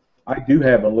I do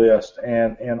have a list,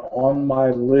 and on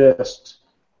my list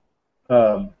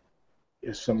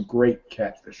is some great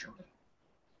catfishermen,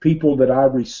 people that I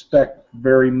respect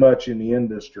very much in the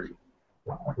industry,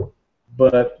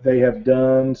 but they have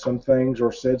done some things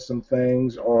or said some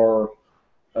things or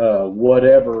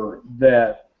whatever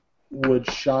that would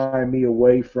shy me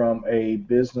away from a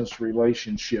business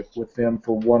relationship with them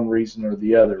for one reason or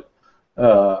the other.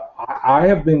 I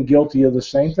have been guilty of the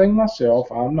same thing myself.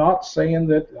 I'm not saying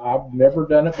that I've never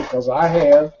done it, because I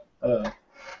have,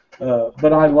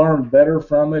 but I learned better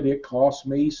from it. It cost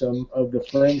me some of the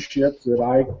friendships that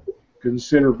I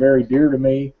consider very dear to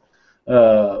me.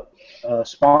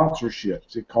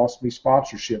 Sponsorships. It cost me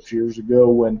sponsorships years ago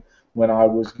when I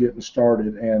was getting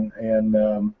started,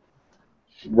 and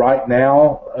right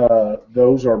now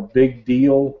those are big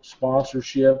deal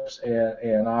sponsorships,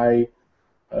 and I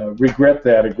regret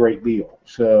that a great deal.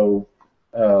 So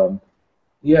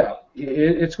yeah,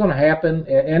 it's going to happen,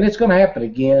 and it's going to happen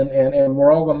again, and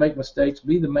we're all going to make mistakes.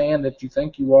 Be the man that you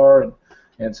think you are,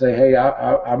 and say, hey,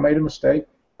 I made a mistake.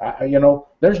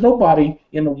 There's nobody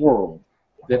in the world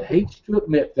that hates to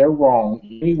admit they're wrong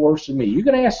any worse than me. You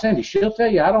can ask Cindy; she'll tell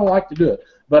you I don't like to do it,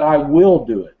 but I will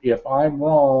do it if I'm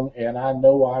wrong, and I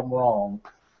know I'm wrong.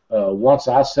 Once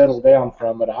I settle down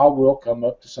from it, I will come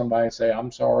up to somebody and say,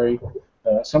 I'm sorry.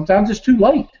 Sometimes it's too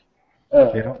late.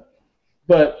 Yeah.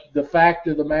 But the fact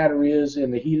of the matter is, in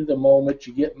the heat of the moment,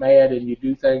 you get mad and you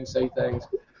do things, say things.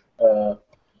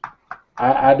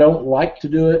 I don't like to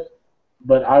do it,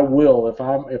 but I will. If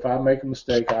I make a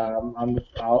mistake,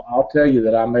 I'll tell you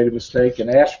that I made a mistake and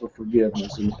ask for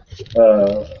forgiveness. And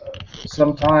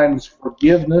sometimes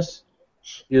forgiveness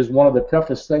is one of the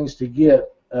toughest things to get,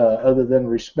 other than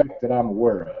respect, that I'm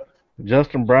aware of.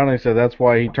 Justin Browning said that's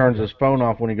why he turns his phone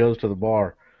off when he goes to the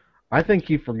bar. I think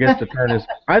he forgets to turn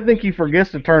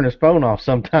his phone off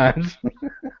sometimes.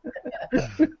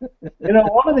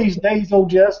 One of these days, old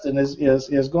Justin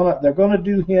they're gonna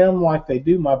do him like they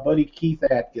do my buddy Keith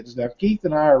Atkins. Now, Keith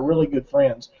and I are really good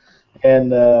friends,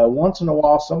 and once in a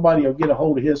while somebody will get a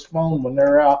hold of his phone when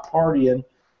they're out partying,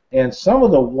 and some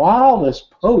of the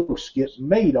wildest posts get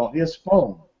made on his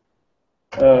phone.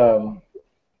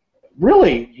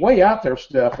 Really way out there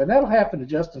stuff, and that'll happen to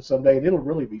Justin someday, and it'll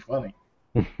really be funny.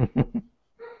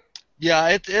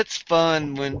 Yeah, it's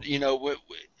fun when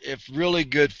if really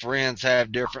good friends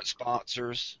have different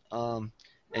sponsors,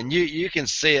 and you can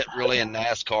see it really in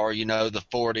NASCAR. The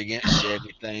Ford against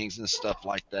Chevy things and stuff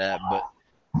like that. But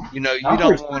you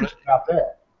don't want to.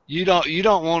 You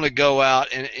don't want to go out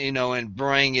and and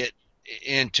bring it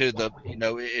into the,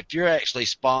 if you're actually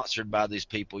sponsored by these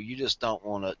people, you just don't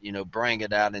want to, bring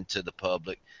it out into the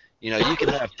public. You can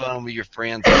have fun with your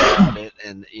friends about it,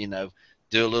 and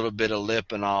do a little bit of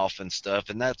lipping off and stuff,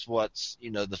 and that's what's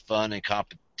the fun and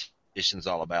competition's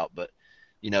all about. But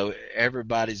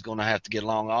everybody's going to have to get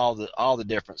along. All the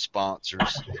different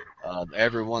sponsors,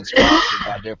 everyone's sponsored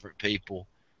by different people,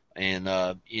 and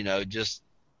just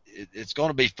it's going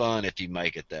to be fun if you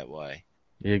make it that way.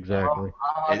 Exactly.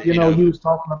 He was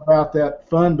talking about that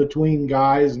fun between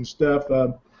guys and stuff.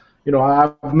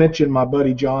 I've mentioned my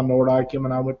buddy John Nordyke. Him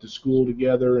and I went to school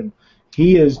together, and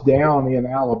he is down in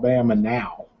Alabama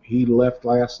now. He left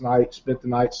last night, spent the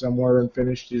night somewhere, and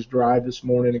finished his drive this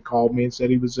morning and called me and said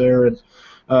he was there. And,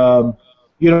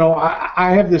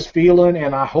 I have this feeling,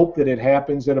 and I hope that it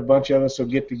happens, that a bunch of us will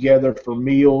get together for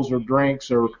meals or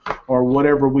drinks or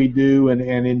whatever we do and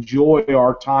enjoy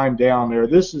our time down there.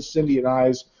 This is Cindy and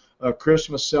I's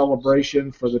Christmas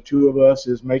celebration for the two of us,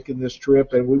 is making this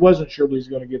trip, and we wasn't sure we was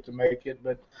going to get to make it,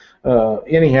 but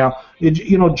anyhow,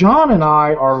 John and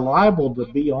I are liable to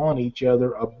be on each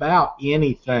other about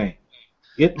anything.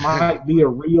 It might be a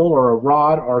reel or a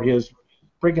rod or his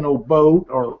freaking old boat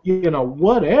or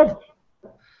whatever,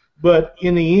 but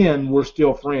in the end we're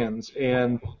still friends.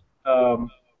 And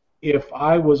if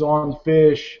I was on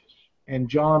fish and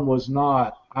John was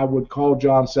not, I would call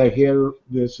John and say, here,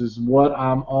 this is what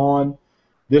I'm on.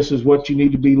 This is what you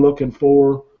need to be looking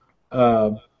for.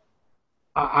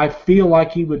 I feel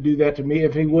like he would do that to me.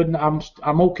 If he wouldn't,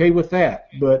 I'm okay with that.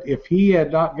 But if he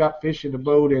had not got fish in the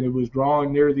boat and it was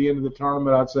drawing near the end of the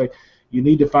tournament, I'd say, you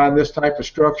need to find this type of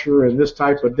structure and this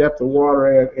type of depth of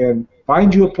water and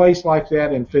find you a place like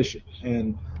that and fish it.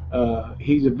 And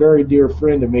he's a very dear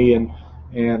friend to me,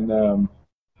 and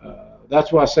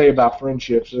that's what I say about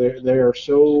friendships. They are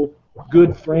so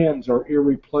good friends are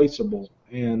irreplaceable,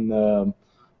 and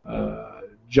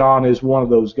John is one of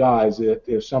those guys that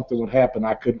if something would happen,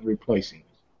 I couldn't replace him.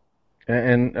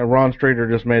 And Ron Streeter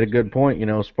just made a good point.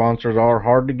 Sponsors are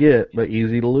hard to get, but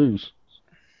easy to lose.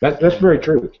 That's very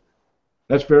true.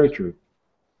 That's very true.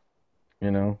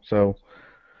 So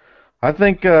I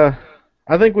think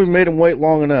we've made them wait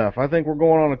long enough. I think we're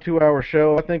going on a 2-hour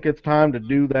show. I think it's time to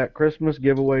do that Christmas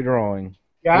giveaway drawing.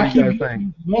 Yeah, I keep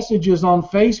getting messages on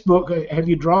Facebook. Have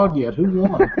you drawn yet? Who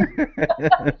won?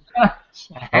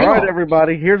 All right,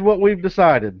 everybody. Here's what we've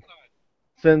decided.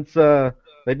 Since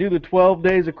they do the 12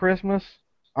 days of Christmas,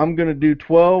 I'm going to do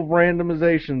 12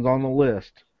 randomizations on the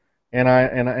list. And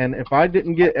if I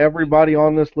didn't get everybody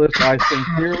on this list, I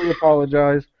sincerely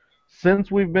apologize. Since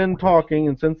we've been talking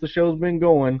and since the show's been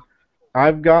going,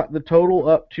 I've got the total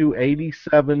up to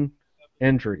 87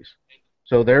 entries.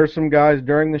 So there's some guys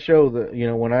during the show that,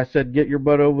 when I said get your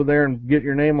butt over there and get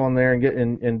your name on there and get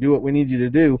and do what we need you to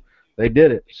do, they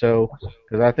did it. So,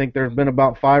 because I think there's been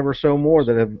about 5 or so more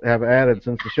that have added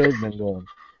since the show's been going.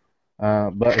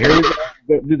 But here we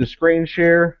go. Do the screen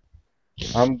share.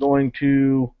 I'm going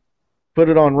to put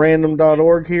it on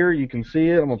random.org here. You can see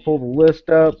it. I'm going to pull the list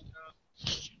up.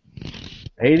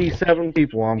 87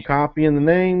 people. I'm copying the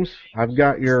names. I've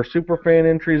got your superfan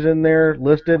entries in there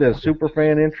listed as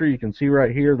superfan entry. You can see right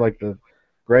here, like the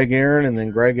Greg Aaron and then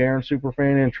Greg Aaron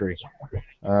superfan entry.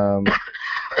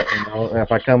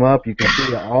 If I come up, you can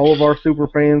see all of our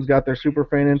superfans got their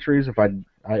superfan entries.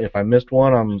 If I missed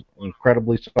one, I'm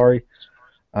incredibly sorry.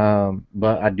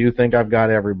 But I do think I've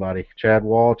got everybody. Chad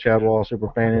Wall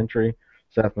superfan entry.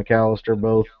 Seth McAllister,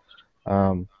 both.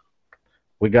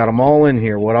 We got them all in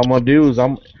here. What I'm going to do is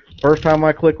first time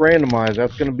I click randomize,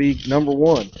 that's going to be number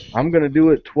 1. I'm going to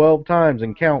do it 12 times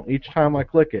and count each time I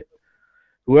click it.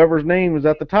 Whoever's name is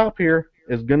at the top here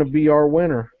is going to be our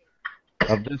winner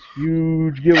of this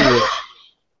huge giveaway.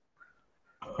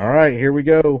 All right, here we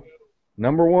go.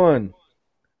 Number 1.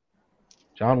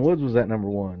 John Woods was at number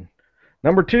 1.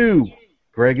 Number 2,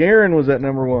 Greg Aaron was at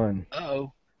number 1.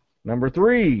 Uh-oh. Number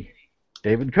 3,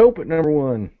 David Cope at number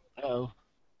 1. Uh-oh.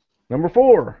 Number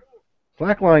 4,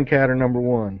 Slackline Catter number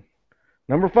 1.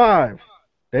 Number 5,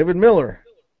 David Miller.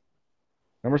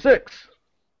 Number 6,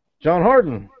 John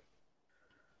Harden.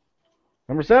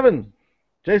 Number 7,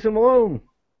 Jason Malone.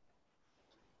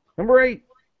 Number 8,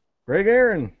 Greg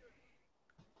Aaron.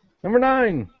 Number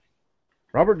 9,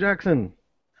 Robert Jackson,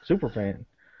 superfan.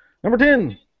 Number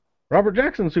 10, Robert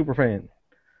Jackson, superfan.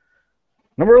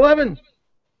 Number 11,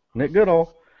 Nick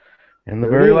Goodall. And the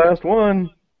very last one,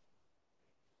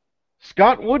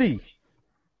 Scott Woody.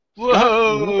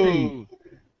 Whoa!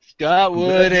 Scott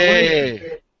Woody.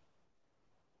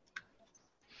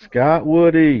 Scott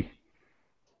Woody.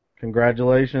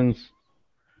 Congratulations.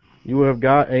 You have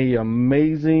got an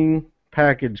amazing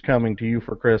package coming to you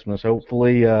for Christmas.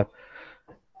 Hopefully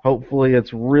hopefully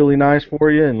it's really nice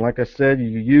for you. And like I said, you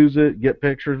use it, get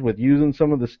pictures with using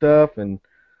some of the stuff, and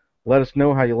let us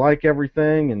know how you like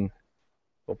everything. And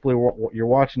hopefully you're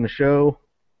watching the show,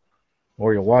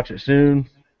 or you'll watch it soon.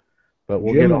 But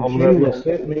we'll Jim get a and hold of Sheila it.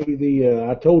 sent me the.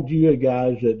 I told you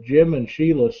guys that Jim and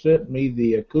Sheila sent me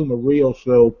the Akuma reel,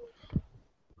 so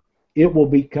it will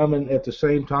be coming at the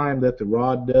same time that the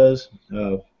rod does.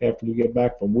 After we get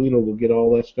back from Wheeler, we'll get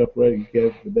all that stuff ready to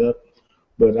get it up.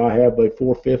 But I have a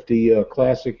 450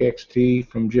 Classic XT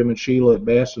from Jim and Sheila at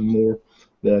Bass and More.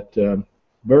 That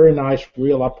very nice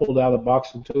reel. I pulled out of the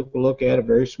box and took a look at it.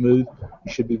 Very smooth.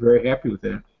 You should be very happy with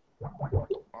that.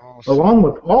 Awesome. Along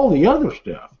with all the other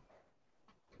stuff.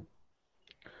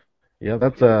 Yeah,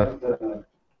 it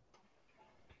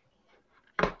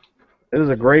is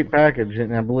a great package,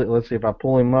 and I believe. Let's see if I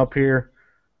pull him up here.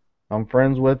 I'm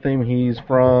friends with him. He's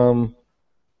from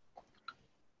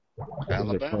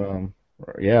Alabama.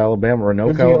 Alabama,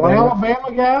 Roanoke, Is he an Alabama.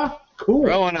 Alabama guy? Cool.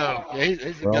 Roanoke. Yeah, he's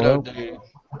a good Roanoke. old dude.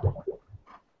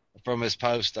 From his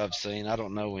post I've seen. I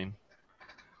don't know him.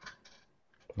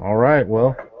 All right.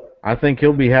 Well, I think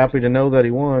he'll be happy to know that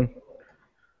he won.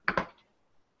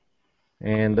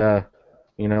 And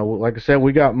like I said,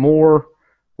 we got more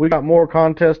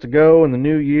contests to go in the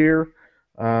new year.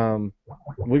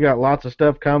 We got lots of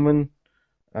stuff coming.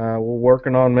 We're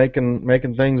working on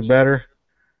making things better.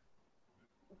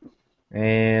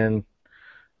 And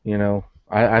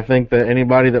I think that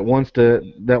anybody that wants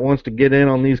to get in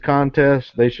on these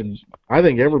contests, I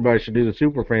think everybody should do the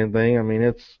Superfan thing. I mean,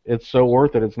 it's so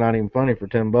worth it. It's not even funny for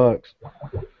 $10.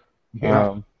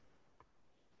 Yeah.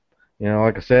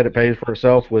 Like I said, it pays for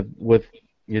itself with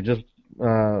you just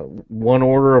one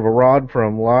order of a rod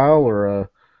from Lyle, or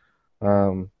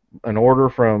an order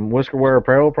from Whiskerware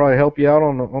Apparel will probably help you out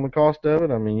on the cost of it.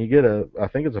 I mean, you get I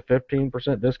think it's a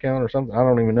 15% discount or something. I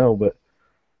don't even know, but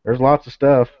there's lots of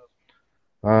stuff.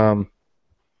 Well,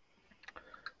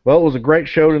 it was a great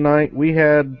show tonight. We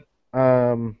had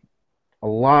a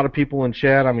lot of people in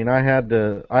chat. I mean, I had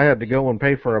to go and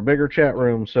pay for a bigger chat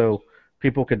room so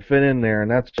people could fit in there, and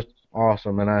that's just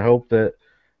awesome. And I hope that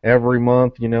every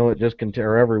month, it just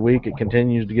or every week it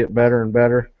continues to get better and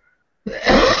better.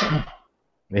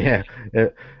 Yeah.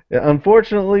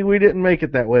 Unfortunately, we didn't make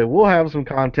it that way. We'll have some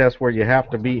contests where you have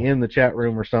to be in the chat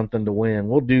room or something to win.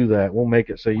 We'll do that. We'll make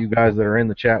it so you guys that are in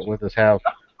the chat with us have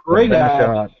Great a idea.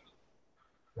 shot.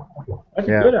 That's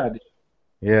Yeah. a good idea.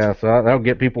 Yeah, so that'll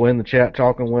get people in the chat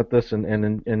talking with us and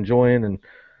enjoying. And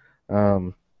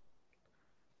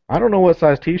I don't know what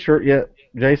size T-shirt yet,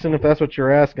 Jason. If that's what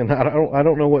you're asking, I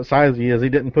don't know what size he is. He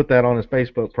didn't put that on his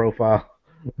Facebook profile.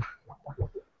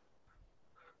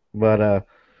 But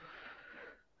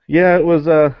yeah, it was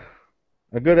a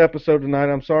good episode tonight.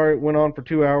 I'm sorry it went on for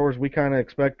 2 hours. We kind of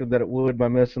expected that it would by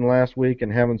missing last week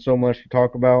and having so much to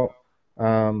talk about.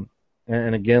 And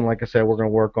again, like I said, we're going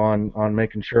to work on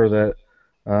making sure that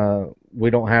we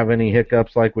don't have any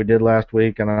hiccups like we did last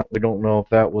week. And we don't know if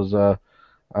that was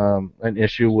an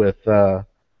issue with like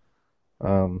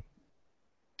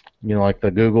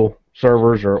the Google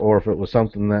servers, or if it was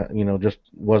something that just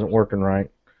wasn't working right.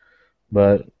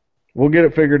 But we'll get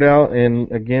it figured out. And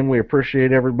again, we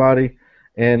appreciate everybody.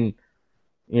 And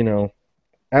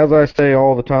as I say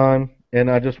all the time, and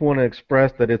I just want to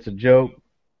express that it's a joke.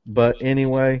 But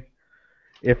anyway,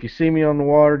 if you see me on the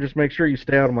water, just make sure you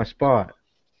stay out of my spot.